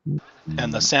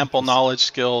 And the sample knowledge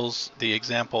skills, the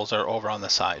examples are over on the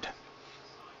side.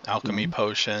 Alchemy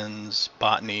potions,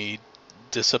 botany,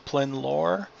 discipline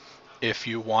lore. If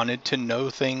you wanted to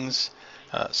know things,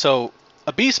 so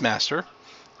a Beastmaster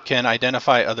can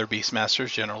identify other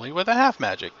Beastmasters generally with a half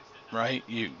magic, right?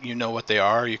 You know what they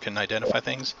are, you can identify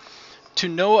things. To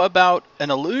know about an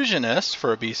illusionist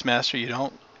for a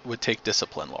Beastmaster, would take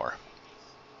discipline lore.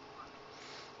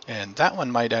 And that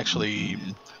one might actually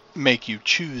make you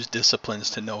choose disciplines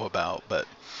to know about, but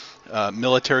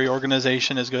military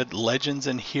organization is good. Legends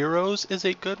and Heroes is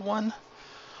a good one.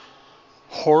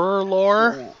 Horror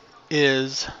lore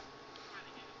is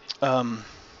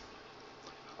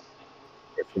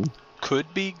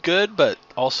could be good, but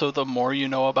also the more you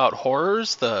know about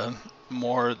horrors, the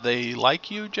more they like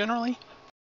you generally.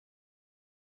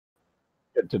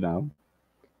 Good to know.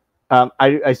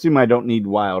 I assume I don't need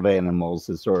wild animals.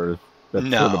 Is sort of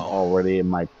already in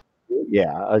my.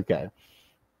 Yeah. Okay.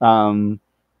 I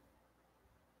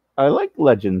like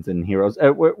legends and heroes.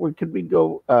 Where could we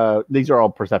go? These are all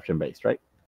perception based, right?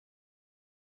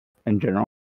 In general.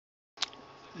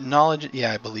 Knowledge,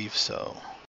 yeah, I believe so.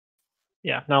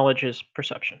 Yeah, knowledge is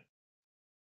perception.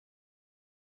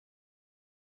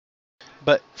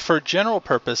 But for general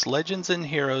purpose, Legends and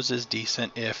Heroes is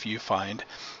decent if you find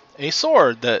a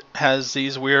sword that has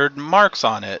these weird marks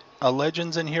on it. A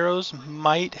Legends and Heroes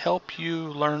might help you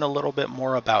learn a little bit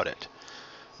more about it.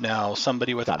 Now,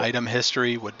 somebody with item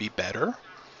history would be better,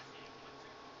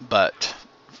 but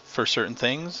for certain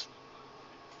things,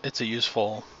 it's a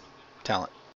useful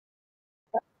talent.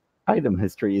 Item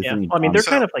history isn't. Yeah, I mean, they're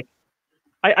So- kind of like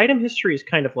item history is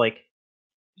kind of like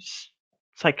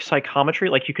psychometry.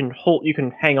 Like you can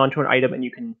hang on to an item and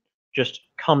you can just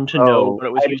come to know what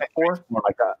it was item used history for. is more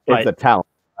like it's But- a talent,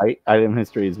 right? Item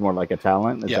history is more like a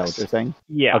talent. Is that what Yes. you're saying?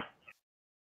 Yeah. Okay.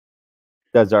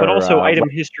 Does our But also item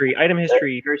history,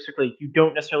 very strictly, you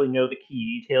don't necessarily know the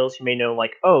key details. You may know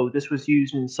like, oh, this was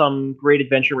used in some great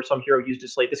adventure where some hero used to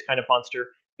slay this kind of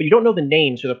monster, but you don't know the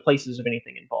names or the places of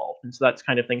anything involved. And so that's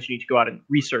kind of things you need to go out and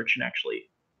research and actually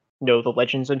know the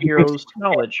legends and heroes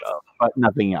knowledge of. but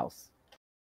nothing else.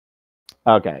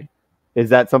 Okay, is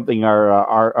that something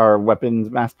our weapons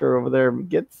master over there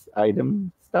gets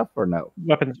item stuff or no?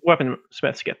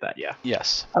 Weaponsmiths get that, yeah.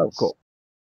 Yes. Oh, cool.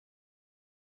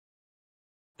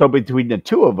 So between the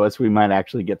two of us, we might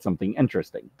actually get something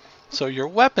interesting. So your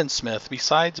weaponsmith,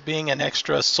 besides being an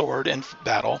extra sword in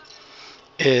battle,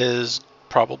 is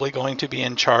probably going to be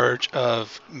in charge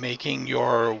of making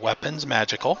your weapons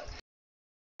magical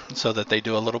so that they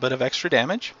do a little bit of extra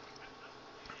damage,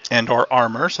 and or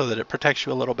armor so that it protects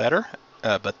you a little better,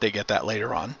 but they get that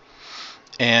later on,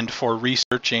 and for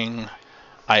researching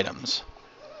items.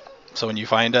 So when you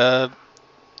find a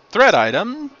threat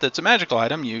item that's a magical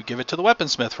item, you give it to the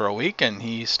weaponsmith for a week and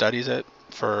he studies it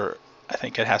for, I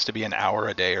think it has to be an hour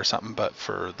a day or something, but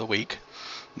for the week,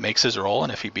 makes his roll,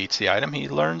 and if he beats the item, he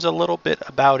learns a little bit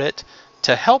about it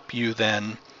to help you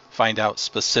then find out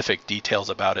specific details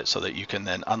about it so that you can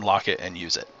then unlock it and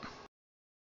use it.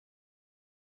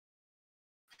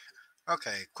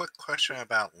 Okay, quick question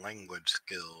about language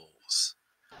skills.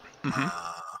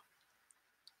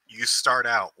 You start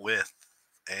out with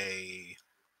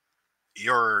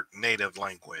your native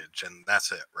language, and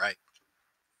that's it, right?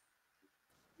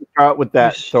 Start with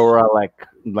that Yes. Thoralic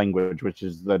language, which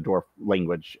is the dwarf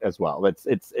language as well.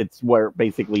 It's where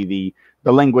basically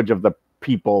the language of the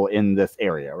people in this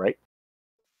area, right?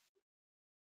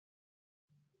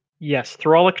 Yes,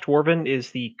 Thralic Dwarven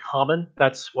is the common.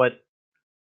 That's what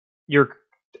your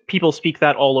people speak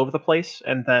that all over the place,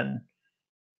 and then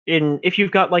if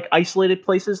you've got like isolated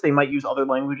places, they might use other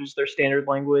languages, their standard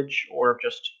language, or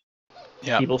just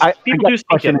Yeah. people I people guess do the speak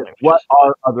question other is, what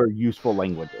languages. are other useful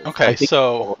languages? Okay, I think-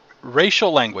 so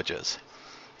racial languages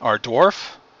are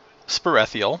dwarf,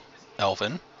 Sperethiel,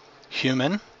 Elven,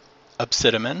 human,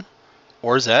 Obsidian,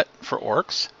 Orzet for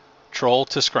orcs, Troll,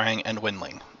 Tiskrang, and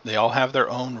Windling. They all have their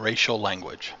own racial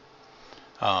language.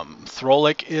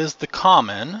 Throlic is the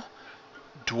common.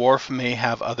 Dwarf may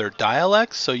have other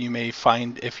dialects, so you may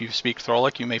find, if you speak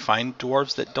Throlic, you may find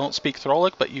dwarves that don't speak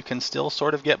Throlic, but you can still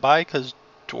sort of get by because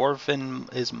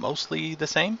Dwarven is mostly the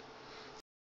same.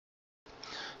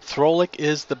 Throlic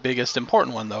is the biggest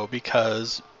important one, though,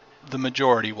 because the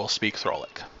majority will speak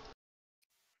Throlic.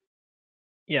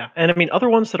 Yeah, and I mean other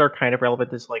ones that are kind of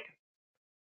relevant is like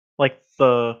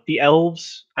the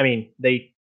elves. I mean,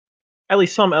 they at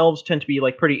least some elves tend to be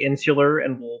like pretty insular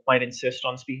and might insist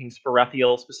on speaking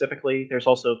Sperethiel specifically. There's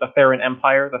also the Theran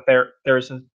Empire. There's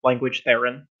a language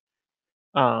Theran.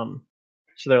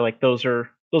 So they're like those are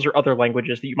other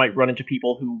languages that you might run into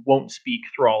people who won't speak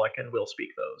Thralic and will speak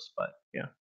those. But yeah.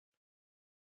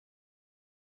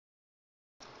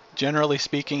 Generally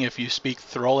speaking, if you speak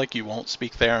Throlic, you won't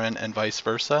speak Theran, and vice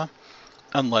versa,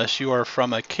 unless you are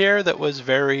from a care that was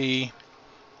very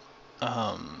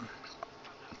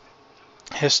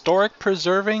historic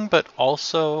preserving, but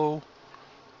also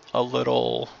a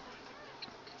little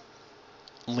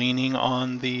leaning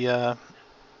on the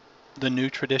new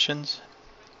traditions.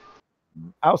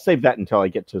 I'll save that until I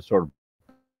get to sort of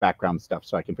background stuff,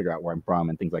 so I can figure out where I'm from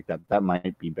and things like that. That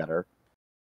might be better.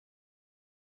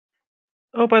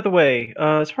 Oh, by the way,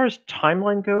 as far as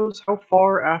timeline goes, how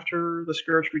far after the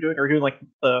Scourge are we doing? Are we doing like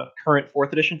the current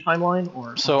 4th edition timeline,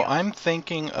 or So something else? I'm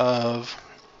thinking of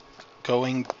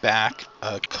going back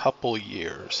a couple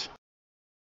years,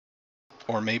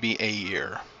 or maybe a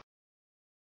year.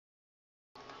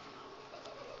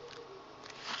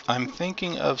 I'm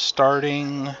thinking of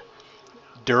starting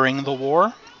during the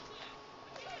war,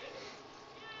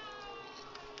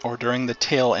 or during the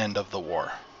tail end of the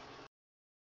war.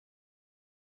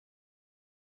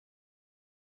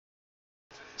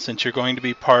 Since you're going to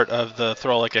be part of the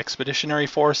Throlic Expeditionary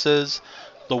Forces,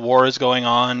 the war is going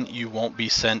on, you won't be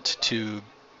sent to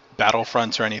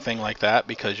battlefronts or anything like that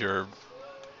because you're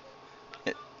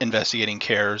investigating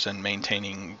cares and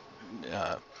maintaining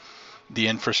the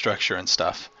infrastructure and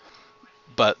stuff.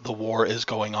 But the war is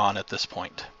going on at this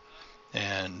point.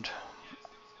 And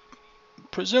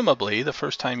presumably, the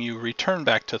first time you return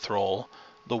back to Thrall,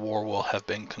 the war will have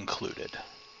been concluded.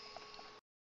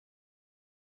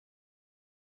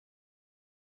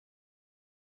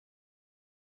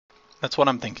 That's what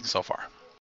I'm thinking so far.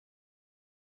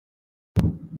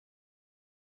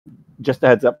 just a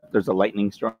heads up, there's a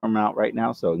lightning storm out right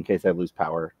now, so in case I lose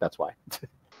power, that's why.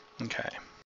 Okay.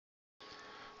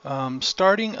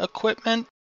 Starting equipment.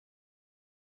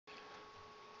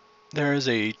 There is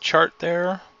a chart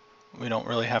there. We don't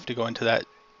really have to go into that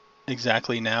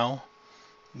exactly now.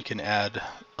 You can add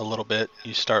a little bit.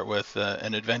 You start with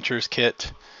an adventurer's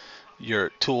kit, your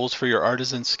tools for your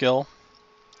artisan skill,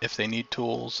 if they need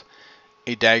tools,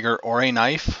 a dagger or a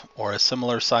knife, or a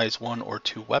similar size 1 or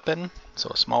 2 weapon, so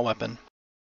a small weapon.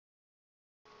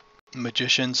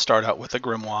 Magicians start out with a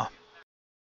grimoire.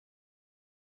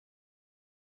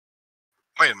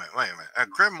 Wait a minute. A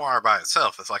grimoire by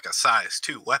itself is like a size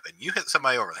 2 weapon. You hit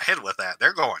somebody over the head with that,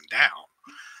 they're going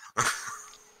down.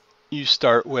 You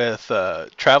start with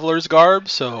traveler's garb,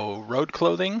 so road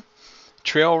clothing,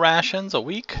 trail rations a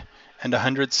week, and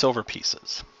 100 silver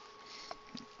pieces.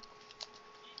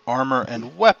 Armor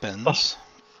and weapons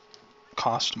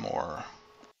cost more.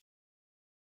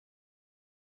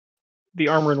 The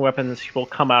armor and weapons will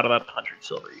come out of that 100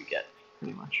 silver you get,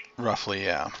 pretty much. Roughly,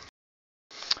 yeah.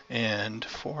 And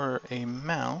for a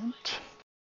mount,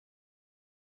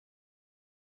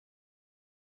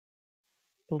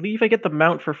 I believe I get the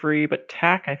mount for free, but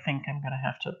tack I think I'm going to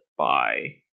have to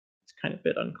buy. It's kind of a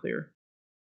bit unclear.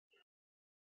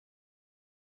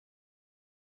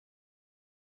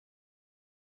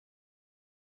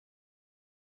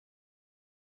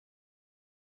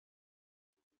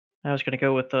 I was going to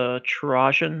go with the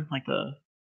Trojan,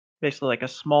 basically like a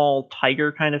small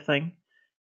tiger kind of thing.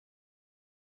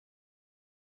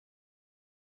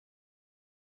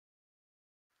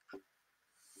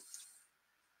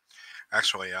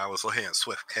 Actually, I was looking at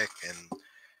Swift Kick,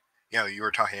 and you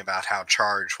were talking about how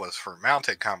charge was for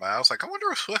mounted combat. I was like, I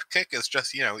wonder if Swift Kick is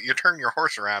just, you turn your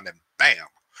horse around and bam.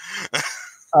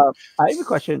 I have a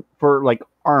question for like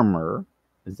armor.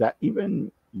 Is that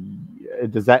even?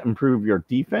 Does that improve your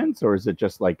defense, or is it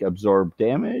just like absorb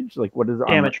damage? Like, what is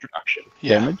damage reduction?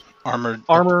 Yeah. Damage.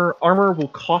 Armor will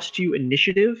cost you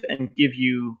initiative and give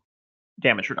you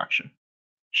damage reduction.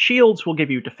 Shields will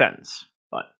give you defense,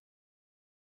 but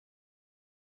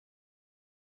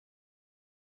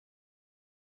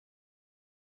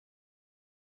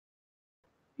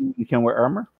You can wear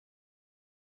armor.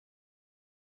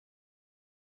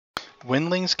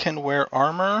 windlings can wear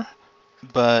armor,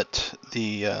 but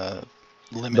the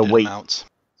limited weight. amounts.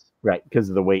 Right, because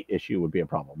the weight issue would be a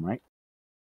problem, right?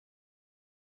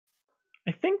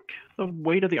 I think the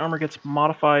weight of the armor gets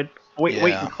modified. Weight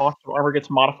Yeah. and cost of armor gets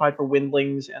modified for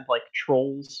windlings and like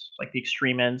trolls, like the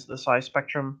extreme ends of the size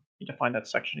spectrum. You need to find that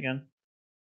section again.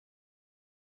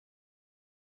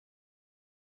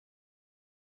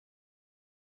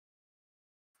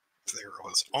 There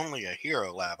was only a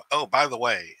hero lab. Oh, by the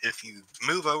way, if you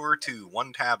move over to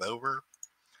one tab over,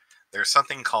 there's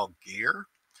something called gear.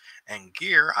 And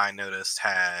gear, I noticed,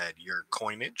 had your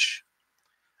coinage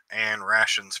and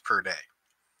rations per day.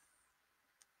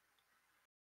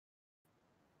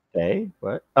 Day?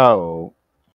 What? Oh.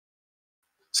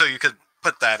 So you could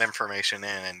put that information in,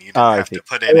 and you didn't have to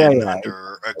put it in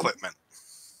under equipment.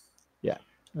 Yeah,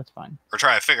 that's fine. Or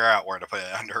try to figure out where to put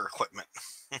it under equipment.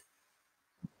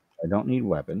 I don't need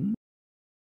weapons.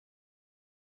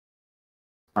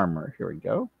 Armor, here we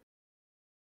go.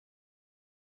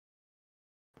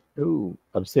 Ooh,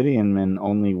 obsidian men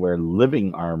only wear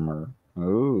living armor.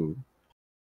 Ooh.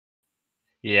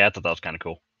 Yeah, I thought that was kind of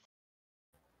cool.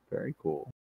 Very cool.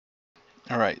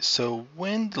 All right, so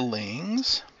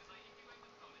windlings.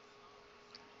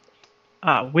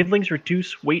 Windlings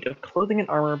reduce weight of clothing and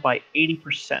armor by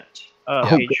 80%.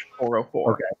 Page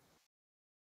 404. Okay.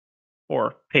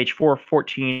 Or page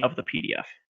 414 of the PDF.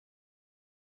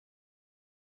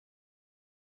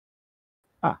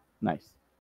 Nice.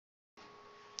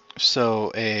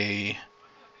 So a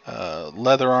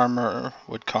leather armor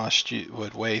would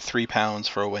weigh 3 pounds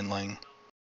for a windling.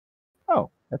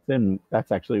 Oh,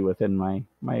 that's actually within my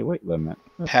weight limit.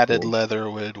 That's Padded cool. leather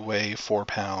would weigh 4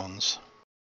 pounds.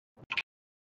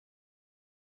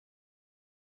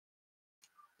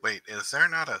 Wait, is there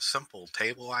not a simple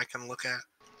table I can look at?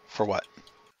 For what?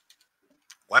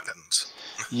 Weapons.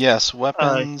 Yes,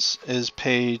 weapons is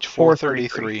page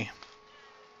 433.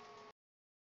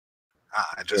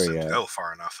 I just didn't go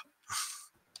far enough.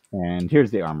 And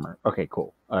here's the armor. Okay,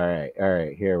 cool. All right,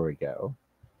 here we go.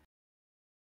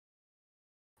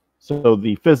 So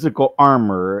the physical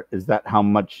armor, is that how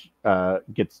much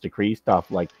gets decreased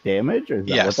off like damage? Or is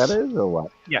that what that is, or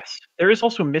what? Yes. There is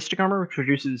also mystic armor, which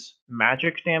reduces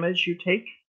magic damage you take,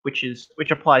 which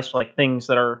applies to like things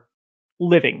that are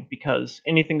living, because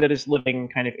anything that is living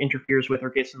kind of interferes with or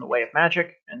gets in the way of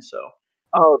magic, and so.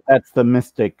 Oh, that's the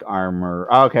mystic armor.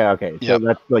 Okay. So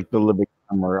that's like the living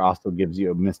armor also gives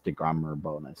you a mystic armor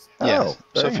bonus. Yes. Oh,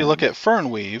 So very if you look nice. at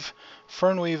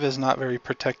Fernweave is not very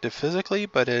protective physically,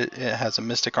 but it has a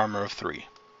mystic armor of 3.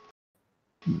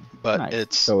 But Nice.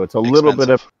 it's So it's a little bit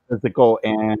of expensive. physical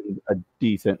and a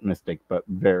decent mystic, but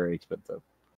very expensive.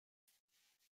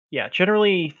 Yeah,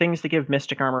 generally things that give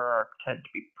mystic armor tend to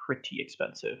be pretty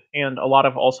expensive, and a lot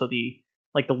of also the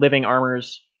living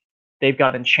armors, they've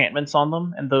got enchantments on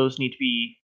them, and those need to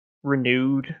be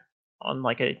renewed on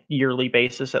like a yearly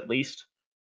basis at least,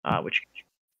 which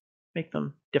make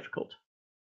them difficult.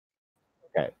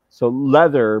 Okay, so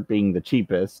leather being the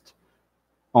cheapest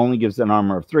only gives an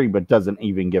armor of 3, but doesn't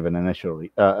even give an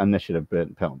initiative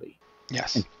penalty.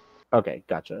 Yes. Okay,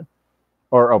 gotcha.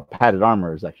 Or padded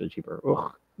armor is actually cheaper.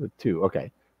 Ugh, with 2. Okay,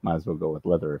 might as well go with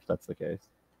leather if that's the case.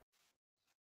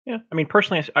 Yeah, I mean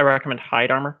personally, I recommend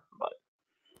hide armor, but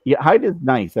Yeah, hide is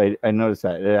nice. I noticed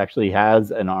that it actually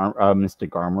has a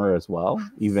mystic armor as well,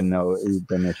 even though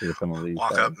the initiative penalty is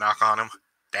Walk better. up, knock on him.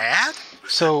 Dad?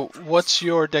 So what's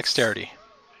your dexterity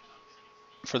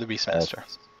for the Beastmaster?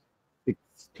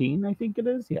 16, I think it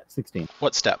is. Yeah, 16.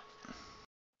 What step?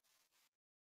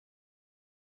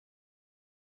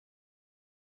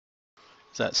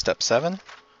 Is that step 7?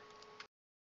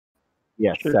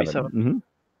 Yeah, should be 7. 7. Mm-hmm.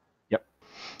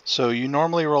 So you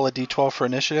normally roll a d12 for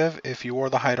initiative. If you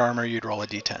wore the hide armor, you'd roll a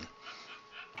d10.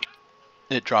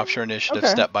 It drops your initiative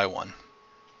Okay. step by 1.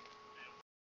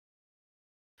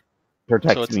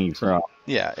 Protects me from.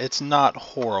 Yeah, it's not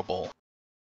horrible.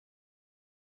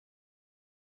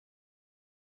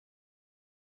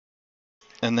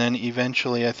 And then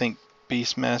eventually, I think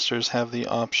Beastmasters have the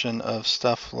option of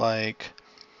stuff like,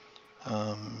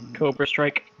 Cobra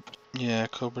Strike. yeah,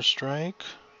 Cobra Strike.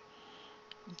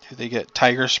 They get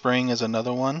Tiger Spring is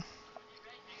another one.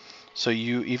 So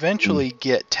you eventually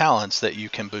get talents that you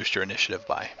can boost your initiative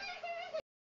by.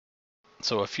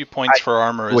 So a few points for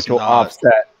armor is Which will not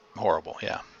offset. horrible,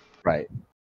 yeah. Right.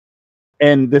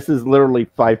 And this is literally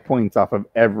 5 points off of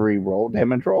every roll,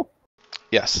 damage roll.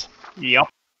 Yes. Yep.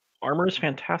 Armor is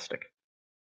fantastic.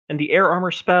 And the air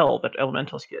armor spell that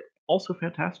elementals get, also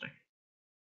fantastic.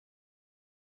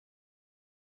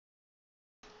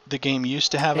 The game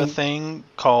used to have a thing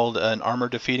called an armor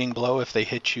defeating blow. If they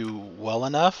hit you well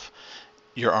enough,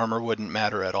 your armor wouldn't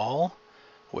matter at all,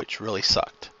 which really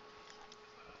sucked.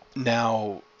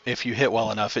 Now, if you hit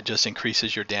well enough, it just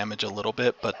increases your damage a little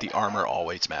bit, but the armor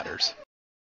always matters.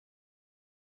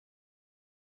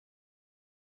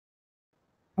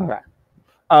 Okay.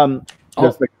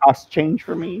 Does the cost change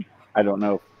for me? I don't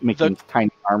know if making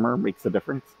tiny armor makes a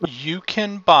difference. You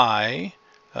can buy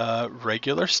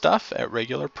regular stuff at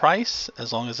regular price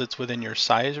as long as it's within your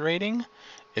size rating.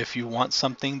 If you want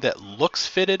something that looks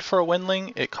fitted for a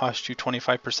windling, it costs you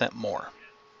 25% more.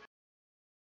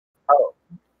 Oh,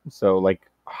 so like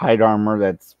hide armor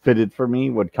that's fitted for me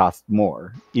would cost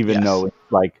more, even though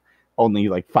it's like only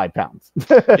like 5 pounds.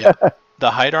 Yeah. The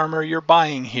hide armor you're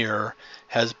buying here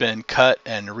has been cut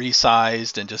and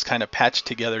resized and just kind of patched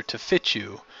together to fit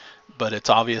you, but it's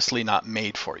obviously not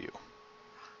made for you.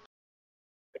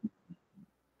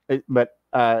 But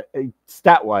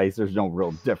stat-wise, there's no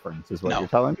real difference, is what you're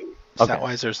telling me?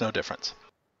 Stat-wise, there's no difference.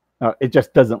 It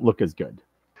just doesn't look as good.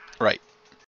 Right.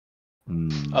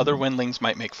 Other windlings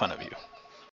might make fun of you.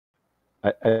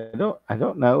 I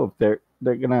don't know if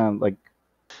they're gonna like.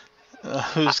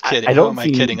 Who's kidding? I don't Who am I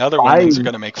kidding? Other windlings are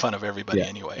gonna make fun of everybody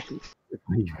anyway.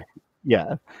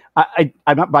 Yeah,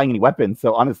 I'm not buying any weapons,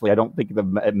 so honestly, I don't think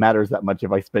it matters that much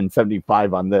if I spend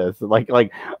 75 on this. Like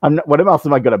I'm not, what else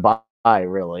am I gonna buy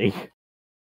really?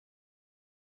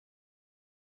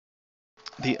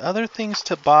 The other things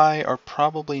to buy are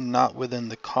probably not within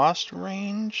the cost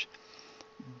range,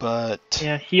 but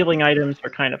yeah, healing items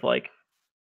are kind of like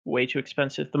way too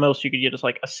expensive. The most you could get is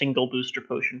like a single booster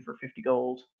potion for 50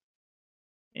 gold.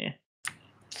 Yeah.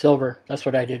 Silver. That's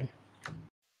what I did.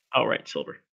 Oh, right,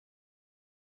 silver.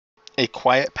 A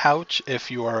quiet pouch,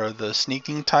 if you are the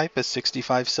sneaking type, is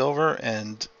 65 silver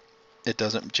and it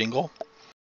doesn't jingle.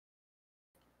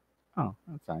 Oh,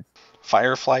 that's nice.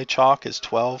 Firefly chalk is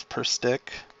 12 per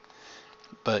stick.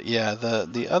 But yeah,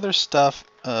 the other stuff,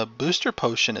 booster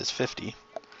potion is 50.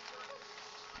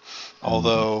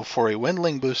 Although for a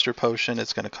windling booster potion,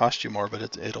 it's going to cost you more,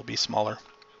 but it'll be smaller.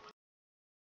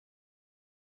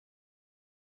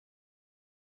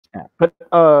 Yeah, but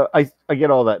I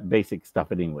get all that basic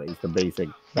stuff anyways, the basic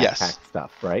backpack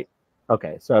stuff, right?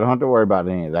 Okay, so I don't have to worry about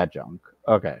any of that junk.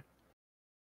 Okay.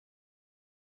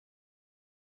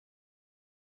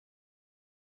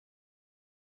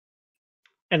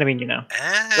 And I mean,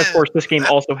 of course, this game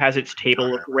also has its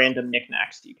table of random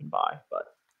knickknacks that you can buy,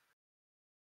 but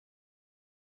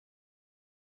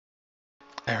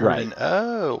I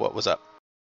heard what was up?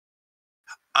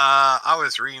 I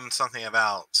was reading something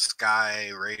about Sky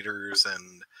Raiders,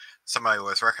 and somebody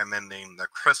was recommending the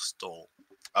crystal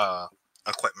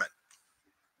equipment.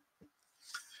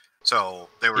 So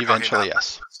they were Eventually, talking about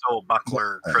yes. the Crystal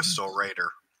Buckler, Crystal Raider.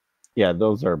 Yeah,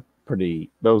 those are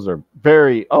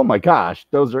very, oh my gosh,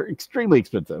 those are extremely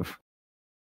expensive.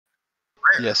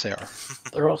 Rare. Yes, they are.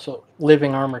 They're also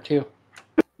living armor too.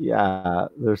 Yeah,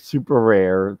 they're super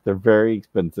rare. They're very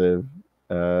expensive.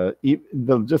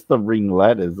 Just the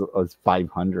ringlet is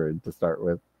 500 to start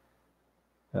with.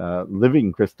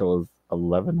 Living crystal is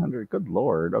 1100. Good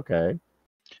lord. Okay.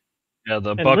 Yeah,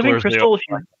 the And living bucklers they crystal,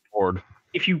 all afford.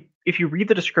 if you read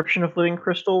the description of living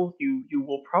crystal, you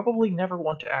will probably never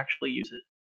want to actually use it.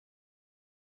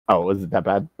 Oh, is it that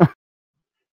bad?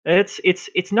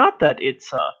 It's not that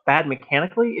it's bad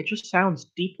mechanically. It just sounds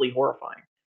deeply horrifying.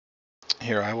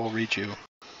 Here, I will read you.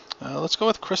 Let's go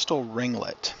with crystal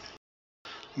ringlet.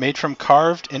 Made from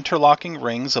carved interlocking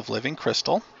rings of living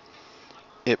crystal.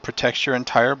 It protects your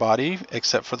entire body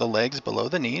except for the legs below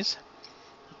the knees.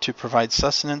 To provide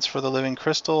sustenance for the living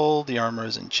crystal, the armor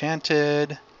is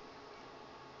enchanted.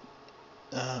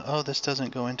 This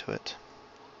doesn't go into it.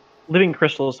 Living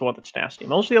crystal is the one that's nasty.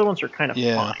 Most of the other ones are kind of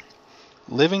Yeah. fine.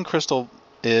 Living crystal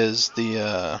is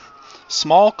the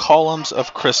small columns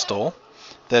of crystal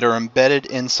that are embedded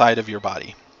inside of your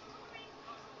body.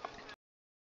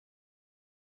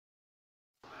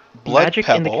 Blood Magic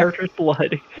in the pebble. character's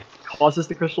blood causes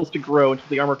the crystals to grow until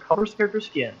the armor covers the character's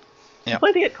skin. Yep.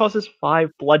 Implanting it causes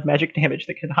 5 blood magic damage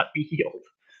that cannot be healed.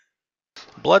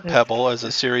 Blood pebble is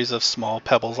a series of small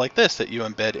pebbles like this that you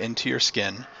embed into your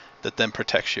skin that then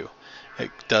protects you.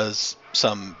 It does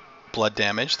some blood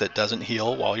damage that doesn't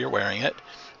heal while you're wearing it,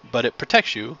 but it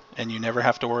protects you, and you never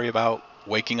have to worry about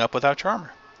waking up without your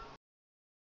armor.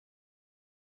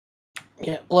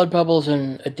 Yeah, blood pebble's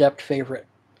an adept favorite.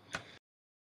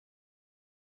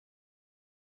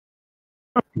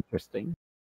 Interesting.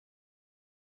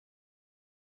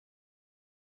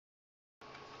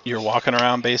 You're walking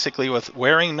around basically with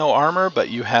wearing no armor, but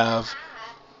you have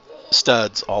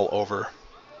studs all over,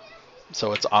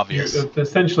 so it's obvious. You've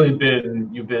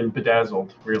been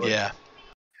bedazzled, really. Yeah,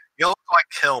 You look like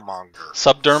Killmonger.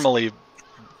 subdermally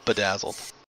bedazzled.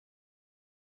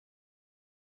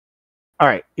 All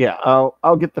right. Yeah,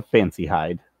 I'll get the fancy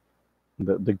hide,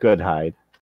 the good hide.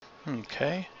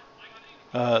 Okay.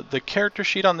 The character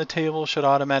sheet on the table should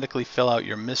automatically fill out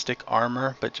your mystic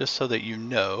armor, but just so that you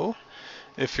know,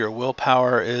 if your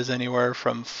willpower is anywhere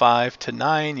from 5 to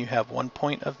 9, you have 1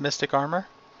 point of mystic armor.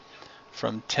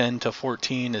 From 10 to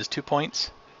 14 is 2 points.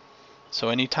 So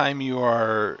anytime you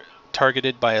are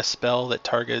targeted by a spell that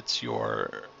targets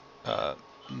your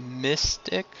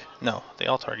mystic, no, they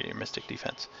all target your mystic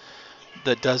defense,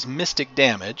 that does mystic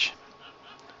damage,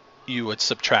 you would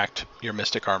subtract your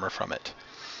mystic armor from it.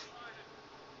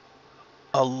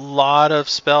 A lot of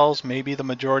spells, maybe the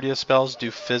majority of spells,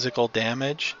 do physical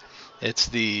damage. It's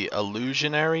the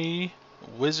illusionary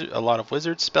wizard. A lot of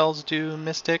wizard spells do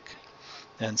mystic,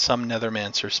 and some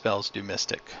nethermancer spells do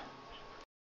mystic.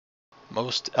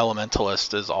 Most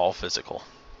elementalist is all physical.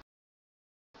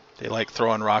 They like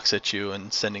throwing rocks at you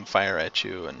and sending fire at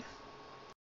you, and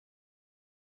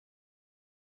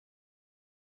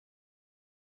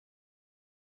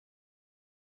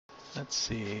let's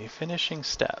see, finishing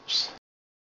steps.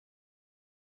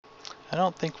 I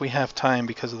don't think we have time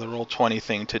because of the Roll20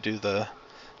 thing to do the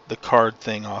card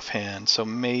thing offhand, so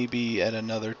maybe at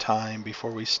another time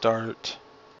before we start.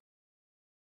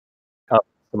 Oh,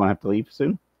 someone have to leave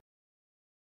soon?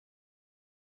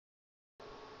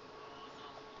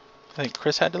 I think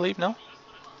Chris had to leave, no?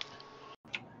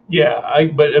 Yeah,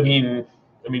 but I mean,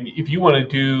 if you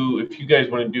guys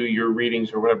want to do your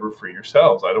readings or whatever for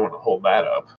yourselves, I don't want to hold that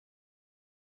up.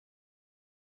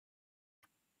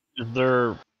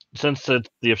 Since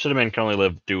the Obsidian Man can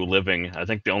only do living, I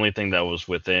think the only thing that was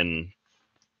within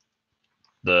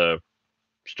the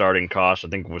starting cost, I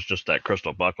think, was just that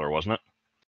crystal buckler, wasn't it?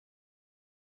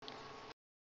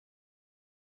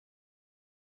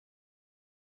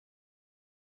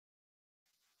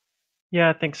 Yeah,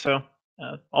 I think so.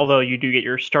 Although you do get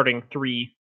your starting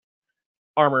 3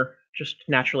 armor just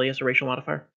naturally as a racial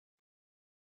modifier.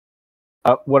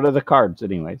 What are the cards,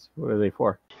 anyways? What are they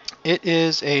for? It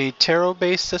is a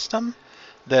tarot-based system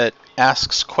that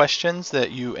asks questions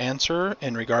that you answer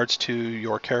in regards to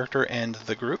your character and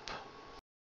the group.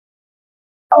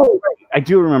 Oh, right. I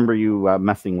do remember you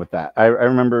messing with that. I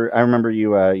remember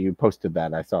you posted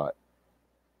that. I saw it.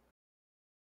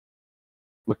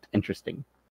 Looked interesting.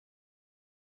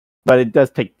 But it does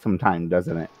take some time,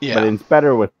 doesn't it? Yeah. But it's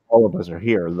better with all of us are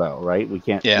here, though, right? We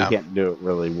can't do it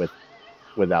really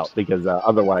without, because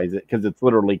otherwise, because it's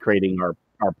literally creating our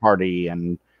party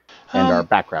and our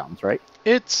backgrounds, right?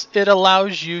 It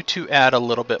allows you to add a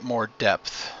little bit more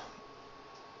depth.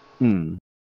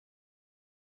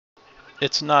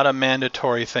 It's not a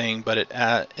mandatory thing, but it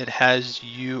has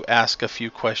you ask a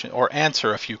few questions or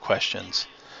answer a few questions.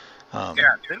 Yeah,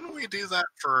 didn't we do that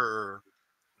for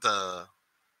the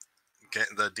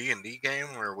D&D game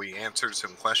where we answered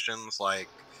some questions like,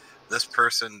 this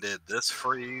person did this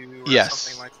for you, or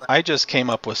something like that? I just came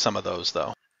up with some of those,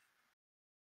 though.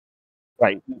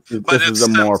 Right. But This is a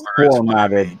more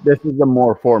formatted. This is a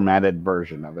more formatted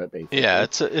version of it, basically. Yeah,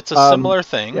 it's a similar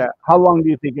thing. Yeah. How long do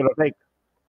you think it'll take?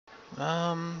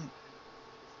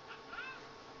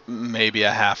 Maybe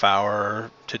a half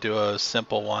hour to do a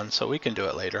simple one, so we can do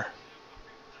it later.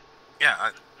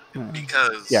 Yeah,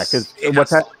 because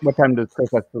what time does Chris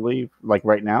have to leave? Like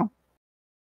right now?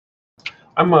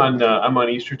 I'm on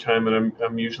Easter time, and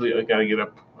I'm usually I gotta get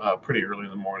up pretty early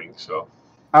in the morning. So.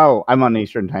 Oh, I'm on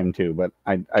Eastern time too, but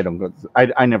I don't go.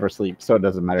 I never sleep, so it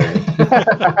doesn't matter.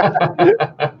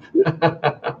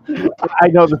 I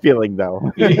know the feeling,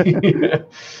 though.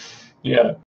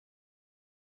 Yeah.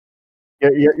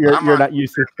 You're not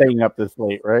used to staying up this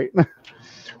late, right?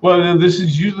 Well, no, this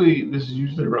is usually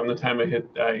around the time I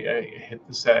hit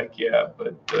the sack. Yeah,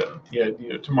 but yeah,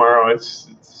 tomorrow it's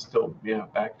still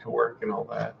back to work and all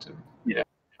that. And, yeah.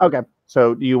 Okay.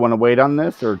 So, do you want to wait on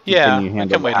this, or can you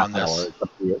handle we can wait on this.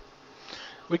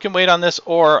 We can wait on this,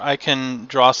 or I can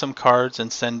draw some cards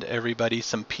and send everybody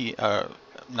some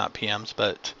not PMs,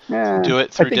 but do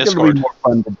it through Discord. It'll be more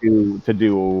fun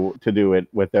to do it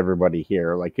with everybody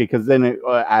here, like, because then it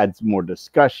adds more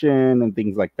discussion and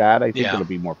things like that. I think it'll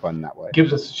be more fun that way.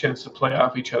 Gives us a chance to play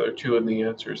off each other too in the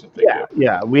answers that they give.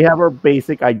 Yeah. We have our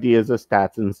basic ideas of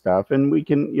stats and stuff, and we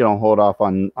can hold off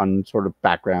on sort of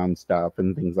background stuff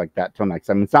and things like that till next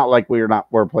time. It's not like we're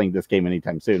playing this game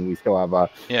anytime soon. We still have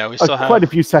quite a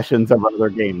few sessions of other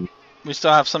games. We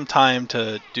still have some time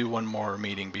to do one more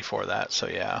meeting before that, so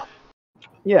yeah.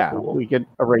 Yeah, we could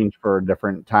arrange for a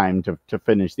different time to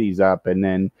finish these up and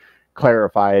then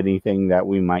clarify anything that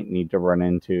we might need to run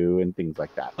into and things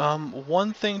like that.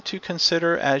 One thing to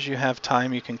consider as you have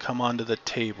time, you can come onto the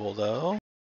table, though.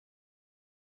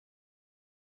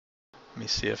 Let me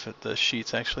see if the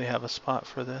sheets actually have a spot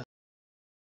for this.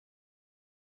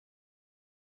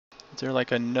 Is there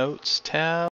like a notes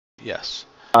tab? Yes.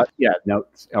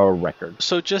 Notes or records.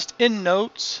 So just in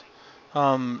notes,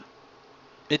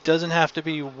 it doesn't have to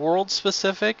be world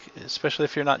specific, especially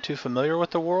if you're not too familiar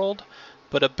with the world,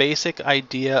 but a basic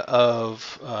idea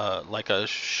of like a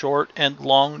short and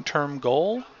long-term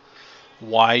goal,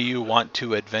 why you want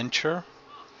to adventure,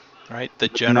 right? The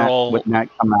general. Wouldn't that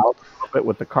come out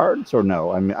with the cards, or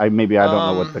no? I mean, I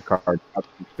don't know what the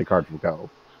cards will go.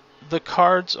 The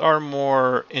cards are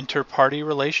more inter-party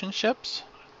relationships.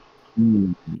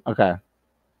 Okay.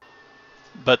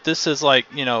 But this is like,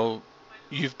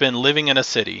 you've been living in a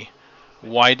city.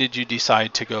 Why did you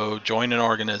decide to go join an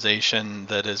organization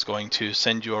that is going to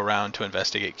send you around to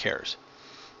investigate cares?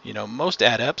 Most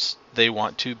adepts, they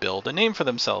want to build a name for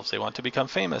themselves. They want to become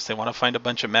famous. They want to find a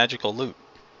bunch of magical loot.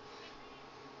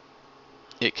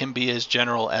 It can be as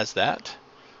general as that.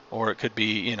 Or it could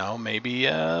be, maybe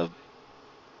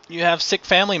you have sick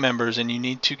family members and you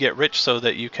need to get rich so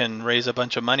that you can raise a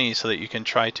bunch of money so that you can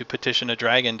try to petition a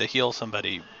dragon to heal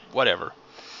somebody, whatever.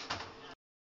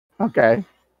 Okay.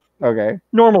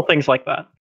 Normal things like that.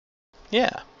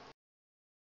 Yeah.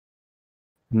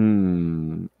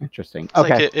 Interesting. It's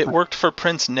like it worked for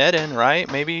Prince Nedin, right?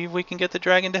 Maybe we can get the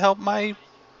dragon to help my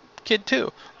kid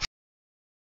too.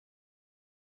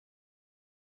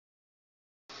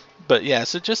 But yeah,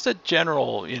 so just a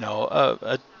general,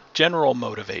 a general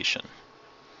motivation.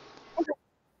 Okay.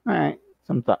 All right.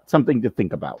 Something to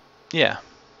think about. Yeah.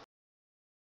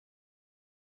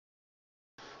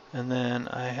 And then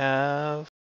I have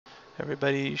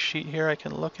everybody's sheet here I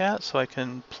can look at, so I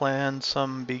can plan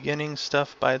some beginning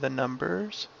stuff by the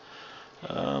numbers.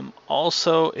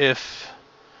 Also, if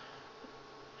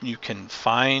you can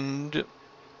find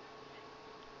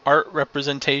art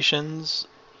representations,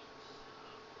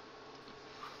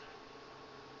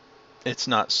 it's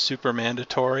not super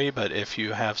mandatory, but if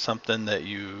you have something that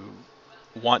you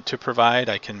want to provide,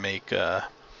 I can make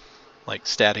like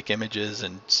static images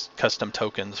and custom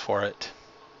tokens for it.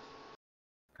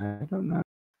 I don't know.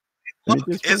 Look,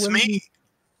 it's me.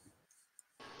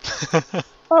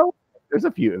 Oh, there's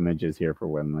a few images here for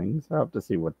Wimlings. I'll have to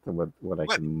see what I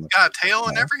can. Got a tail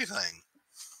and everything.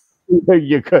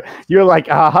 You're like,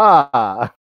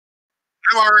 aha!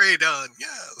 I'm already done.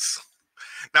 Yes.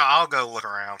 Now I'll go look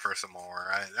around for some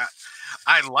more.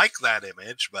 I like that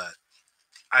image, but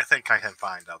I think I can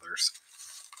find others.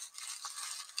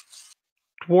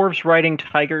 Dwarves riding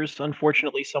tigers,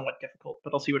 unfortunately, somewhat difficult,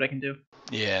 but I'll see what I can do.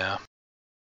 Yeah.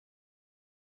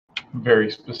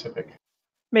 Very specific.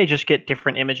 May just get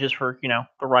different images for, the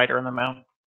rider and the mount.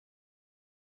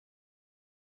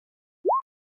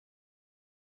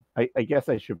 I guess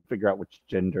I should figure out which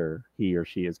gender he or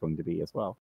she is going to be as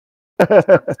well.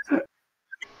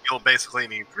 You'll basically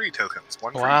need 3 tokens.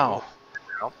 One for Wow.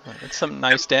 you. That's some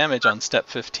nice damage on step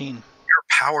 15. Your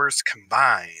powers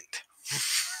combined.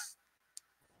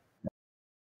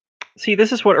 See,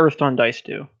 this is what Earthdawn dice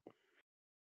do.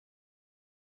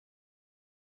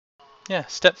 Yeah,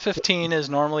 step 15 is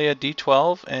normally a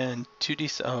d12 and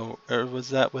 2d. Oh, or was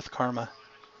that with karma?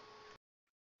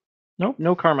 Nope,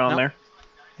 no karma on Nope. there.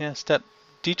 Yeah, step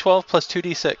d12 plus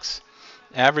 2d6.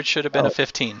 Average should have been Oh. a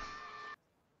 15.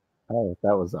 Oh,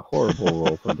 that was a horrible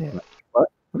roll for damage. What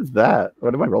is that?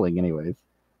 What am I rolling anyways?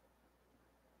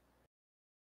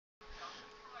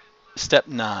 Step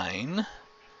 9.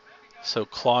 So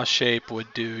claw shape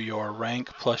would do your rank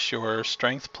plus your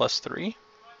strength plus 3.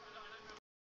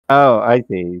 Oh, I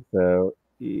see. So,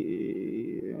 yeah.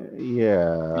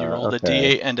 You rolled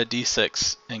okay. a d8 and a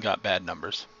d6 and got bad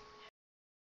numbers.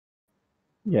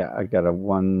 Yeah, I got a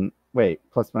 1. Wait,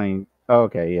 plus my. Oh,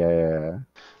 okay, yeah.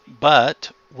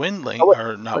 But Windling, Oh, wait,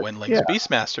 or not but- Windlings, yeah.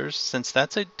 Beastmasters, since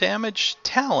that's a damage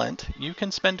talent, you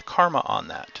can spend karma on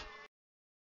that.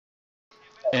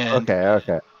 And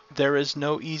Okay. there is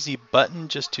no easy button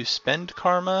just to spend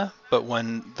karma, but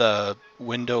when the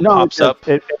window No, pops up,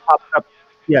 it pops up.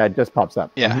 Yeah, it just pops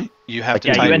up. yeah, Mhm. you have Like, to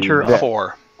yeah, type you enter that.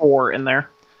 4. 4 in there.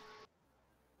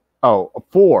 Oh,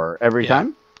 4 every Yeah.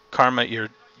 time? Karma, your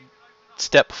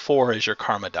step 4 is your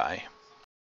karma die.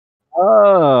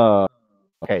 Oh.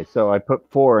 Okay, so I put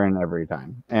 4 in every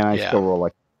time, and I Yeah. still roll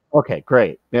like. Okay,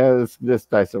 great. Yeah, this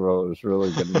dice roll is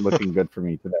really good, looking good for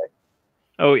me today.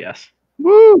 Oh, yes.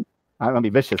 Woo! I'm gonna be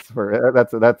vicious for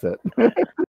that's it.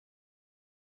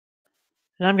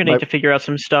 And I'm going to need to figure out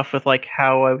some stuff with like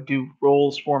how I do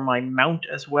rolls for my mount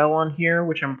as well on here,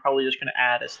 which I'm probably just going to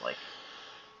add as like.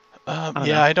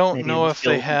 I don't maybe know if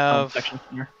they skills and some have. sections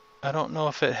in here. I don't know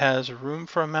if it has room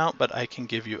for a mount, but I can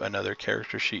give you another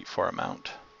character sheet for a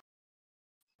mount.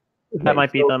 That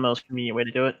might be the most convenient way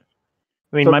to do it.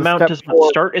 I mean, So my the mount step does not 4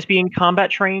 start as being combat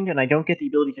trained, and I don't get the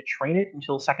ability to train it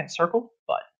until second circle,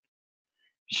 but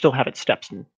still have its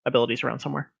steps and abilities around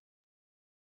somewhere.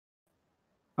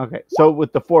 Okay, so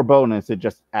with the 4 bonus, it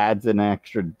just adds an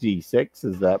extra d6.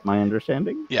 Is that my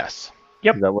understanding? Yes.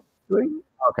 Yep. Is that what it's doing?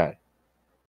 Okay.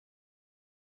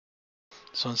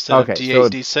 So instead of d8,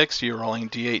 d6, you're rolling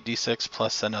d8, d6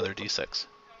 plus another d6.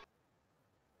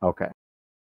 Okay.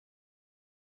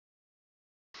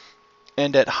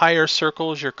 And at higher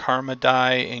circles, your karma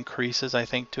die increases, I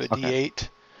think, to a d8.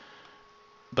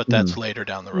 But that's later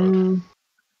down the road.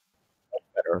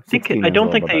 Better. I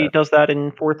don't think they does that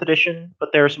in 4th edition,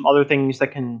 but there are some other things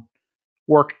that can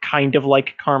work kind of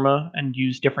like karma and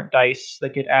use different dice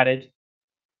that get added.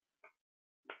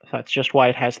 That's just why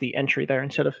it has the entry there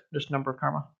instead of just number of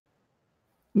karma.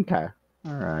 Okay.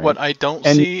 All right. What I don't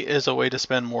see is a way to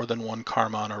spend more than 1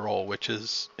 karma on a roll, which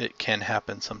is, it can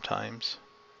happen sometimes.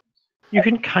 You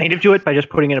can kind of do it by just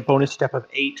putting in a bonus step of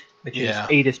 8, which is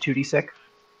 8 is 2d6.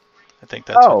 I think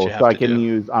that's what you have so I to can do.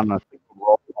 use on a single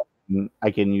roll.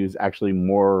 I can use actually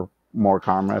more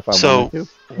karma if I wanted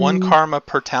to. 1 karma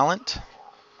per talent.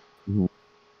 Mhm.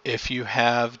 If you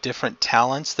have different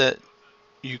talents that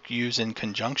you use in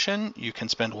conjunction, you can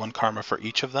spend 1 karma for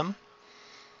each of them.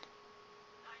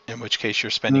 In which case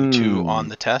you're spending 2 on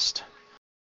the test.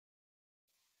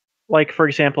 Like, for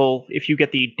example, if you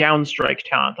get the downstrike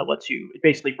talent that lets you, it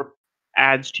basically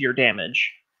adds to your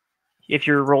damage. If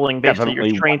you're rolling basically your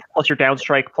strength plus your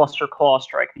downstrike plus your claw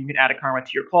strike, you can add a karma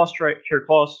to your claw strike, to your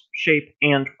claw shape,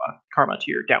 and karma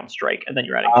to your downstrike, and then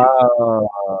you're adding 2.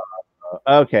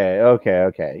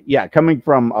 Okay. Yeah, coming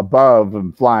from above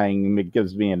and flying, it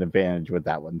gives me an advantage with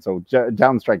that one. So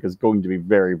downstrike is going to be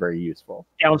very, very useful.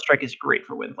 Downstrike is great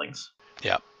for windlings.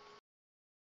 Yeah.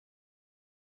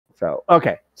 So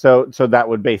okay, so that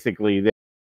would basically. It's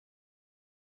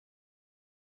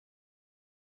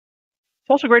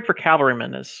also great for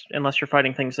cavalrymen, unless you're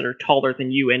fighting things that are taller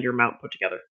than you and your mount put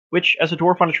together. Which, as a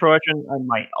dwarf on a Trojan, I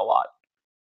might a lot.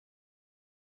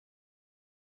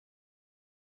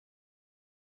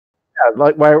 Yeah,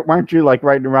 like why aren't you like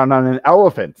riding around on an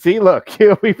elephant? See, look,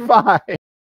 you'll be fine.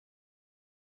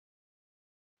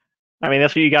 I mean,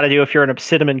 that's what you got to do if you're an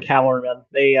Obsidian cavalryman.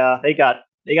 They got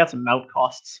some mount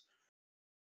costs.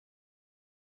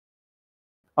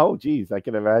 Oh, geez, I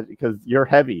can imagine because you're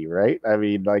heavy, right? I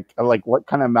mean, like what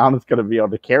kind of mount is going to be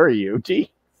able to carry you? Gee,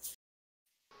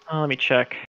 Let me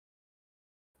check.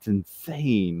 it's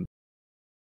insane.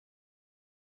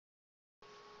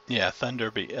 Yeah,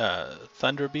 Thunder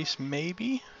Beast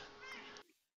maybe.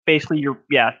 Basically,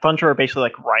 Thunder are basically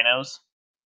like rhinos.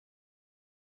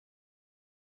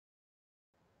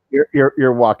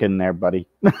 You're walking there, buddy.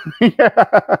 It's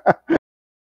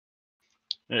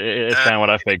kind of what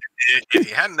I figured. If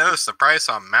you hadn't noticed, the price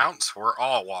on mounts, we're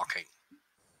all walking.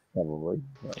 Probably.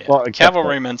 Yeah. Well, except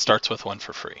Cavalryman starts with one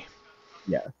for free.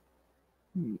 Yeah.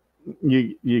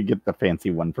 You get the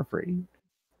fancy one for free.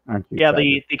 Aren't you Yeah,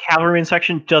 excited? the cavalryman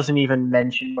section doesn't even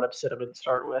mention what obsidian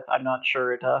start with. I'm not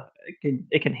sure it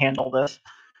can handle this.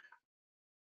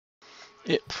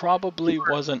 It probably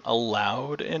wasn't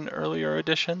allowed in earlier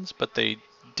editions, but they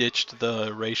ditched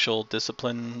the racial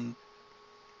discipline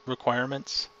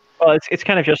requirements. Well, it's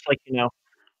kind of just like,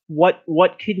 what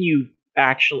can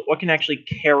actually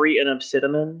carry an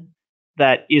obsidian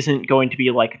that isn't going to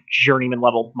be like a journeyman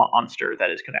level monster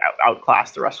that is going to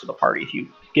outclass the rest of the party if you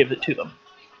give it to them.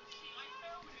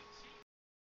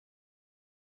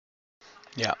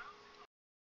 Yeah.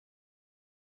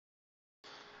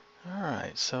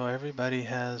 Alright, so everybody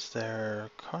has their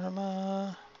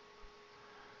karma.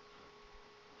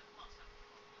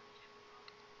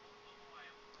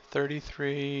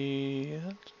 $33.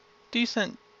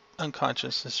 Decent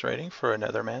unconsciousness rating for a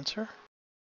Nethermancer.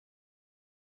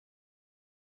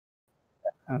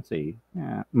 Let's see.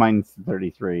 Yeah, mine's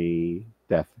 33,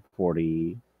 death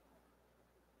 40.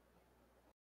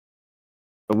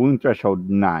 The wound threshold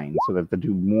 9, so they have to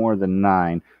do more than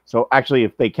 9. So actually,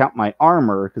 if they count my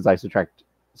armor, because I subtract,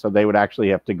 so they would actually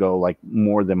have to go like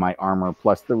more than my armor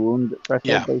plus the wound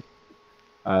threshold.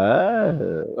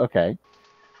 Yeah. Okay.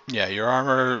 Yeah, your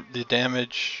armor, the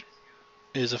damage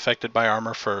is affected by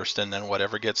armor first, and then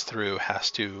whatever gets through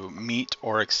has to meet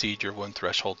or exceed your wound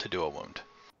threshold to do a wound.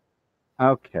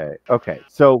 Okay.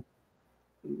 So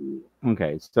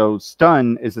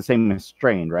stun is the same as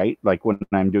strain, right? Like when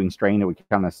I'm doing strain, it would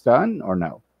count as stun, or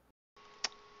no?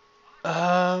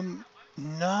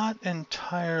 Not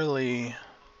entirely.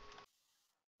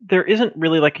 There isn't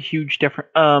really like a huge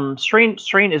difference.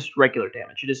 Strain is regular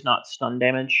damage. It is not stun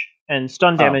damage, and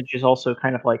stun damage is also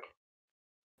kind of like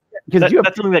that's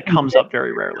something that comes up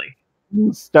very rarely.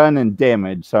 Stun and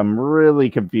damage, so I'm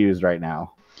really confused right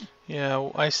now. Yeah,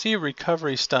 I see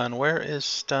recovery stun. Where is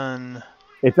stun?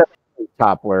 It's at the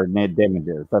top where net damage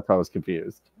is. That's why I was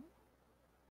confused.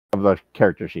 Of the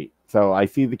character sheet. So I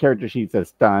see the character sheet says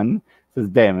stun, says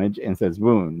damage, and says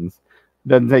wounds.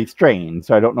 Doesn't say strain,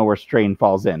 so I don't know where strain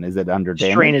falls in. Is it under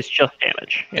damage? Strain is just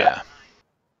damage. Yeah.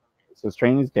 So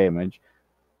strain is damage.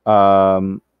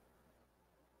 Oh,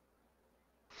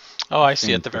 I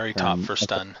see at the very top for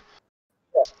stun.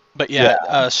 But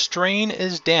yeah, strain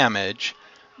is damage,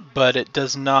 but it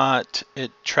does not,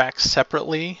 it tracks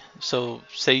separately. So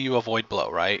say you avoid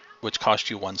blow, right? Which cost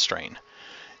you 1 strain.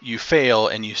 You fail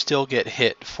and you still get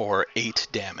hit for 8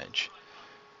 damage.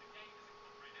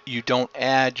 You don't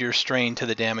add your strain to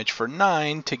the damage for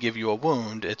 9 to give you a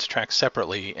wound. It's tracked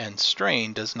separately, and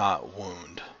strain does not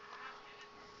wound.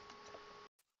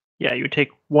 Yeah, you would take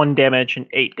 1 damage and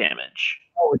 8 damage.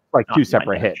 Oh, it's like 2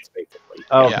 separate hits, basically.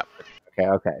 Oh, yeah.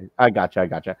 Okay. I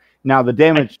gotcha. Now the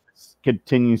damage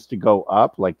continues to go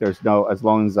up. Like there's no, as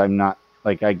long as I'm not,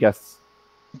 like I guess.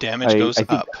 Damage goes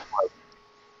up.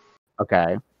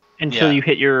 Okay. Until you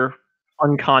hit your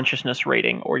unconsciousness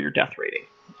rating or your death rating.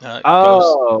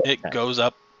 It goes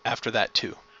up after that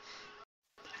too.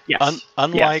 Yes.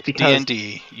 Unlike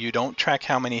D&D, you don't track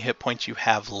how many hit points you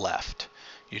have left.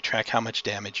 You track how much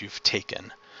damage you've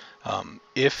taken.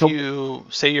 If you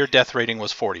say your death rating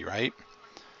was 40, right?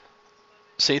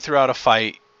 Say throughout a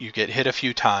fight you get hit a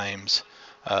few times.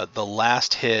 The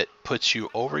last hit puts you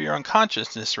over your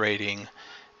unconsciousness rating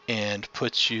and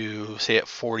puts you, say, at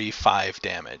 45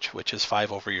 damage, which is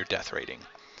 5 over your death rating.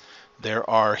 There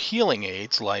are healing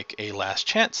aids like a last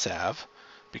chance salve,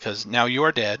 because now you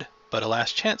are dead, but a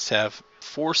last chance salve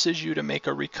forces you to make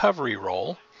a recovery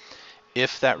roll.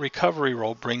 If that recovery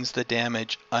roll brings the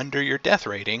damage under your death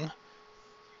rating,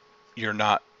 you're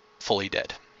not fully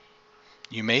dead.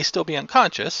 You may still be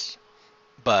unconscious,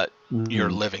 but you're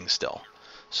living still.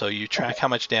 So you track how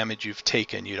much damage you've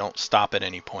taken. You don't stop at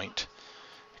any point.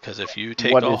 Because if you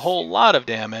take a whole lot of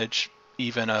damage,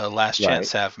 even a last chance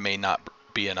salve may not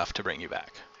be enough to bring you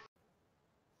back.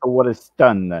 So what is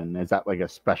stun then? Is that like a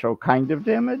special kind of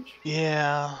damage?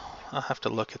 Yeah, I'll have to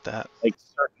look at that. Like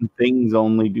certain things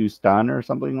only do stun or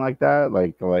something like that?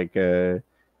 Like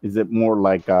is it more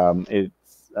like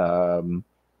it's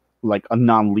like a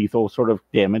non-lethal sort of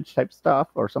damage type stuff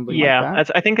or something like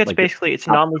that? I think that's Like basically it's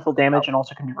non-lethal damage and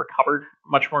also can be recovered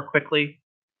much more quickly.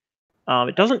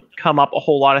 It doesn't come up a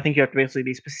whole lot. I think you have to basically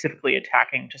be specifically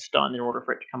attacking to stun in order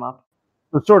for it to come up.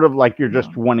 It's sort of like you're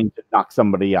just wanting to knock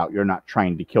somebody out. You're not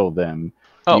trying to kill them.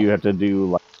 Oh. You have to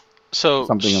do like So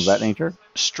something of that nature.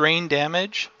 Strain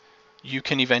damage, you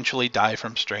can eventually die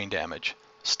from strain damage.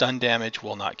 Stun damage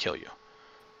will not kill you.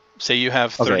 Say you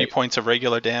have 30 points of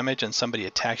regular damage and somebody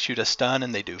attacks you to stun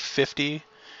and they do 50.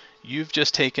 You've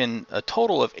just taken a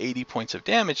total of 80 points of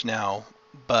damage now,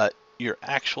 but your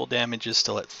actual damage is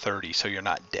still at 30, so you're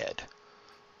not dead.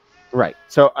 Right.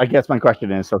 So I guess my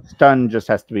question is, so stun just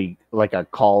has to be like a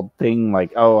called thing,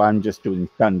 like, oh, I'm just doing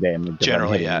stun damage.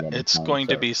 Generally, yeah. It's going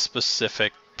to be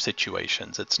specific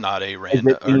situations. It's not a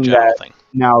random or general thing.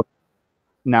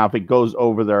 Now, if it goes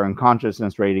over their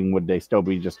unconsciousness rating, would they still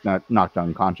be just knocked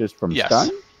unconscious from stun?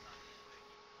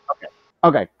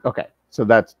 Okay. So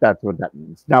that's what that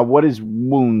means. Now, what is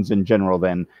wounds in general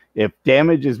then? If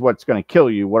damage is what's going to kill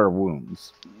you, what are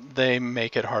wounds? They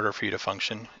make it harder for you to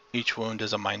function. Each wound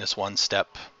is a -1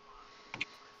 step.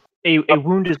 A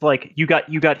wound is like you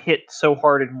got hit so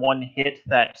hard in one hit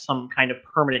that some kind of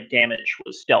permanent damage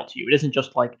was dealt to you. It isn't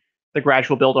just like the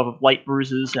gradual buildup of light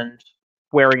bruises and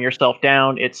wearing yourself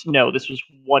down. This was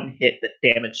one hit that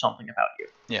damaged something about you.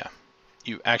 Yeah.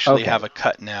 You actually have a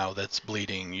cut now that's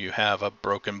bleeding. You have a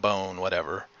broken bone,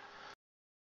 whatever.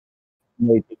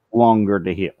 Make it longer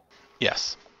to heal.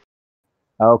 Yes.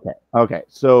 Okay.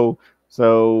 So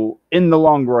in the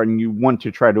long run, you want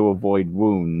to try to avoid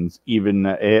wounds, even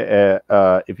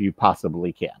if you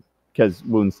possibly can, because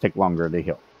wounds take longer to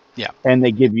heal. Yeah. And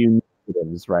they give you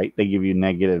negatives, right? They give you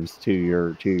negatives to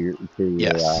your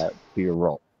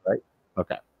roll, right?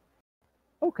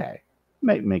 Okay.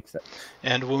 Makes sense.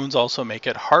 And wounds also make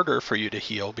it harder for you to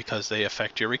heal because they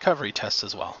affect your recovery tests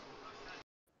as well.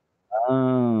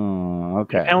 Oh,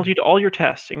 okay. Penalty to all your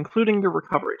tests, including your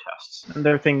recovery tests. And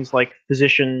there are things like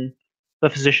the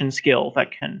physician skill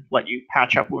that can let you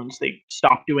patch up wounds. They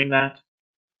stop doing that.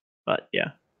 But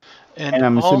yeah. And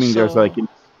I'm assuming there's like an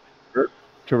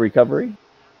to recovery?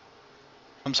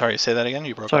 I'm sorry, say that again?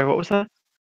 You broke Sorry, up. what was that?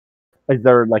 Is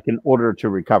there like an order to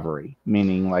recovery?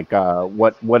 Meaning like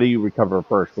what do you recover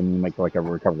first when you make like a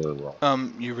recovery roll?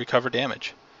 You recover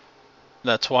damage.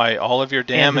 That's why all of your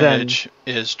damage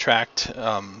is tracked,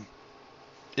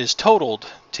 is totaled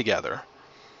together.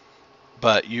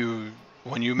 But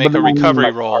when you make a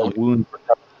recovery roll, no,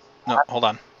 hold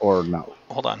on. Or no.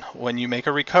 Hold on. When you make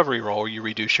a recovery roll, you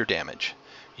reduce your damage.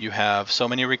 You have so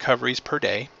many recoveries per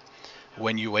day.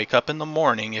 When you wake up in the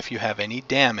morning, if you have any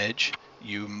damage,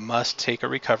 you must take a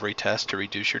recovery test to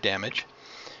reduce your damage.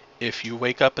 If you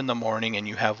wake up in the morning and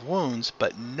you have wounds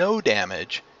but no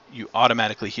damage, you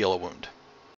automatically heal a wound.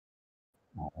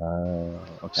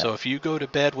 Okay. So if you go to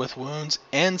bed with wounds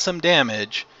and some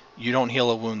damage, you don't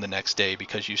heal a wound the next day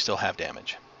because you still have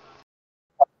damage.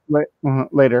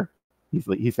 Later.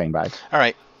 He's saying bye. All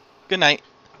right. Good night.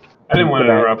 I didn't want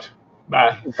to interrupt.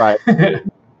 Bye. Bye.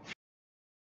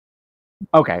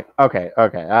 Okay.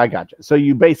 I gotcha. So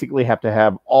you basically have to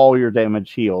have all your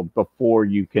damage healed before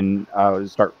you can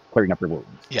start clearing up your wounds.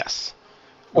 Yes.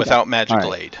 Without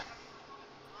magical aid.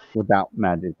 Without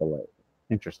magical aid.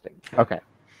 Interesting. Okay.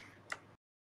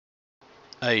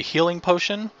 A healing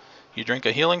potion. You drink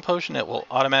a healing potion, it will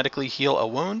automatically heal a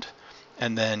wound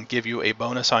and then give you a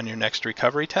bonus on your next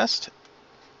recovery test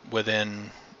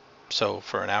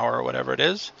for an hour or whatever it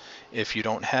is. If you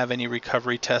don't have any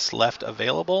recovery tests left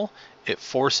available, it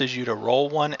forces you to roll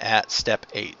one at step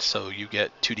 8. So you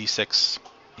get 2d6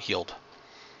 healed.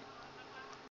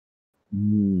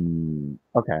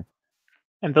 Okay.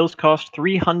 And those cost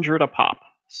 300 a pop.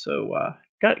 So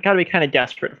got to be kind of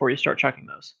desperate before you start chucking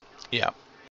those. Yeah.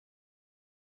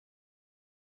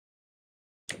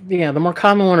 Yeah, the more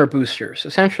common one are boosters.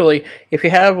 Essentially, if you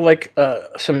have like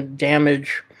some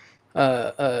damage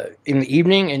in the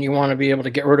evening and you want to be able to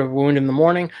get rid of a wound in the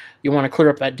morning, you want to clear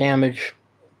up that damage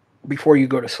before you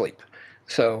go to sleep.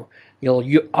 So you'll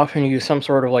often use some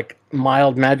sort of like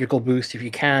mild magical boost if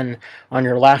you can on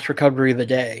your last recovery of the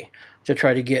day to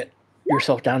try to get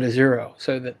yourself down to 0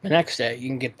 so that the next day you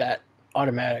can get that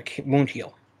automatic wound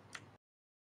heal.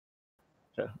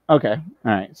 Okay.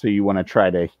 All right. So you want to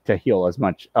try to heal as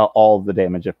much, all of the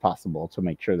damage if possible to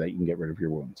make sure that you can get rid of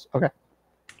your wounds. Okay.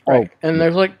 Right. And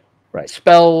there's like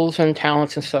spells and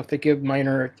talents and stuff that give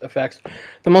minor effects.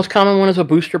 The most common one is a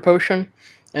booster potion,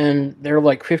 and they're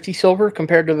like 50 silver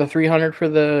compared to the 300 for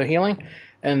the healing,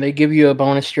 and they give you a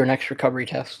bonus to your next recovery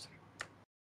test.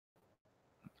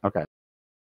 Okay.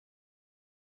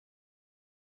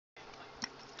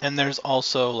 And there's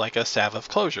also like a Salve of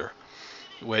Closure,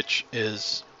 which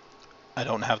is, I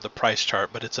don't have the price chart,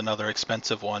 but it's another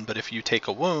expensive one. But if you take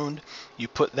a wound, you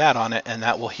put that on it, and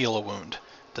that will heal a wound.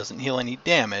 Doesn't heal any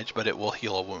damage, but it will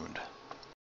heal a wound.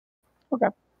 Okay.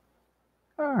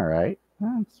 All right.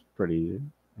 That's pretty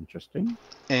interesting.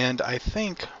 And I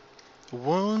think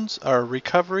wounds or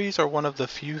recoveries are one of the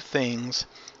few things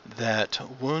that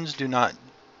wounds do not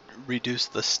reduce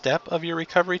the step of your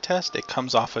recovery test. It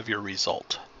comes off of your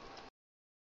result.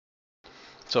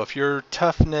 So if your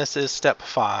toughness is step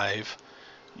 5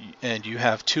 and you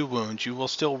have 2 wounds, you will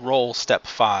still roll step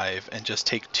 5 and just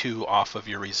take 2 off of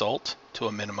your result to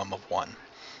a minimum of 1.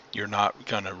 You're not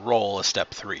going to roll a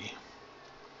step 3.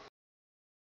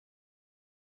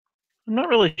 I'm not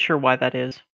really sure why that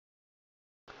is.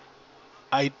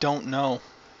 I don't know.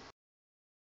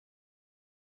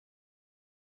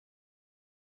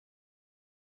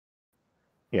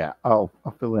 Yeah, I'll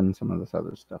fill in some of this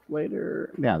other stuff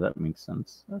later. Yeah, that makes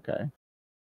sense. Okay.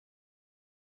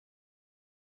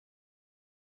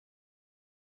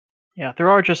 Yeah, there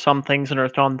are just some things in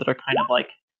Earthdawn that are kind of like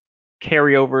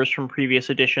carryovers from previous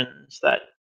editions that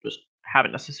just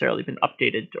haven't necessarily been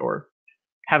updated or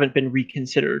haven't been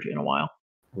reconsidered in a while.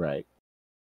 Right.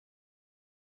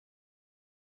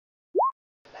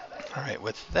 All right,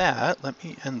 with that, let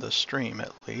me end the stream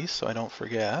at least so I don't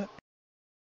forget.